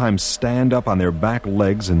sometimes stand up on their back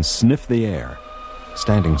legs and sniff the air,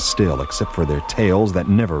 standing still except for their tails that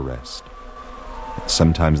never rest.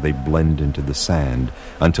 Sometimes they blend into the sand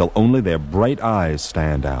until only their bright eyes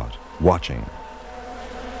stand out, watching.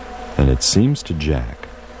 And it seems to Jack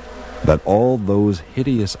that all those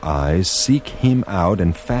hideous eyes seek him out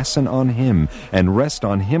and fasten on him and rest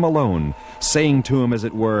on him alone, saying to him, as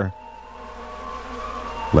it were,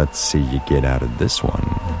 "Let's see you get out of this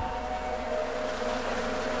one."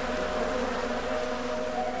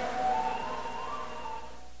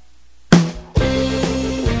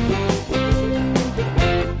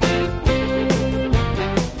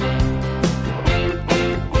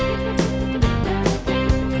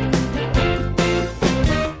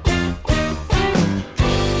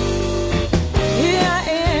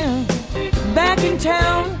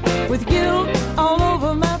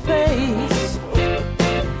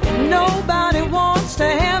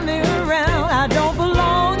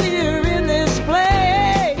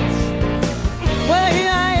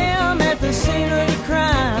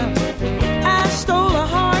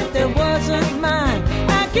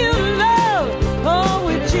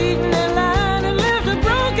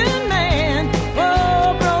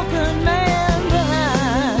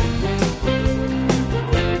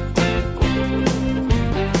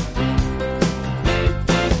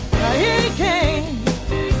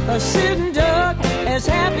 Sitting down as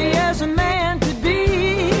happy as a man could be.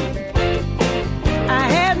 I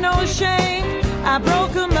had no shame, I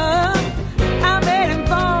broke him up, I made him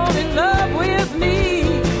fall in love with me.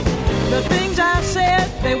 The things I said,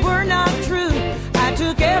 they were not true. I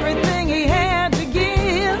took everything he had to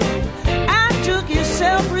give. I took his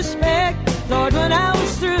self-respect, Lord, when I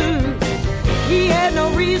was through. He had no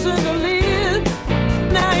reason to live.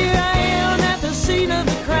 Now here I am at the scene of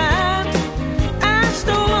the crime. I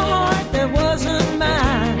stole a heart that wasn't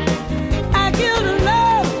mine. I killed a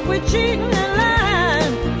love with cheating and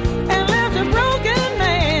lying, and left a broken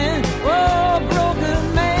man, oh, broken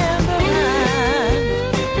man behind.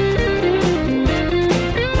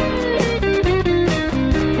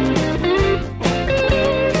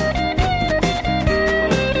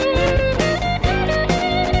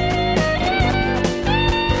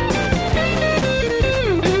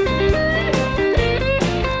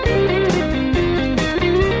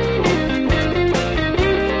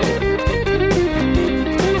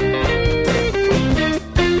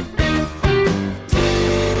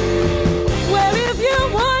 Well, if you're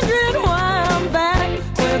wondering why I'm back,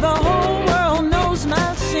 where the whole world knows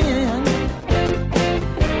my sin,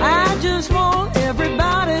 I just want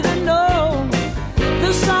everybody to know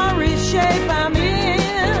the sorry shape I'm in.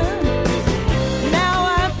 Now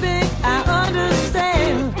I think I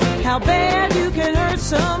understand how bad you can hurt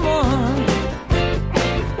someone.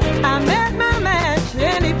 I met my match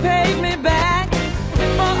and he paid me back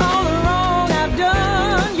for all the wrong I've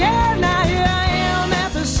done. Yeah, now here I am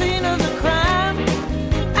at the scene of the crime.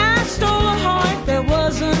 I stole a heart that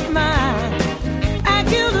wasn't mine. I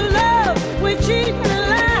killed a love with cheating and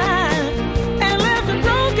lying, and left a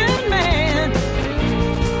broken man.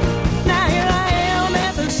 Now here I am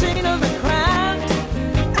at the scene of the crime.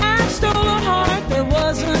 I stole a heart that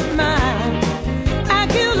wasn't mine. I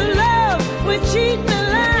killed a love with cheating and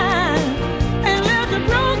lying, and left a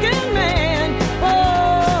broken man,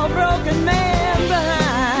 oh, broken man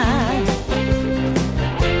behind.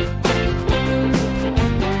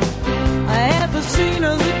 At the scene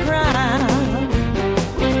of the crime.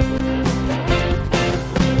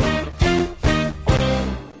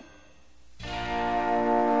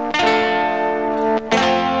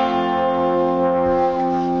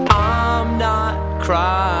 I'm not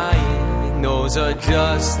crying, those are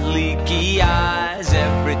just leaky eyes.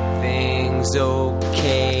 Everything's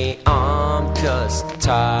okay, I'm just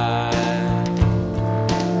tired.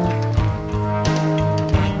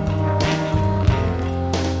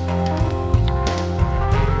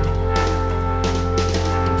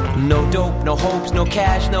 No dope, no hopes, no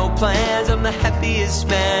cash, no plans. I'm the happiest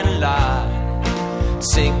man alive.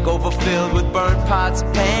 Sink overfilled with burnt pots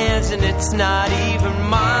and pans, and it's not even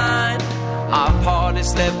mine. I've hardly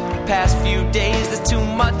slept the past few days. There's too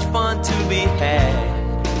much fun to be had.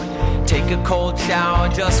 Take a cold shower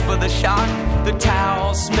just for the shock. The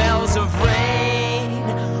towel smells of rain.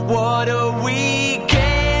 What do we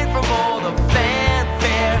gain from all the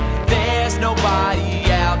fanfare? There's nobody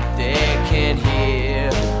out there can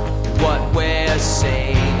hear what we're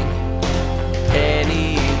saying.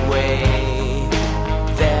 Anyway,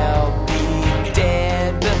 they'll be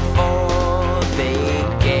dead before they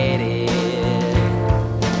get it.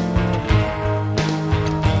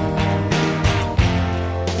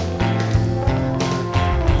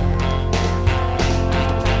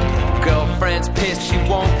 Girlfriend's pissed she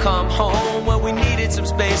won't come home. Well, we needed some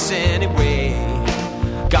space anyway.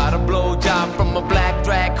 Got a blowjob from a black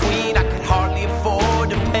drag queen I could hardly afford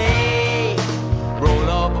to pay. Roll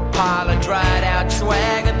up a pile of dried out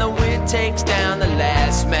swag, and the wind takes down the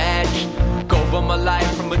last match. Go by my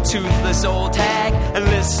life from a toothless old hag and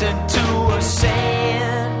listen to her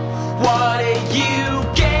saying, what do you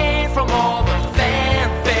gain from all the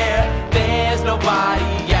fanfare? There's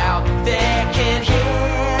nobody out there can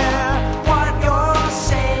hear what you're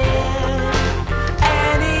saying.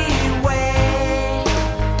 Anyway,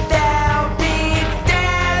 they'll be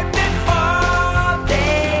dead before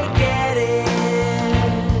they get it.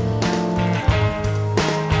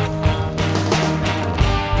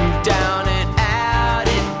 Down and out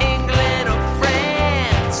in England or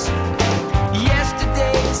France,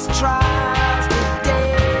 yesterday's trials,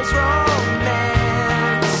 today's romance.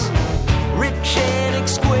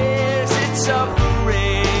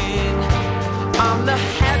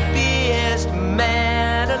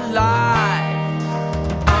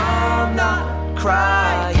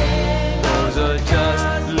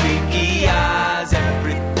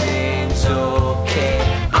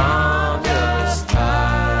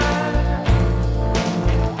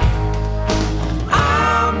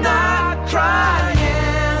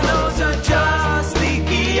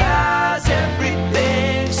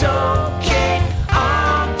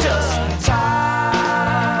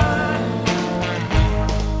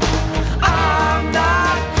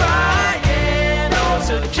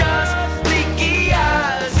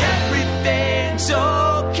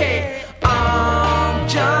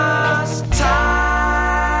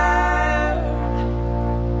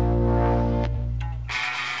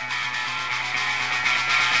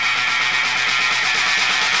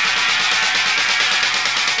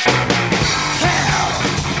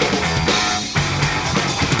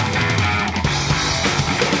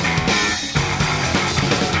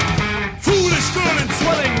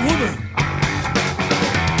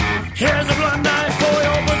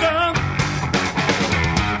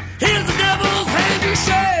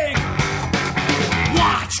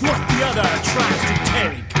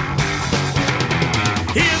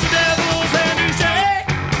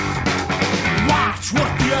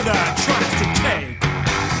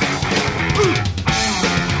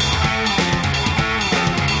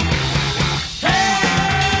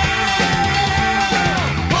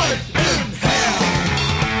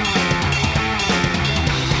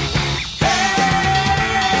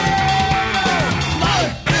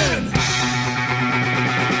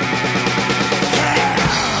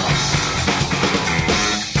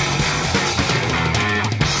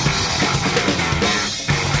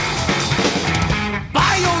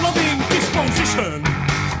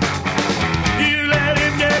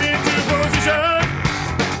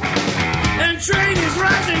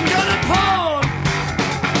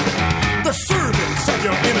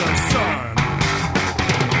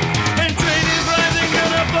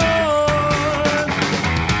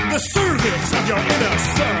 of your inner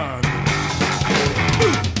sun.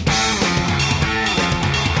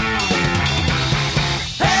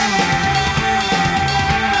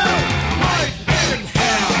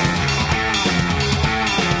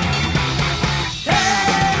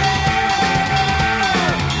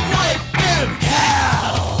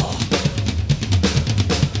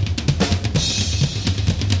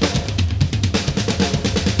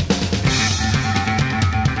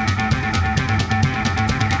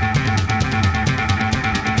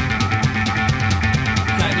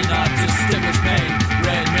 Distinguish pain,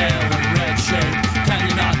 red nail and red shame. Can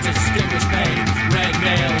you not distinguish pain, red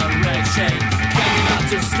nail and red shame? Can you not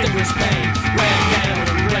distinguish pain, red nail,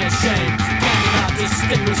 red shame? Can you not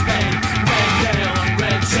distinguish pain, red nail,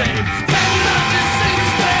 red shame? Red nail, red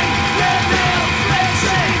shame, red nail, red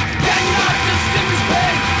shame.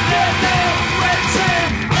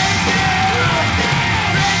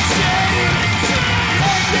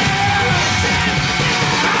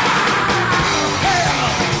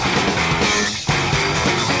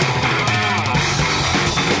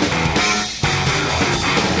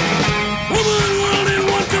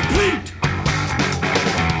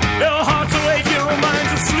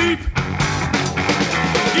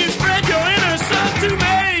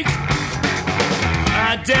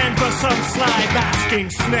 Den for some sly basking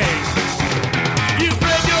snake. You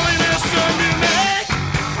spread your inner sun to make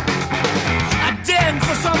a den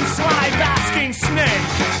for some sly basking snake.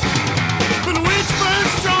 But which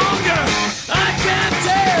bird's stronger? I can't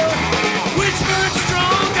tell. Which bird's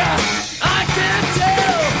stronger? I can't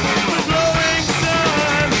tell. The glowing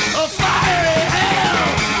sun of fiery hell.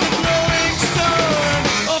 The glowing sun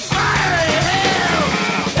of fiery hell.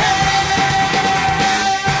 Hell!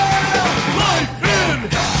 Life in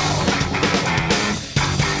hell!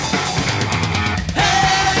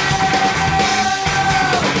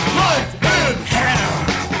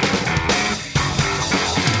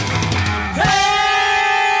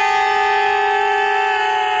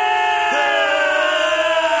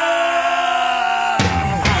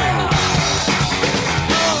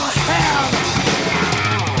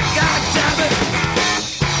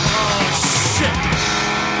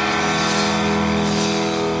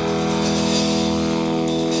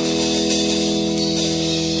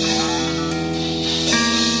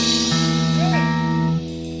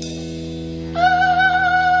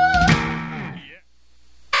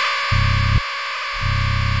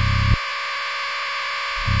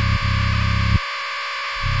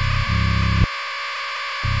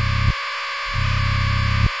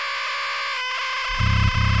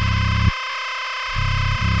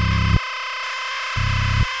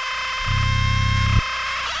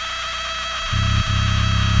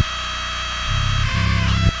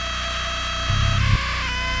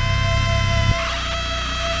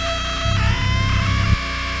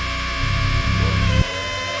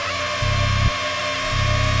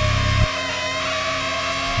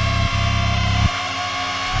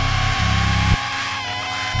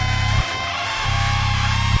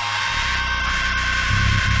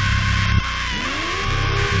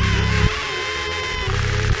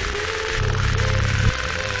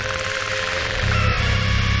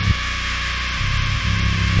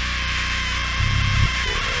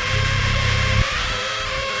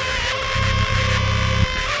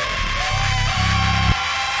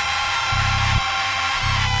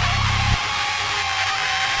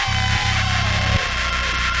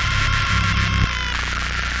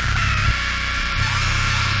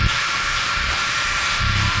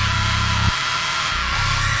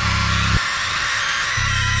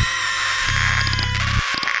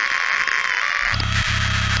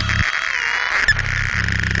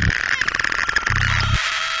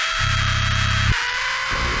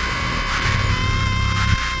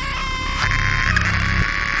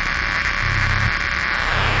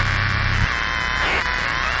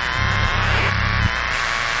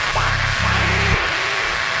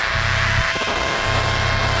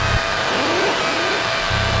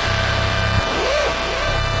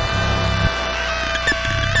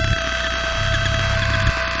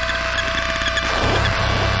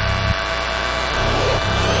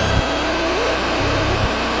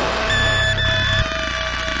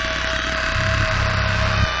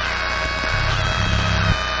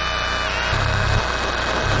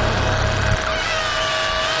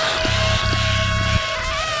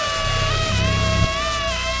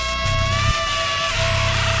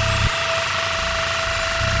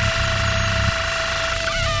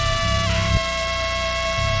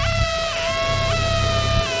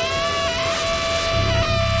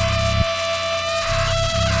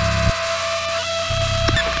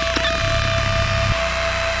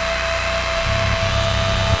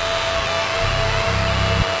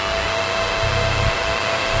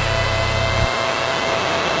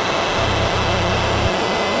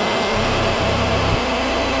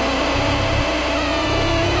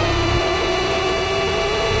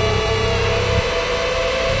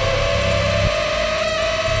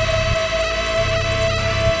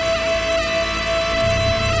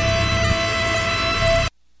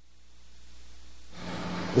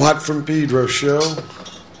 Watt from Pedro Show.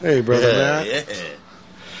 Hey, Brother Matt. Yeah.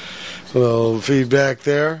 A little feedback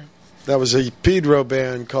there. That was a Pedro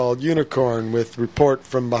band called Unicorn with Report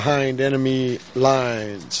from Behind Enemy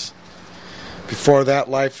Lines. Before that,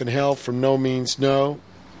 Life in Hell from nomeansno.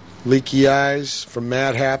 Leaky Eyes from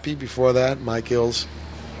Mad Happy. Before that, Mike Ill's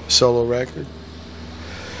solo record.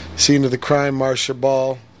 Scene of the Crime, Marcia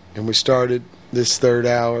Ball. And we started this third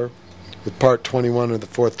hour with part 21 of the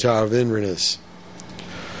Fourth Tower of Inverness.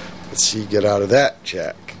 Let's see you get out of that,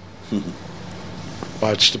 Jack.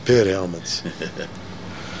 Watch the pit helmets.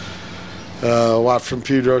 Watt from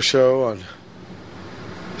Pedro Show on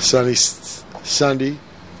sunny Sunday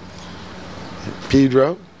in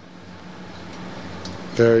Pedro.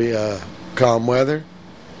 Very calm weather.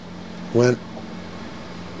 Went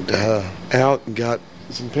out and got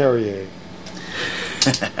some Perrier.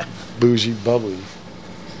 Bougie, bubbly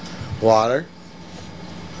water.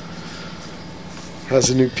 How's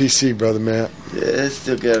the new PC, Brother Matt? Yeah, it's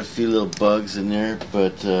still got a few little bugs in there,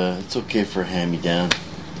 but it's okay for a hand-me-down.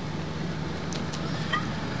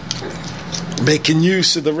 Making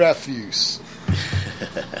use of the refuse.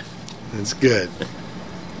 That's good.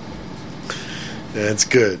 That's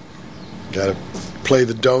good. Got to play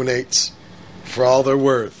the donates for all they're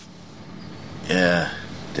worth. Yeah,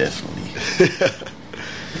 definitely.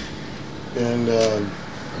 And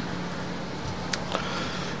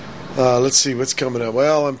let's see what's coming up.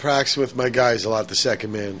 Well, I'm practicing with my guys a lot. The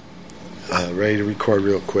second man, ready to record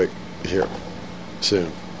real quick here soon.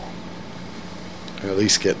 Or at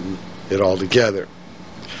least getting it all together.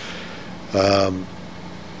 I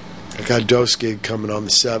got a dose gig coming on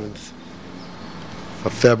the 7th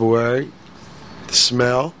of February. The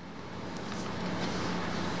Smell.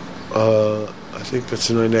 I think that's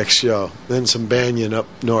my next show. Then some Banyan up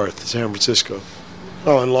north, San Francisco.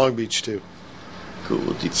 Oh, and Long Beach too.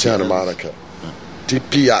 Cool. Santa Monica. Deep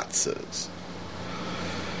Piazzas.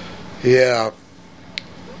 Yeah.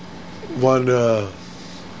 One, I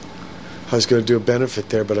was going to do a benefit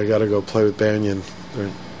there, but I got to go play with Banyan.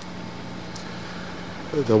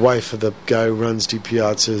 The wife of the guy who runs Deep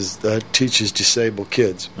Piazzas teaches disabled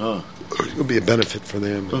kids. Oh. It'll be a benefit for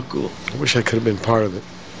them. Oh, cool. I wish I could have been part of it.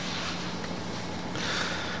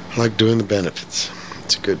 I like doing the benefits.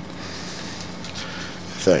 It's a good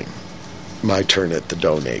thing. My turn at the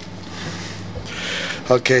donate.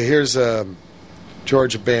 Okay, here's a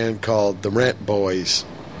Georgia band called the Rent Boys.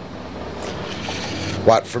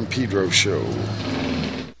 Watt from Pedro Show.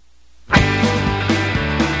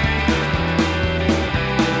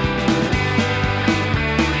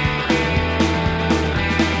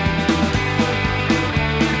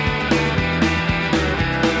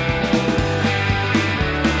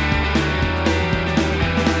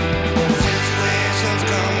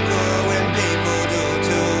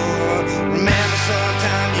 Remember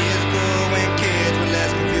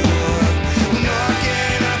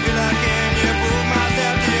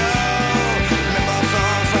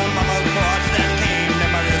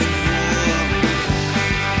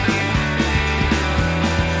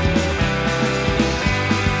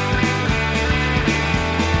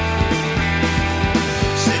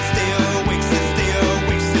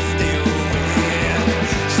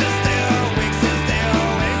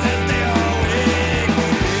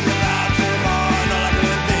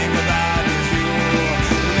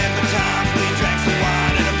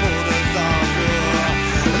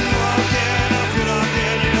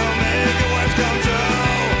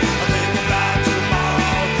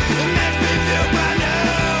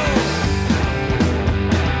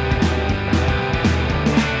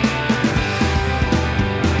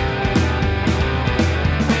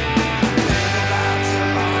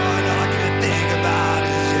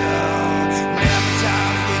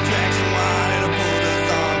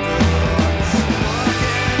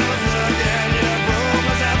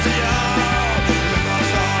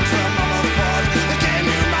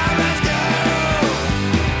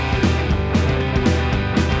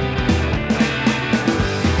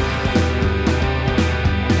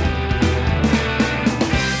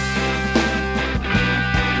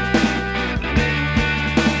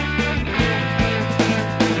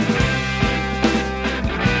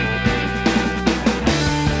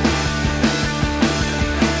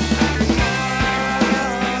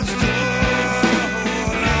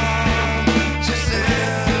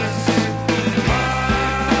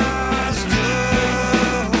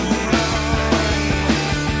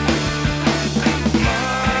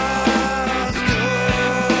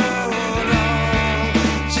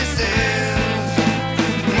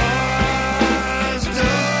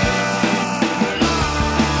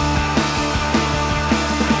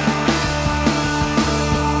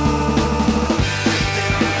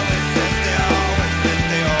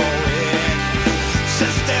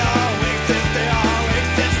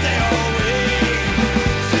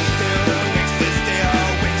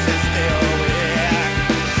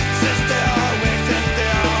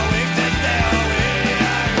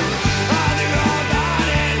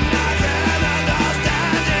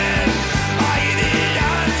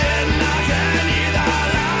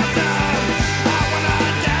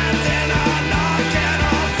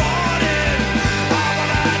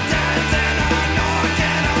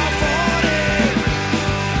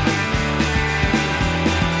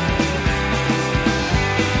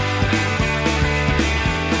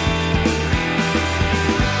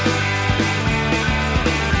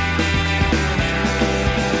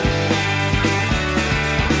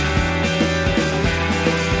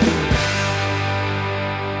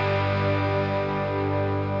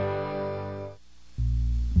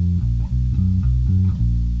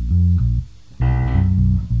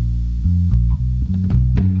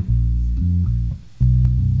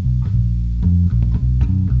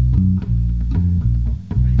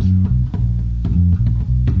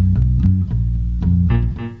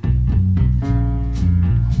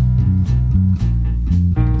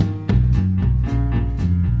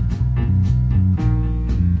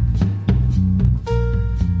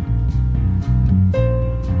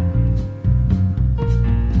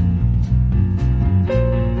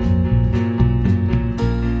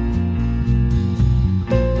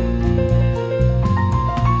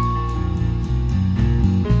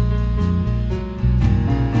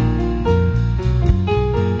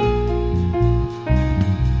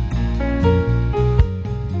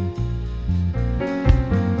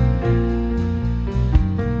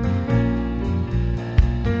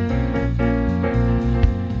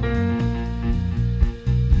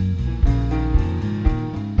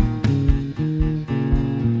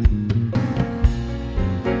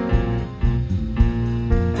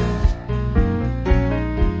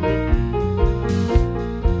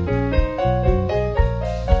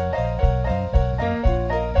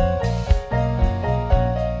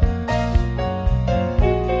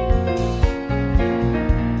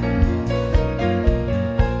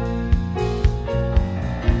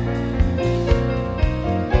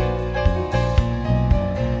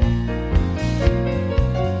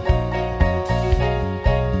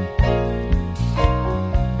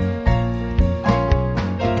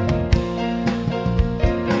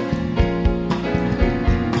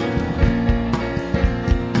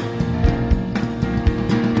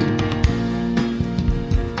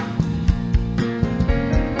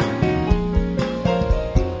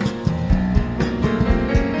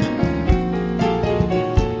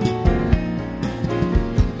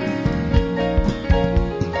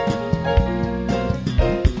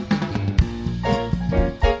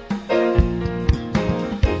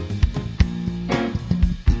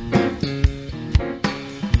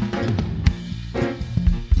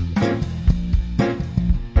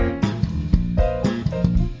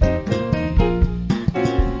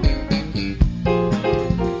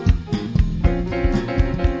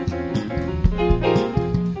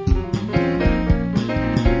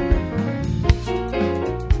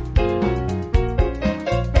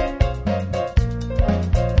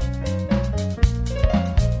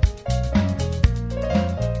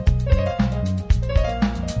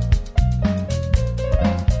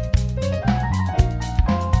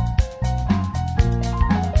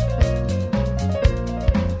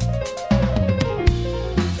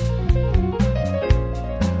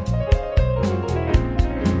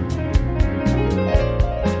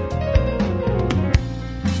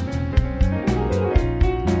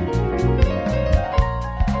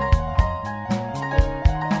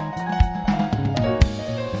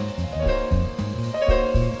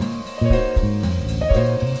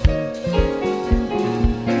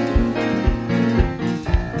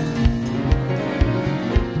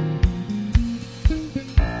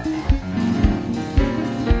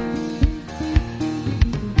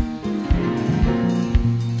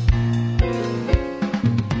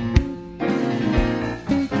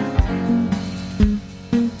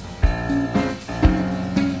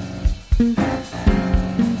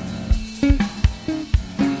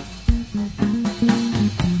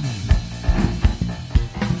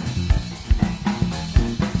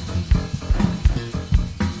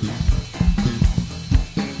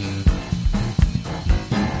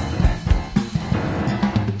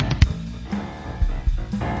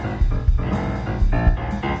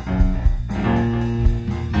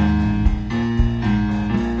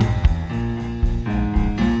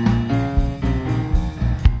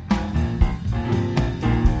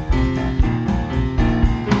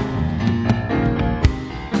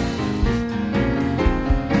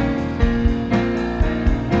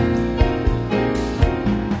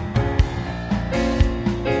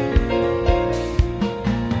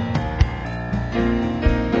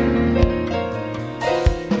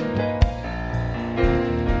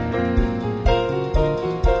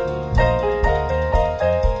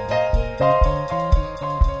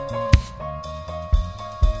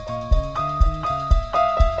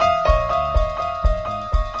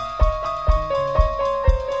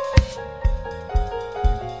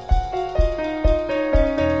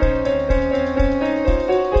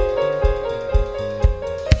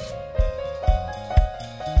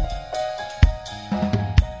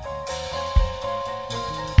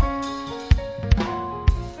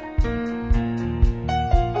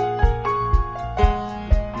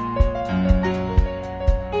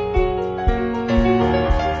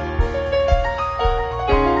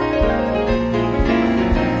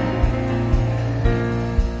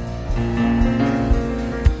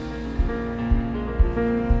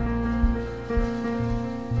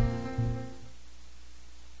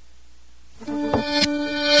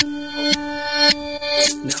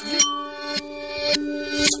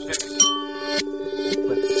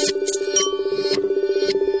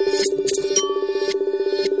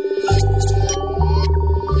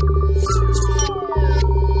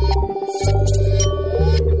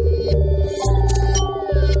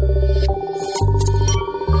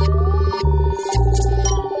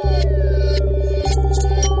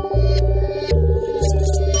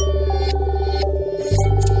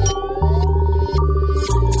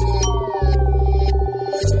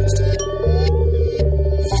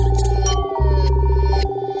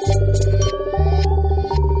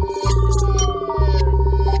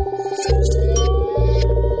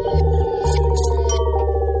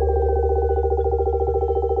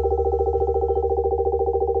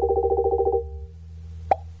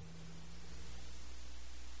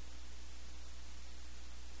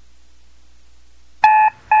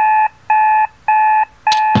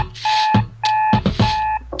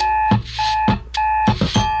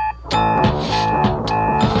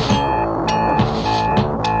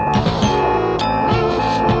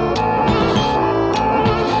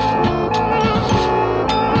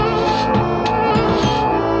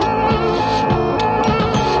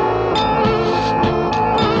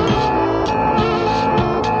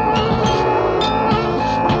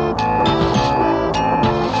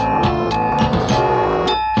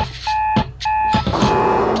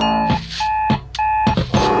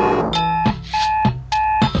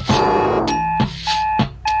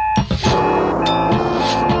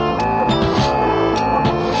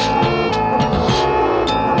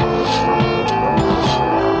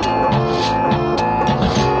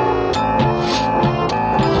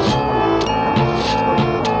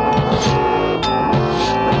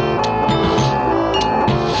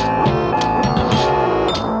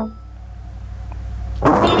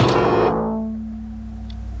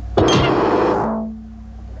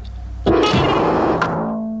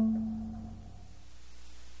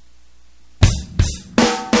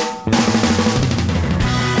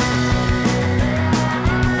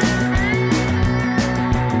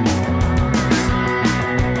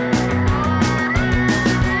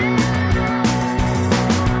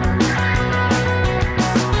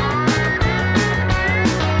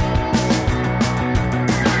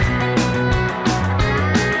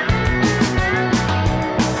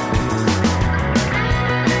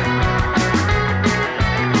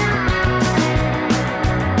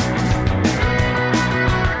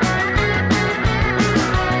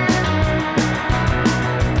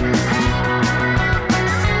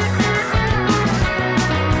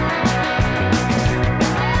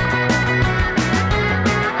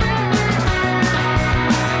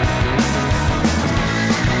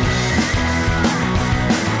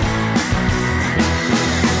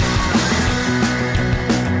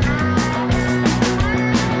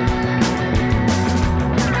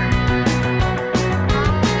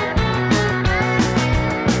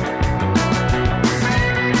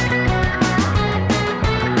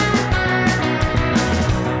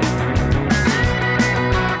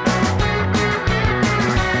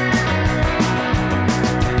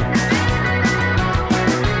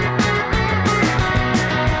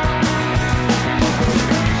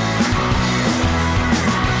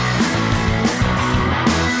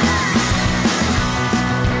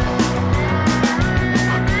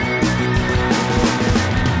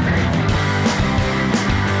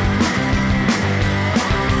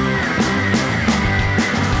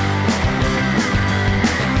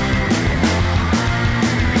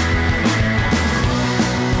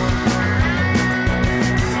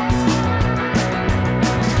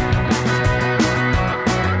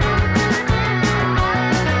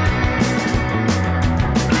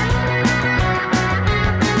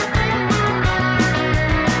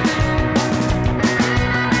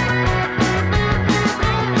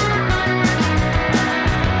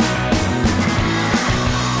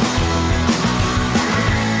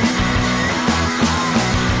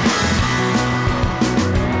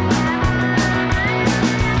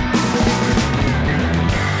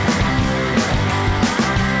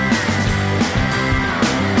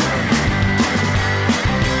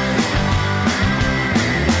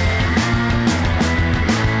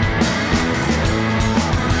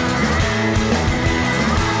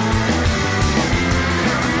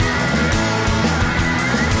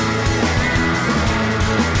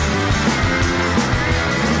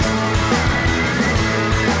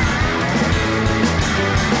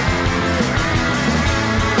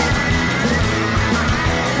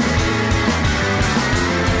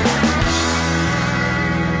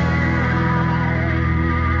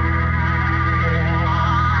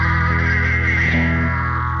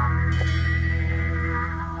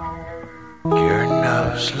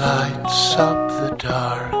nose lights up the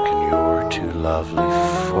dark, and you're too lovely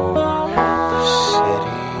for the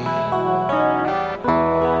city.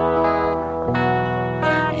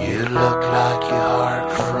 You look like you hark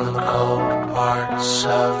from the cold parts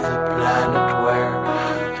of the planet where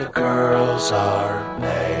the girls are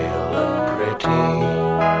pale and pretty.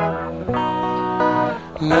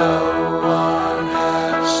 No one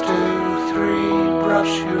has to 3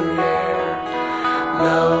 brush your hair.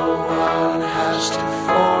 No one has to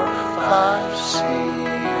 4, 5 see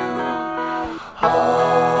you.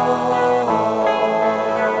 Holding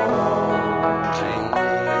me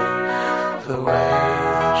the way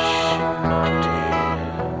that you did.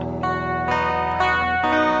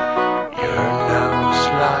 Your nose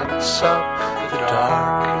lights up the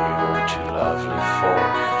dark, and you're too lovely for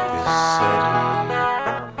this city.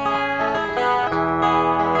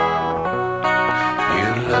 You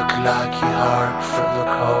look like you hark from the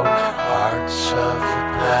cold parts of the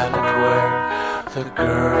planet where the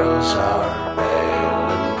girls are pale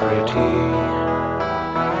and pretty.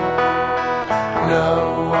 No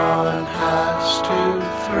one has to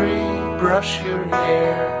 3 brush your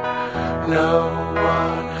hair. No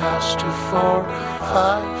one has to 4,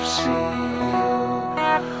 5 see you.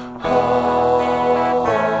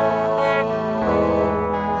 Holding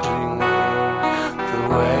me the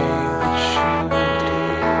way that you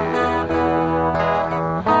did.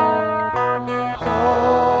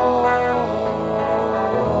 Holding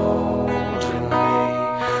me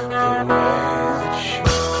the way that you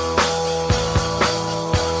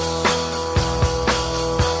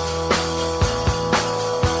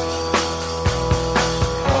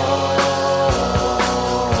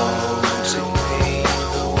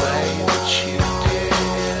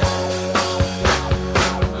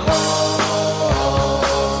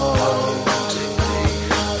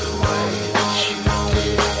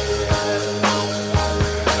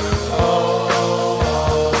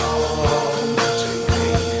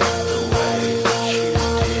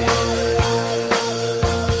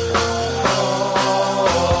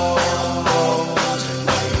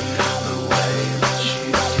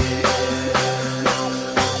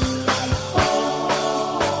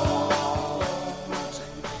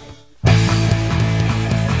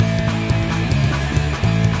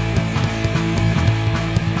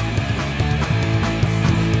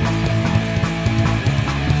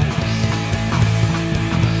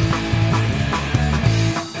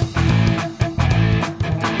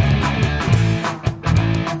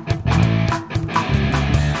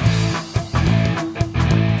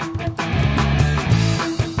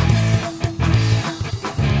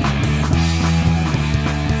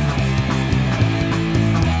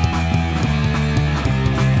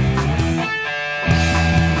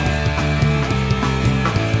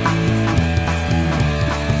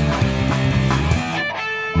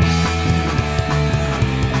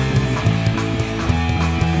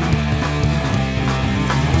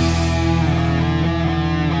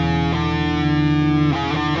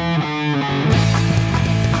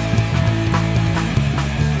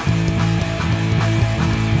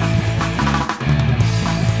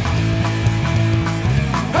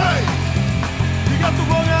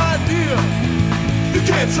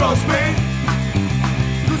can't trust me,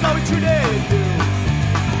 'cause I treated you.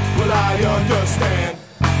 Well, I understand.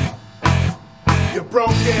 You're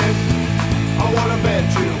broken. I wanna bend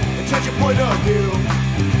you and change your point of view.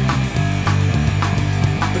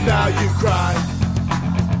 But now you cry,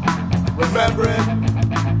 remembering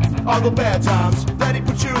all the bad times that he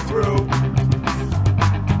put you through.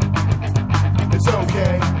 It's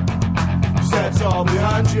okay, 'cause that's all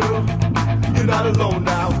behind you. You're not alone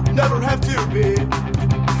now, never have to be.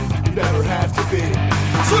 Never have to be.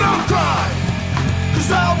 So don't cry, 'cause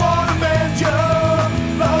I wanna mend you.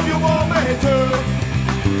 Love you want me to,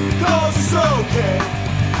 'cause it's okay.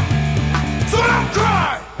 So don't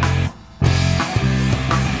cry.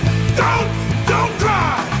 Don't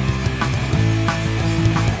cry.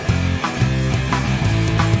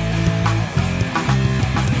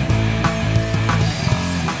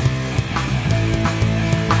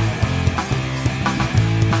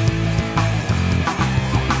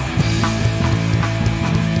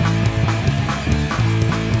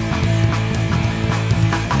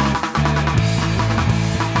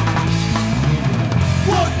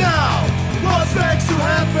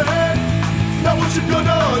 Now what you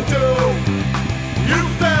gonna do? You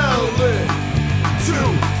fell into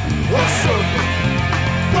a circle.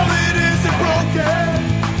 Well, it isn't broken,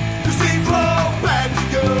 'cause he crawled back to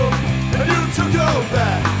you, and you took him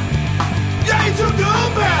back. Yeah, you took him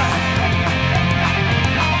back.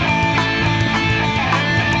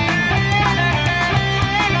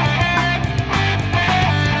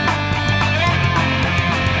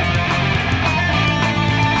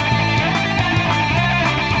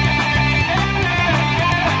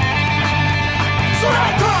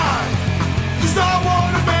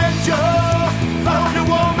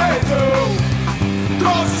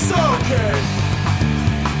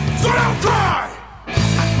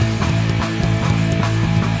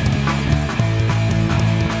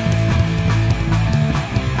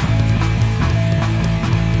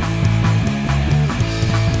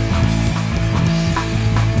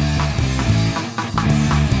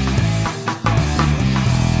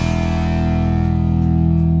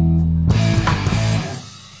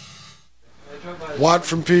 Watt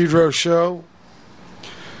from Pedro Show.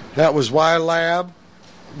 That was Y-Lab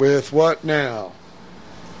with What Now?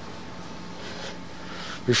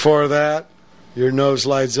 Before that, Your Nose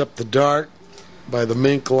Lights Up the Dark by the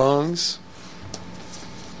Minklungs,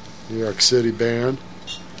 New York City band.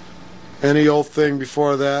 Any Old Thing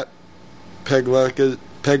before that,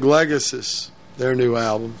 Peglegasus, their new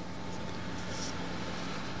album.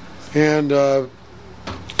 And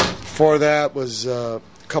before that was a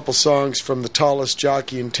couple songs from the Tallest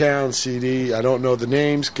Jockey in Town CD. I don't know the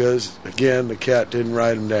names because, again, the cat didn't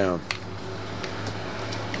write them down.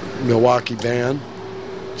 Milwaukee band,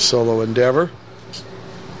 solo endeavor.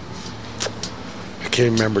 I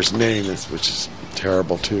can't remember his name, which is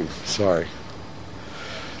terrible too. Sorry.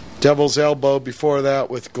 Devil's Elbow before that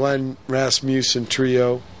with Glenn Rasmussen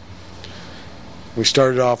Trio. We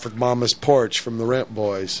started off with Mama's Porch from the Rent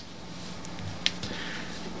Boys.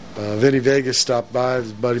 Vinny Vegas stopped by,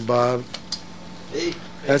 his buddy Bob. Hey.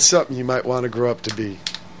 That's something you might want to grow up to be.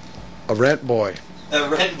 A rent boy. A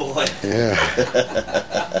rent boy.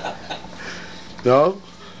 Yeah. No?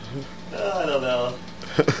 I don't know.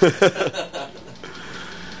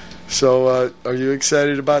 So, are you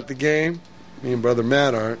excited about the game? Me and Brother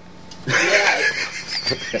Matt aren't. Yeah.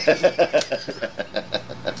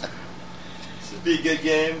 Should be a good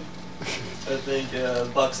game. I think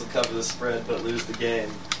Bucks will cover the spread but lose the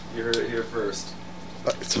game. You heard it here first.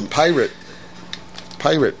 It's a pirate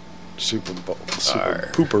Super Bowl.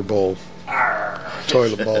 Pooper Bowl.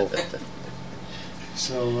 Toilet bowl.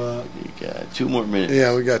 So, you got 2 more minutes.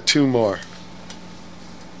 Yeah, we got 2 more.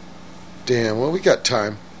 Damn, well, we got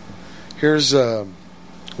time. Here's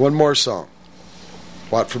one more song.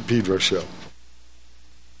 Watt from Pedro Show.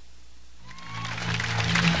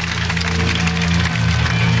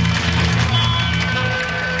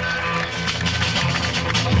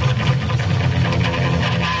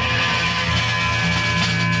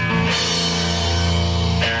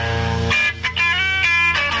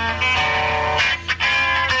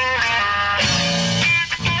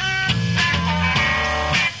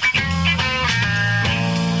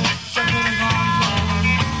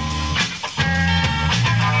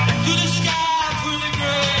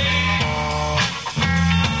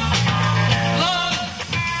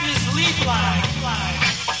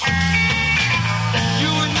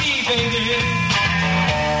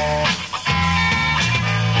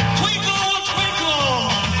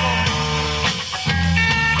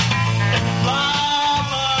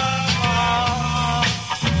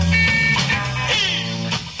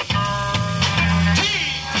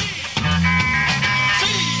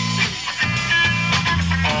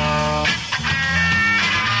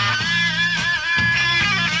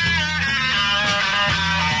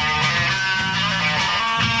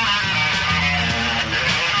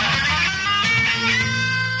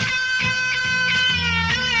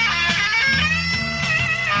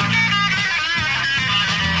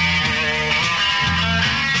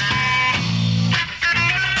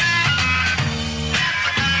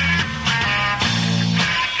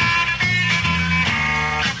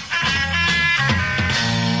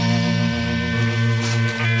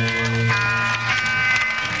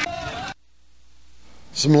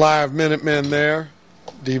 Some live Minutemen there.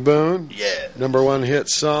 D. Boone. Yeah. #1 hit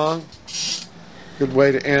song. Good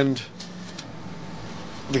way to end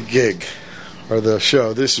the gig, or the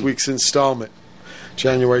show. This week's installment.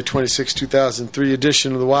 January 26, 2003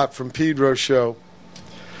 edition of the Watt from Pedro Show.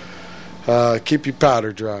 Keep your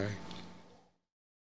powder dry.